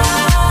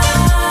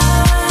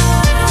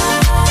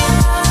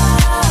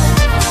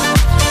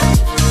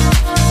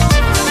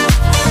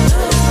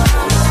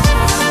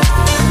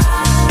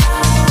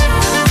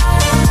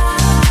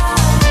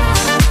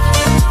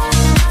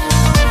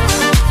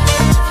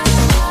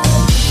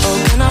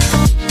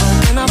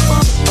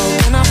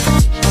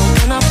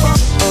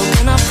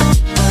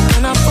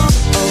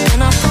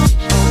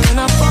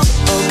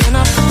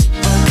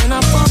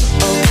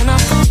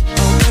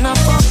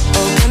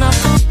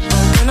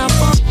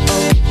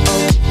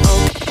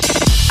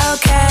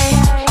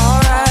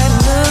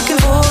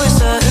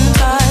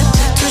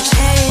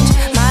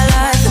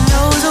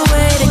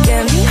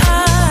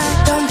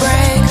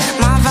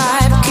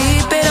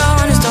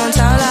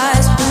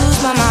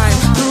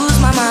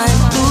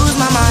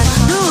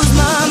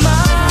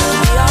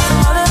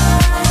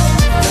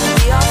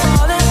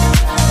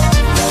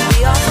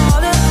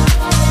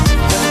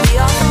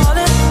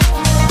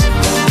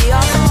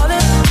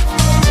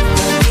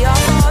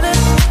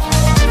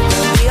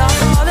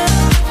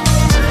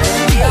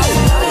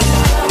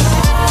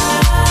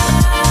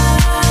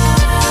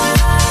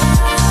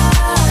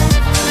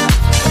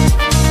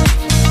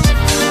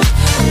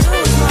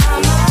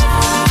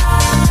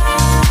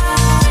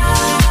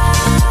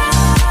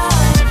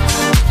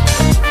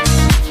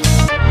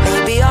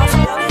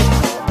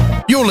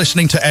You're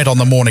listening to Ed on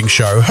the Morning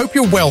Show. Hope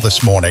you're well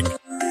this morning. Don't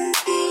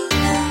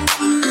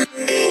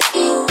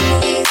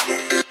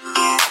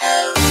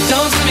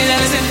tell me that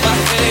it's in my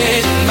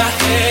head, my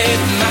head,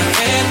 my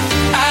head.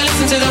 I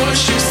listen to the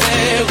words you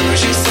say,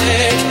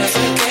 can I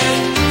forget?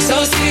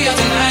 So sick of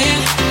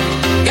denying,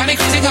 got me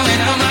crazy coming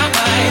out my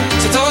mind.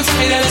 So don't tell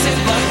me that it's in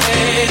my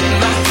head,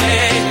 my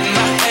head,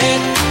 my head.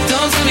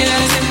 Don't tell me that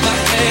it's in my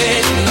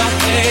head, my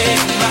head,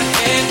 my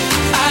head.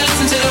 I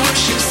listen to the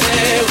words you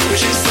say,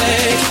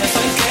 can I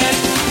forget?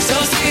 So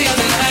sick of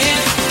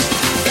denying,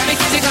 got me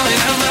crazy coming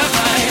out my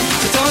mind.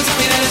 So don't tell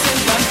me that it's in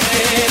my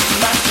head,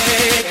 my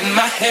head, in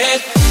my head.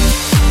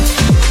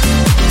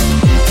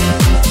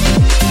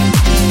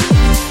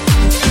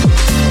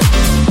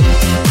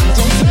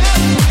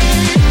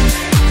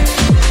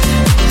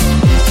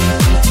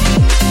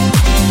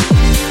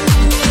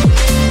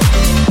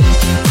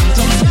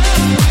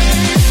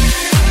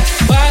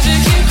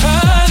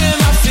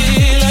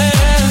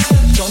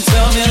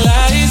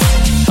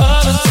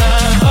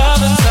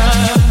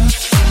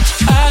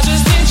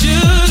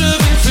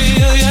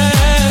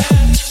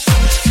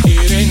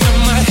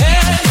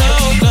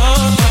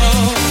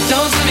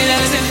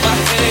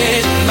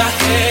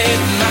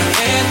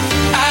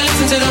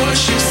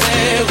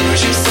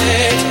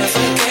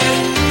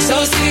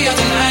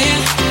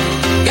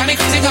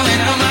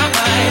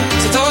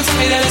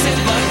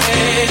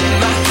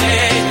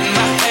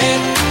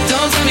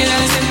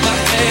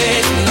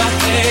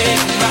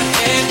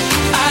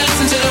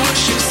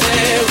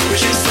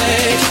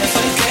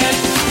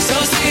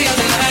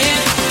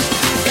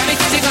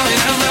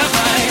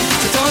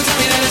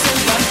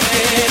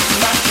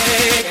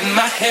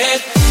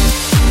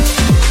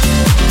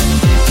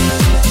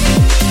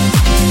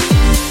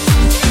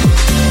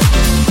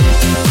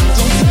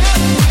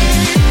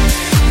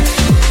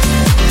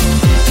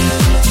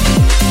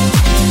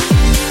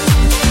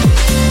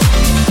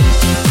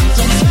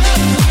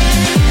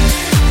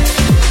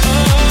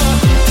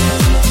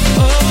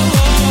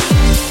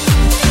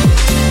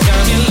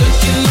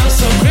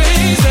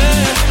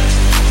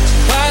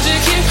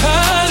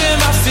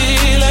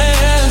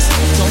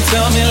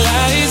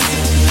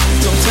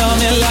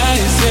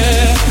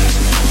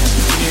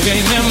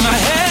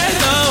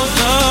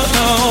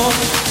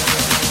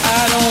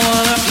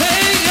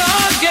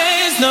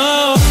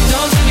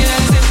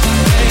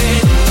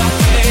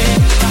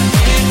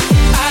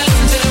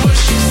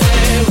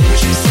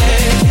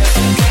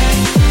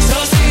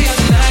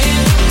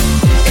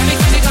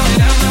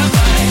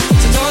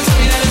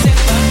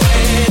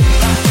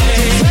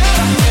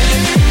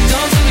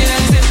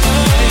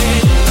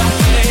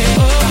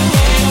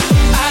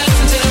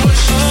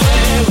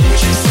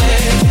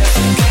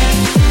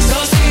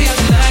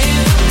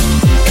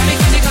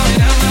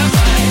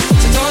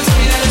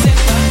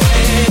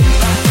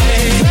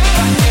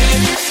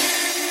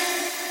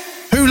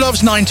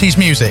 loves 90s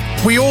music.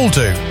 We all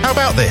do. How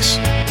about this?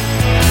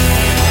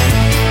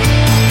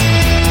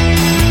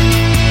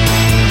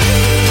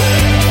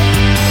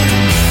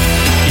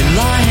 You're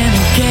lying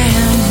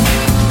again.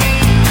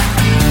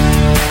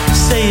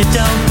 Say you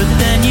don't, but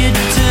then you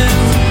do.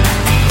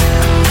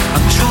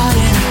 I'm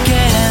trying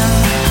again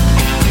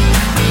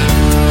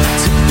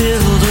to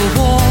build a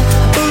wall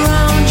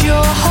around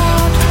your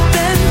heart,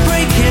 then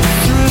break it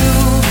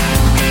through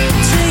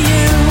to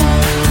you.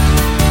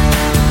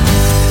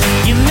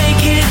 You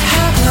make it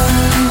happen.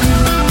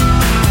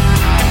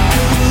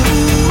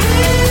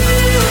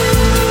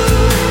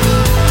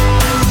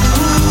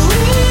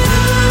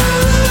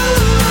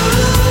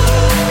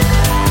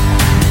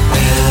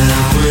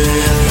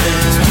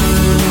 Everything's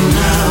blue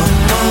now.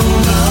 Oh,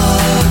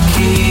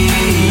 lucky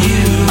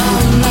you. Oh,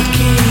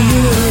 lucky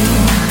you.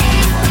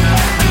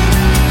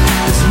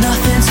 There's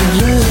nothing to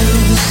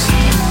lose.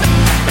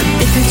 And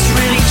if it's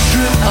really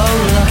true, oh,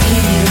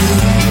 lucky you.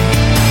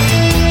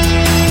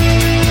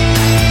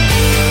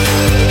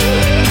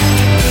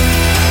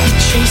 You're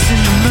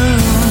chasing the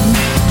moon,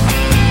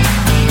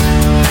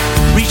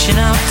 reaching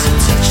out to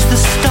touch the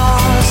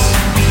stars,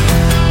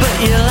 but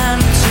you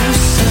land too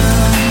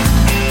soon.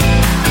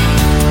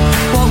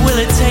 What will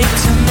it take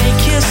to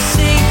make you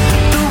see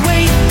the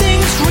way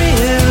things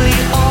really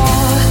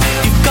are?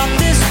 You've got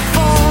this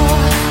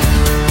far,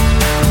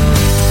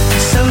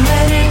 so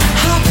let it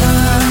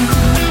happen.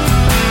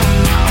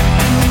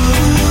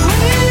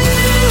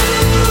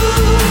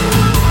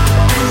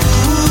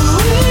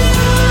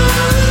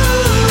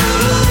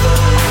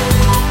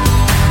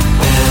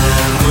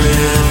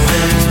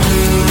 Everything's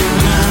blue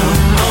now.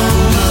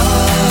 Oh,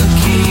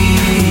 lucky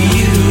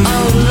you.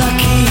 Oh,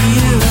 lucky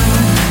you.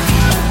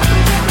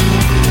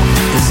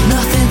 There's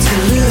nothing to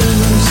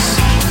lose.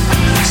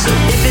 So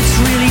if it's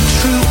really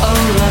true,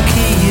 oh,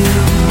 lucky you.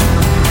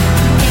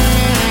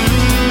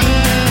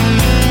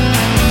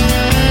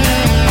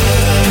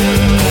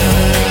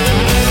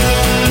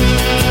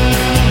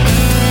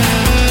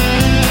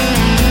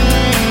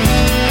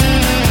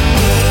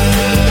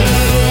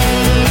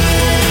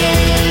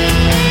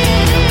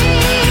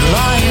 You're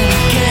lying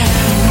again.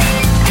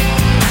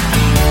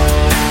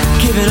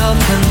 Give it up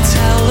and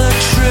tell the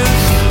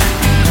truth.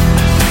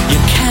 You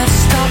can't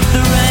stop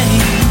the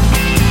rain.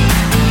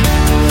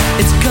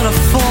 It's gonna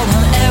fall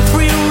on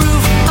every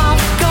roof.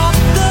 I've got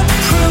the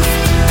proof,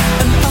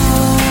 and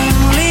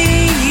only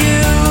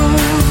you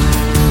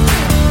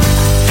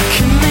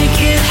can make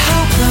it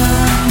happen.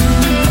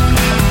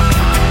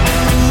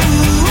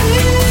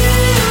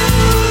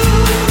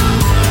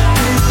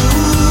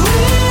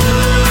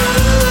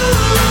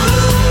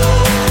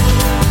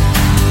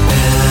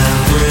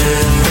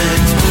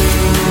 Everything's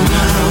blue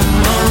now.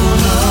 Oh,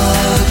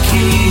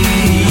 lucky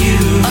you.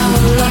 Oh,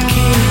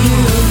 lucky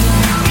you.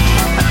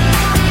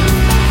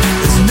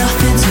 There's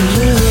nothing to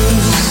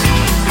lose.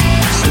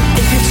 So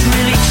if it's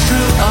really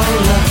true, oh,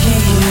 lucky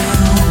you.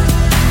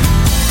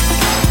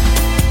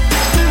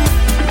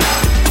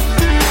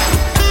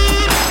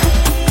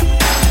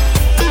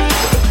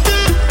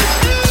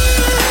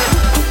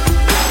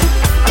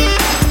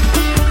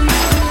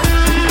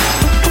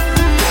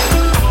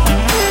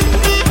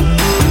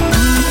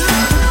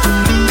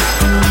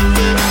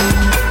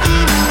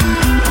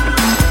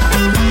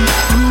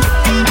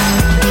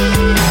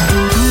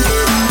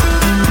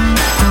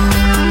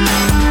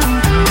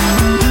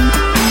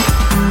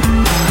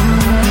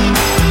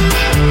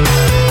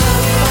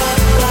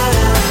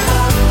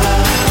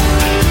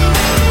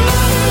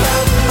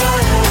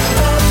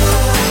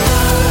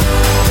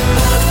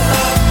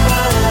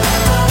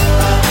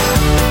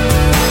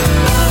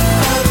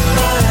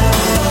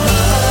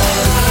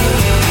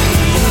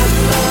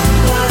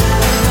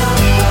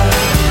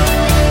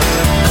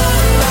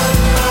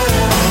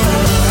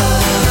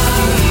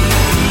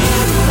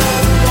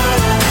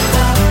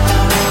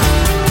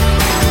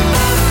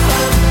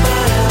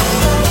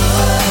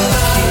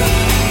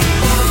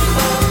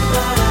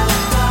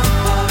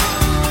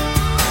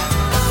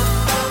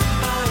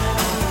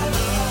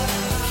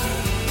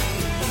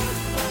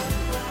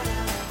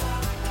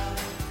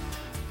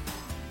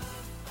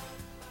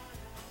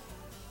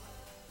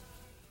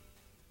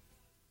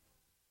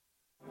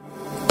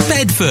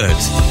 Bedford,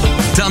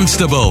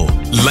 Dunstable,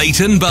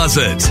 Leighton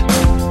Buzzard.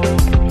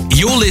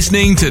 You're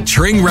listening to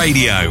Tring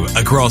Radio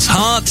across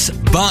Herts,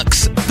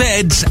 Bucks,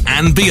 Beds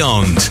and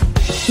beyond.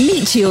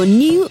 Meet your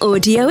new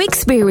audio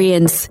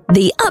experience,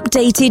 the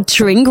updated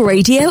Tring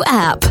Radio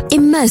app.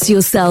 Immerse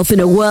yourself in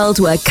a world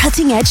where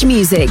cutting-edge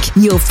music,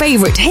 your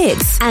favorite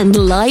hits, and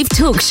live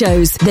talk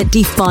shows that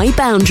defy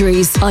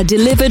boundaries are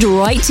delivered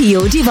right to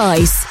your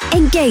device.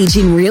 Engage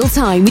in real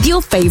time with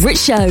your favorite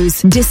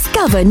shows.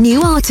 Discover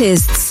new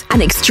artists,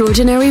 an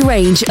extraordinary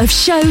range of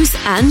shows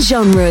and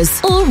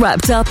genres, all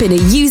wrapped up in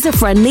a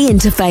user-friendly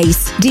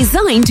interface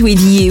designed with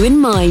you in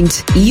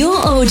mind. Your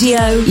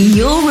audio,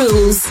 your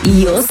rules,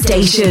 your station.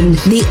 station.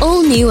 The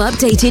all-new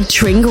updated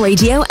Tring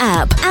Radio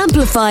app.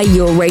 Amplify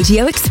your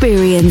radio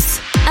experience.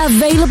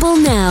 Available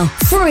now,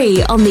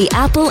 free on the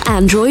Apple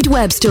Android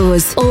web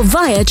stores or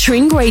via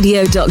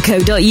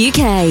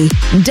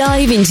tringradio.co.uk.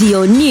 Dive into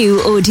your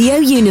new audio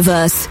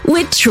universe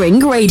with Tring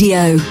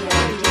Radio.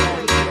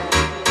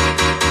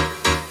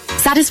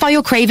 Satisfy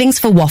your cravings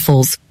for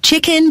waffles,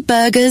 chicken,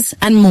 burgers,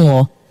 and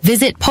more.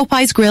 Visit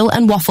Popeye's Grill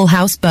and Waffle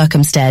House,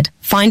 Berkhamsted.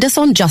 Find us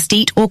on Just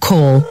Eat or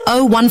call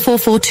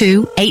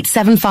 01442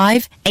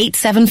 875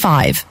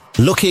 875.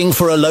 Looking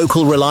for a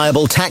local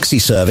reliable taxi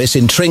service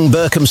in Tring,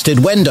 Berkhamsted,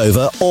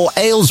 Wendover or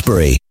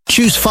Aylesbury?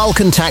 Choose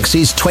Falcon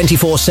Taxis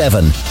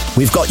 24/7.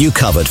 We've got you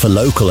covered for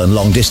local and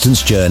long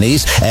distance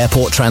journeys,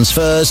 airport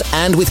transfers,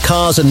 and with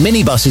cars and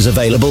minibuses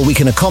available, we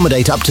can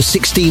accommodate up to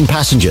 16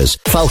 passengers.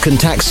 Falcon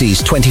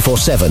Taxis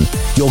 24/7,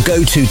 your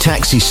go-to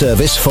taxi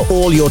service for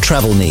all your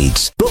travel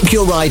needs. Book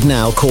your ride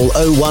now. Call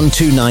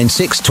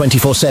 01296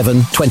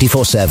 247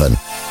 247.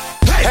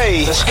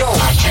 Hey, let's go.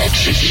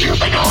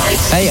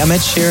 Hey, I'm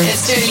Ed Sheeran.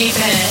 It's Dua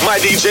Lipa. My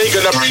DJ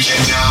gonna bring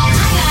it down.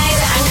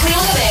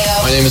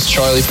 My name is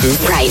Charlie Puth.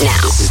 Right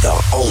now. This is the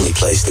only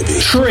place to be.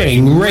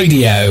 Tring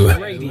Radio.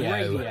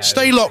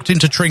 Stay locked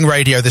into Tring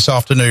Radio this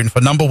afternoon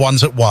for number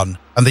ones at 1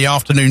 and the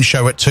afternoon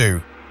show at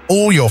 2.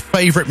 All your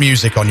favourite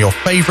music on your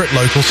favourite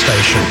local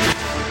station.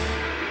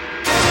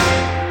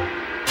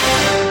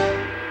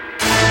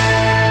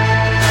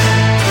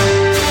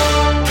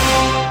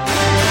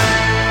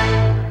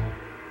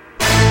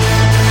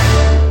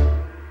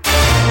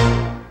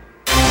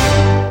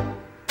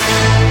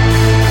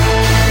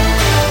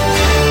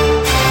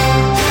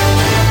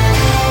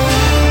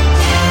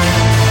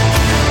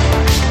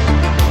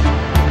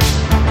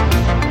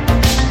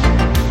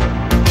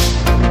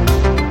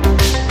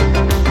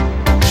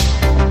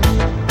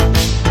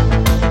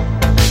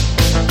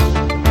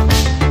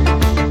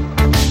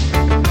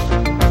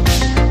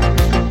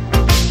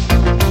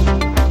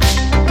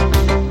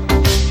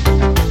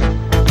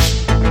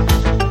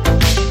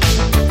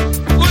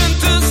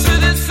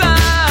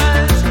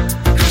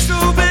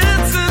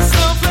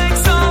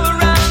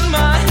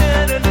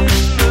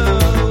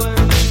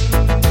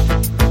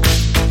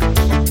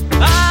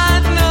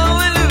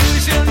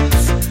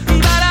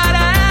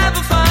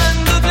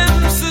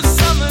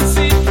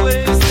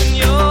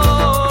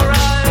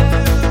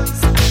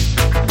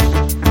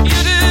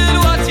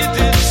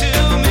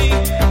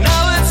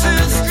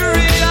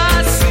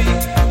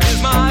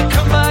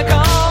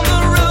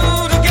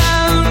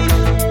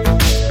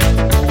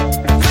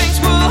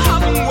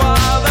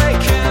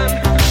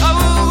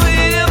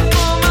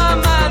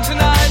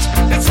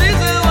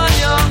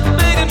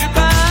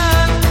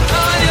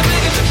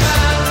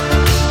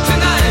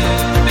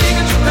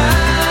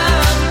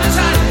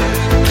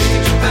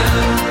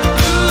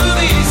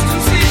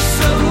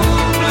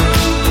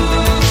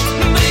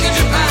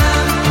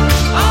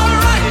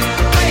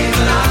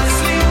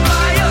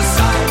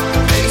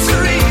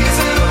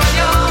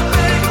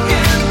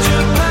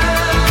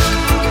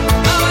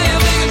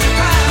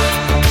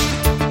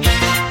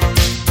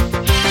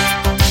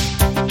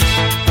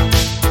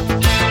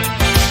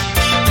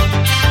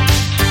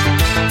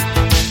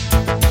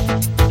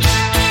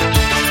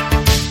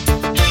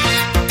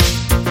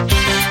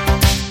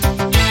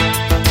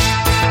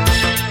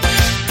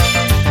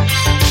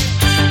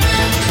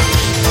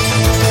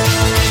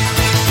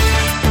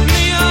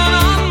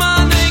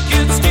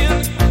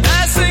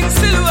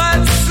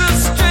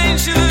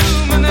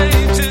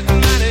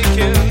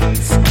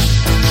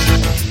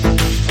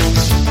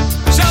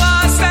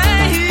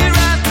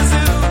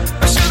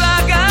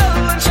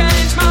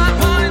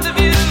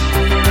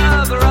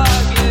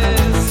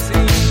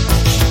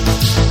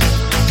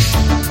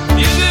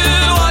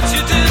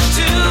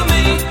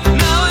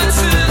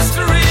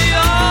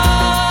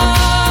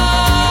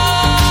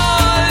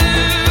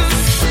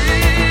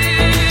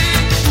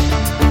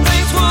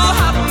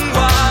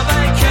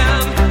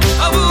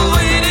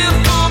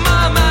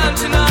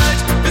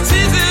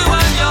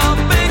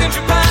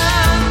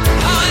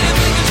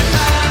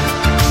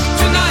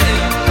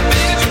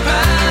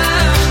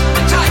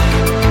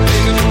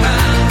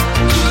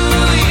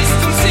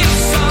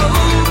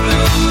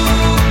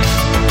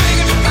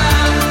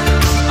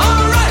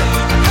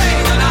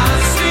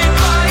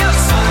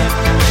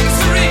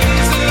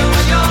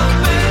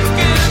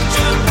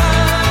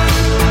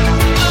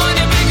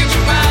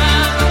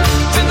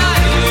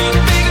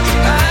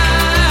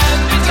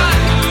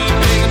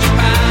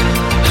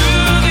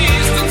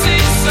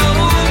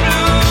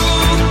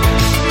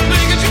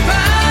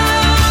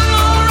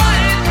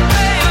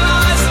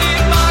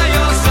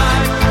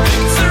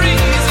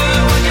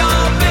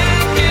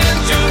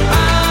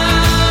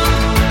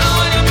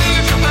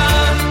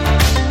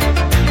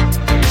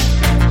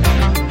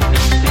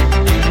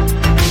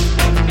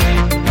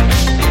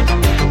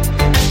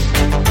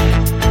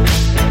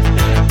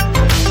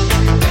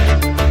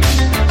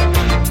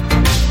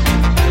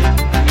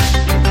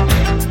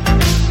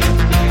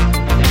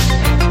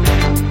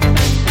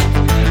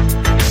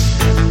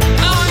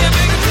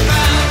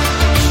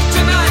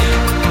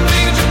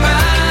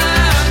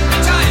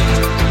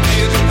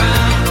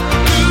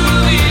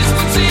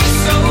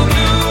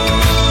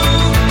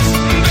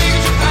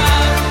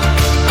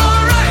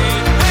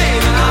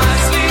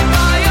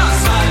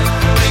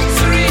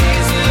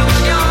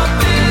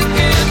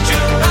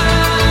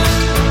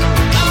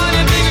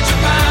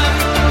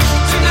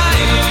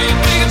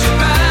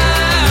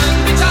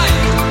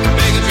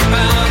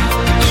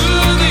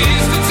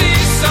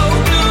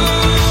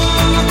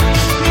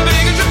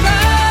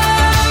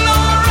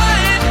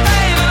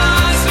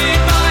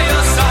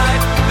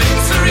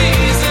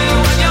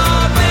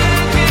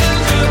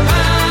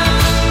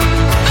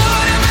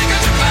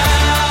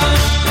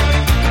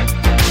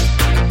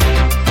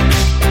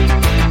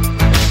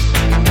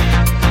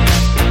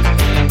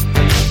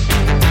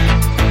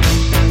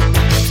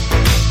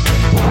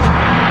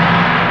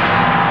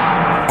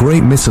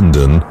 Great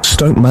Missenden,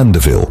 Stoke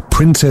Mandeville,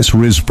 Princess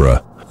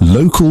Risborough.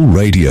 Local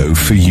radio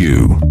for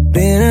you.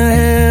 Been a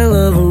hell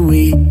of a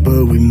week,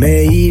 but we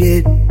made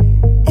it.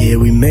 Yeah,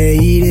 we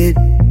made it.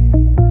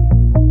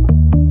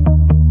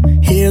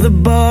 Hear the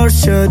bar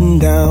shutting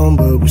down,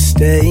 but we're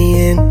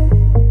staying.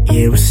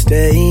 Yeah, we're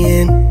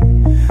staying.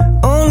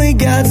 Only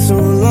got so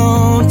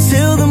long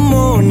till the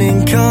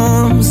morning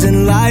comes,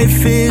 and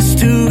life is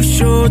too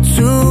short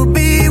to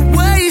be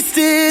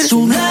wasted. So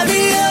light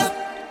me up,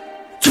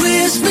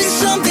 twist me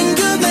something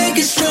good, make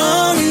it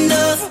strong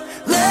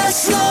enough,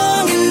 last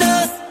long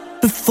enough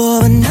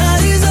before the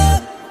night is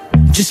up.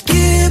 Just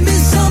give me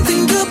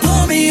something good,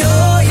 pour me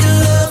all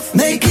your love,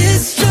 make it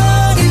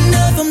strong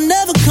enough. I'm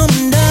never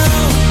coming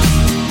down.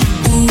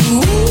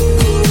 Ooh,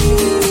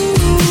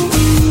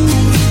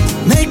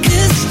 make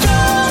it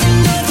strong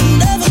enough. I'm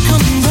never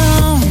coming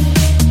down.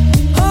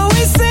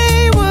 Always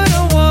say what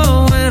I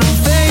want when I'm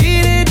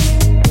faded,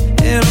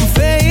 and I'm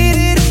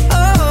faded.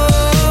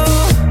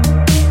 Oh,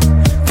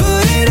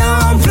 put it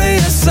on, play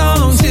a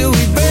song till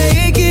we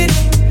break it,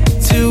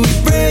 till we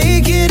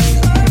break it.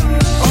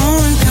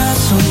 Only got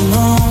so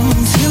long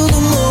till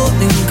the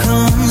morning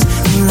comes,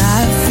 and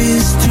life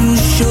is too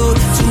short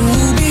to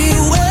be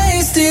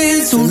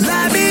wasted. So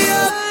light me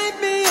up,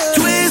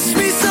 twist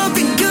me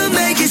something good,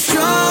 make it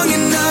strong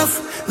enough,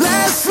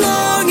 last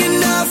long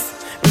enough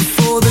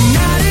before the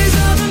night is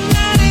up.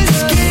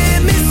 Just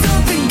give me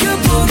something good,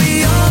 pour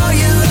me all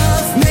your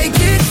love, make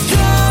it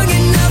strong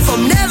enough.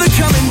 I'm never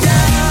coming down.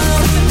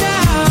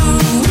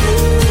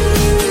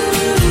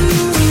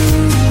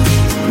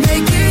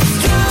 Make it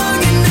strong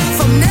enough.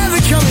 I'm never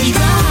coming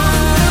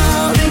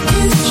down. Make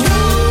it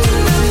strong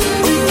enough.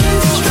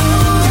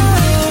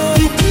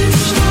 Make it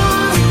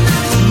strong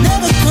enough.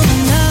 Never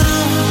coming down.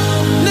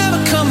 Never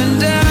coming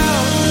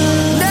down.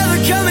 Never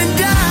coming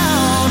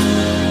down.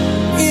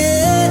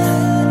 Yeah.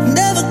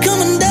 Never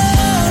coming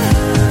down.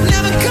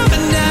 Never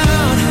coming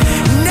down.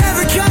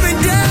 Never coming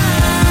down.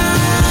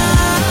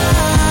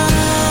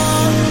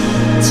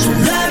 So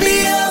light me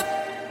up,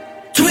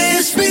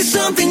 twist me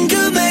something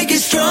good, make it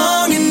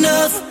strong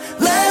enough,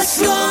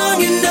 last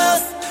long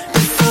enough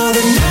before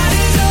the night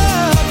is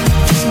up.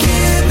 Just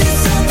give me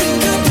something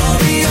good, pour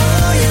me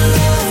all your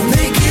love,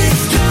 make it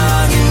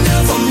strong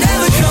enough. I'm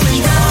never coming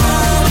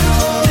down.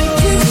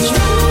 Make it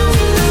strong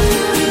enough.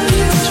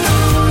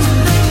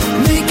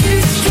 Make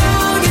it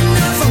strong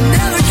enough. I'm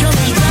never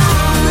coming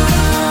down.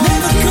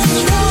 Never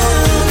coming down.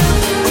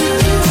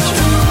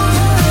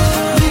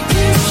 Make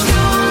it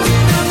strong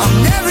enough. I'm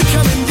never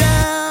coming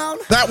down.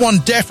 That one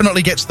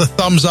definitely gets the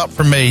thumbs up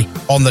from me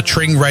on the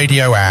Tring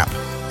Radio app.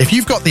 If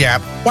you've got the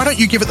app, why don't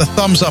you give it the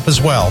thumbs up as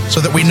well,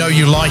 so that we know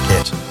you like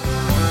it?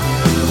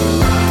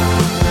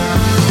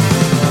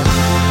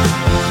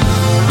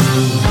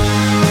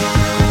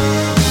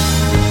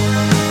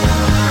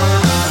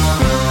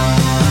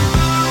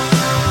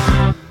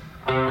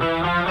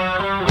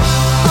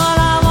 All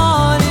I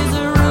want is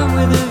a room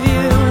with a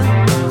view,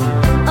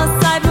 a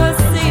sight worth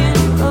seeing,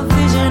 a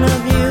vision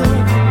of you.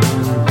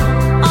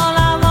 All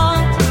I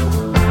want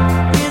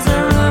is a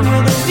room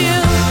with a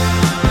view.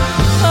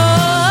 Oh,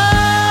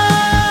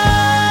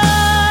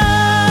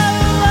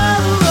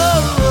 oh,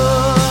 oh,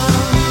 oh.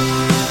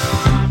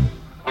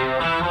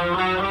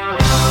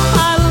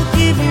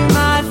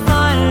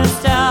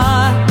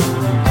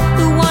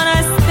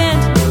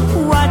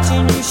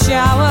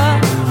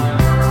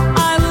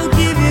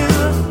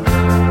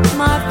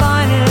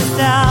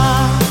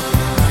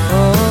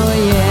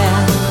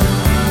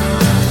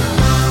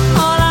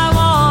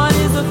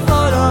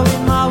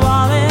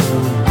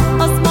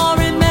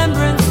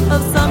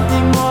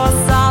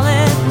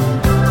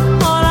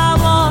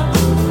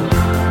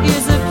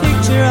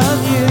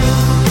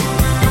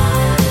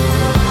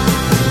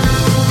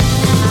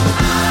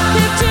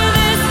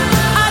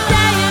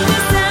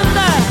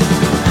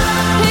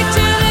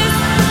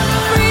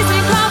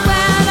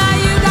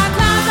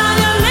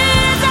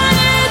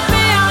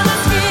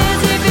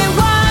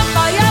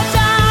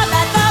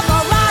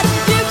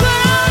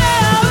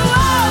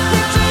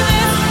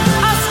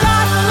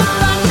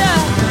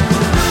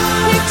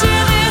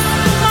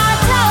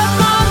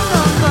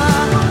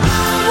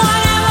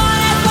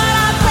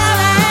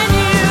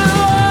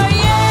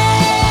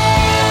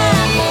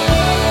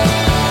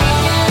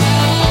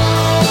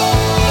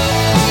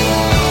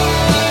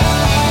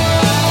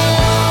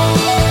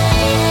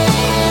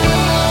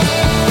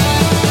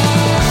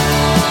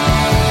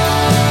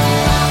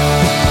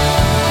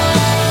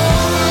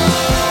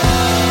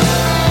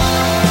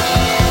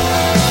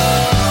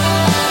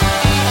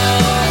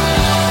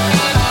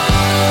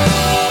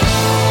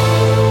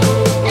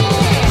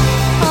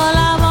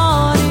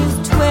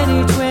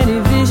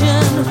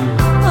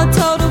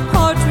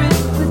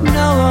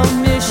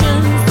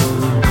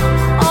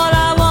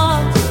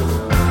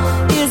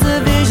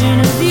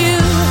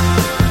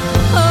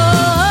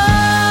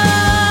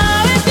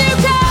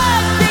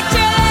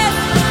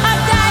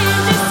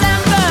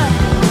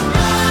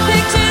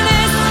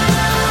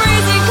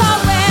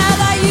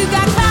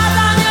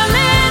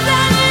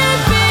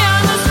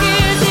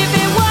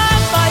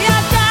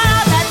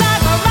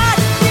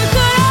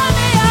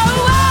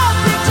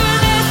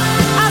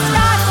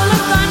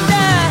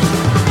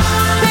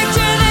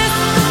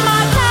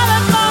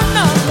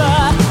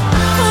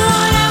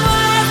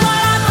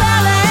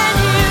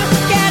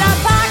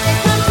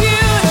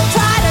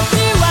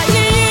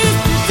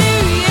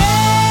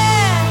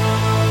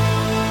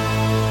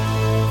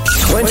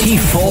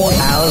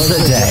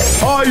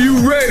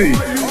 ready?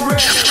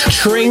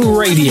 Tring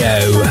Radio.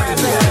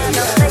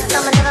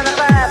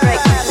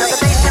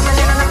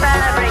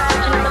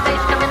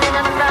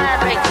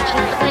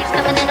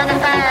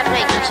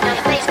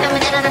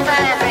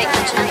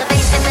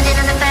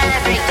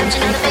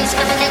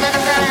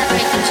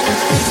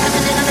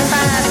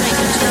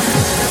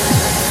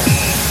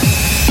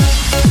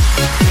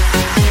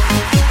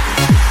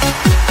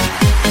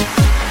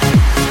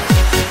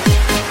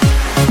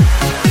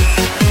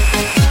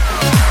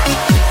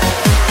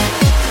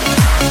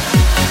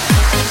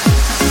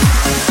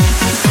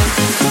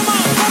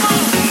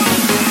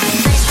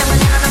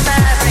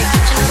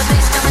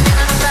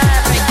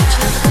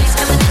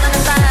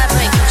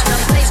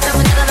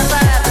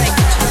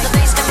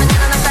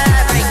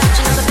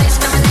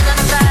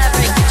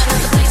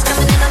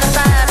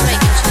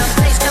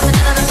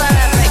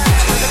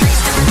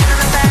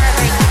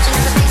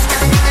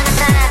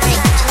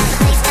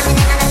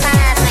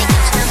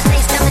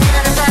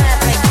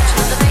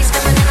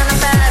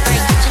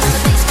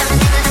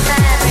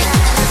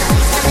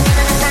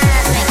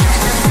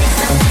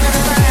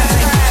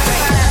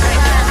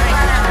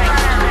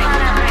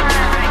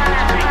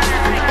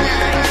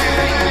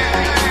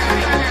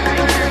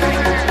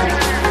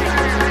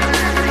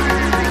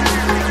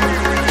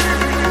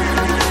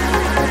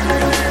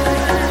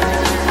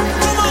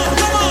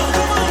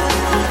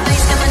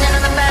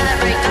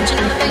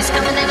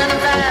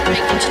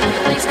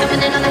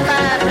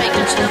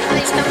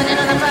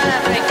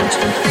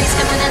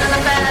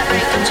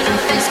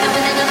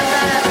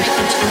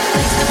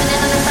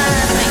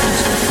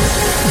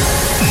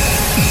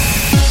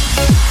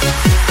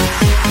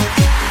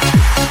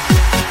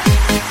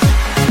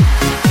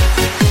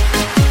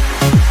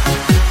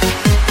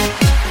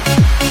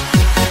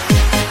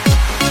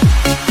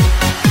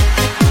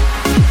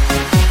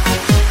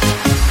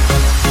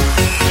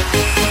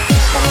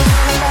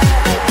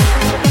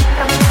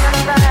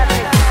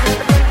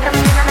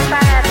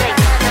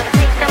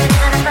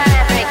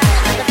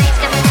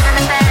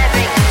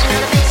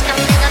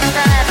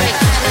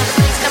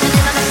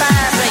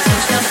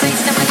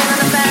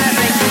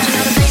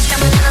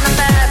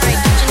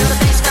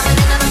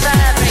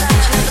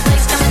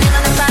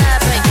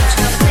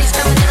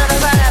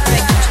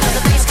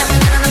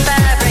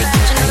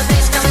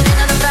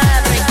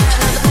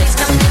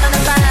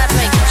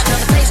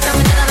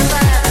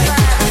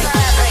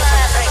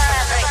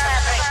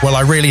 Well,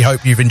 I really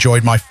hope you've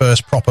enjoyed my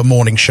first proper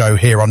morning show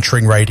here on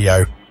Tring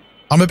Radio.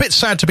 I'm a bit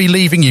sad to be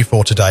leaving you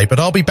for today, but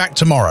I'll be back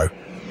tomorrow.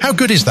 How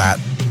good is that?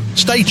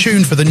 Stay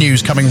tuned for the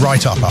news coming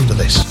right up after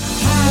this.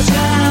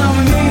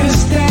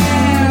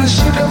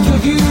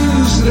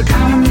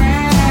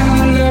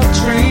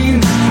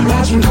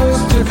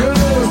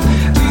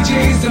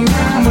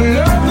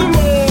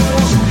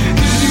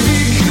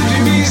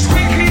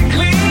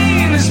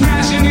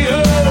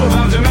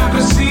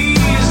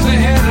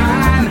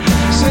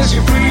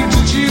 You're free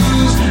to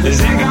choose. There's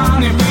egg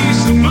on your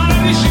face and mud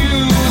on your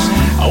shoes.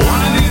 I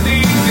wanna do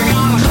things that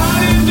gonna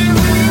hard and do.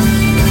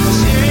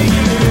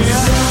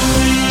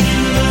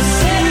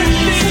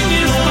 Anything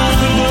is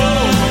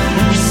possible.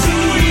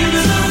 Sowing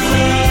the seed of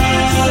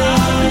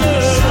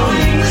love.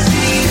 Sowing the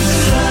seed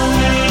of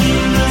love.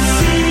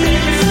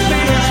 Anything is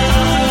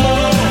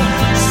possible.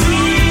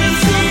 Sowing the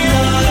seed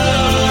of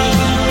love.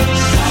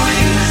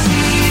 Sowing the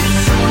seed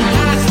of love.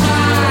 That's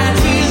why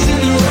tears in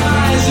your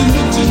eyes and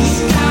look to the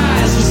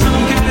skies.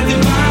 Some kind of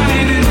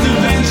divine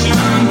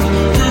intervention.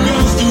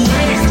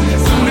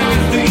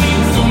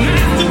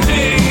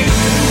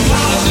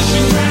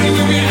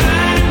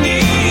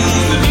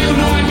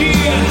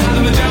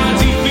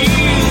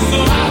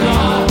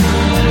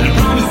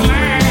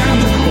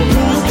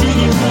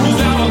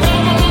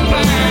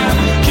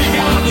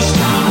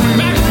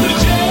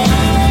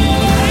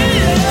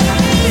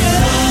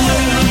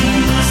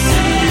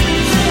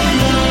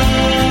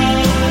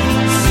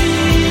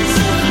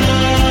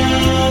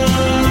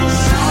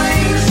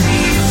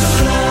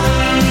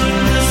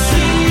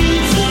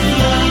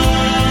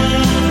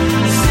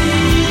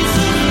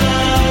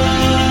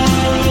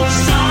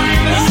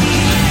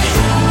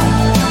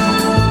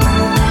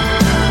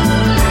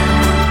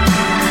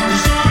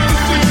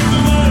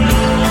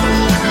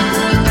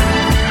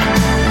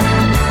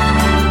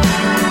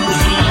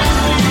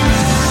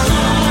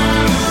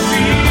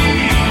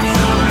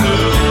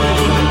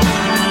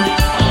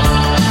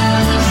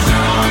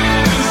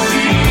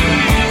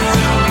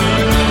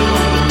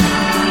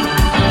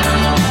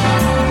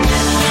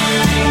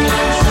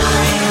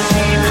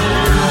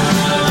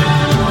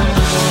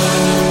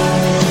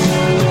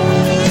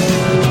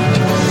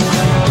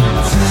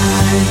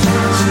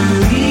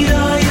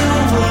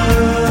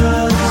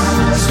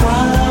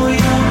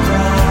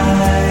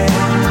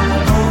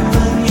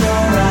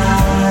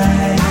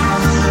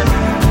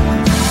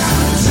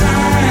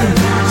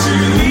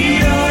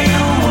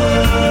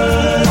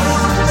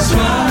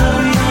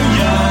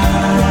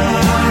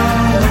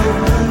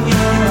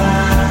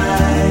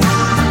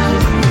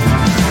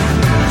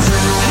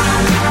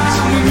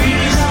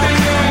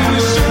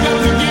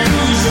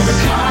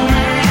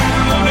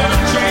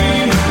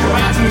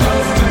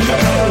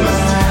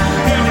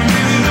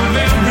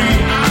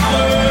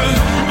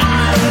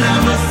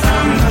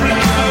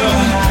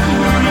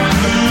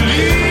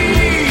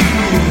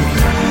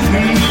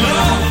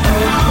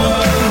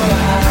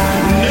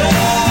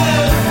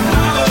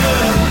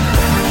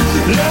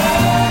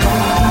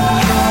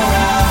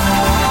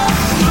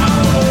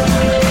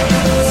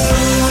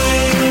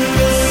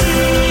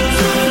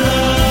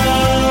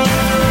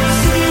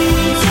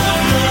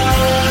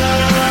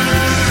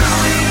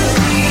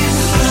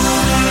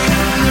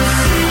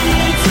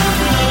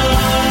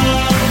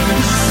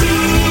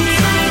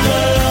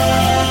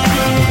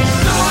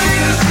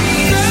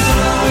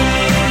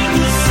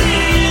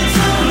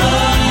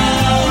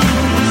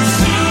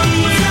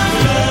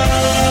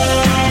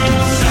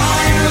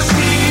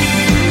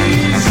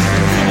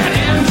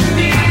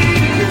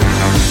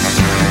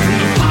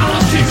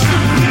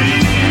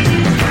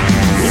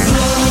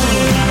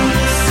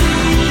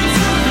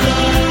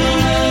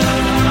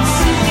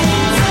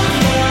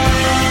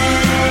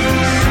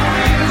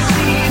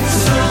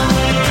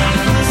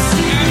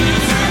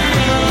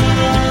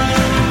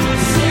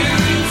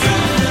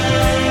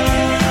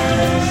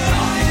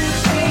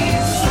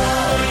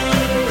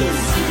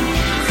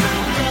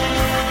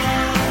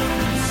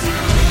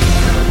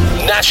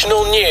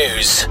 National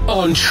news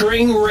on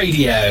Tring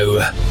Radio.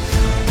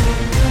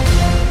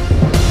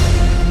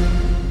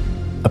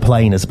 A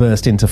plane has burst into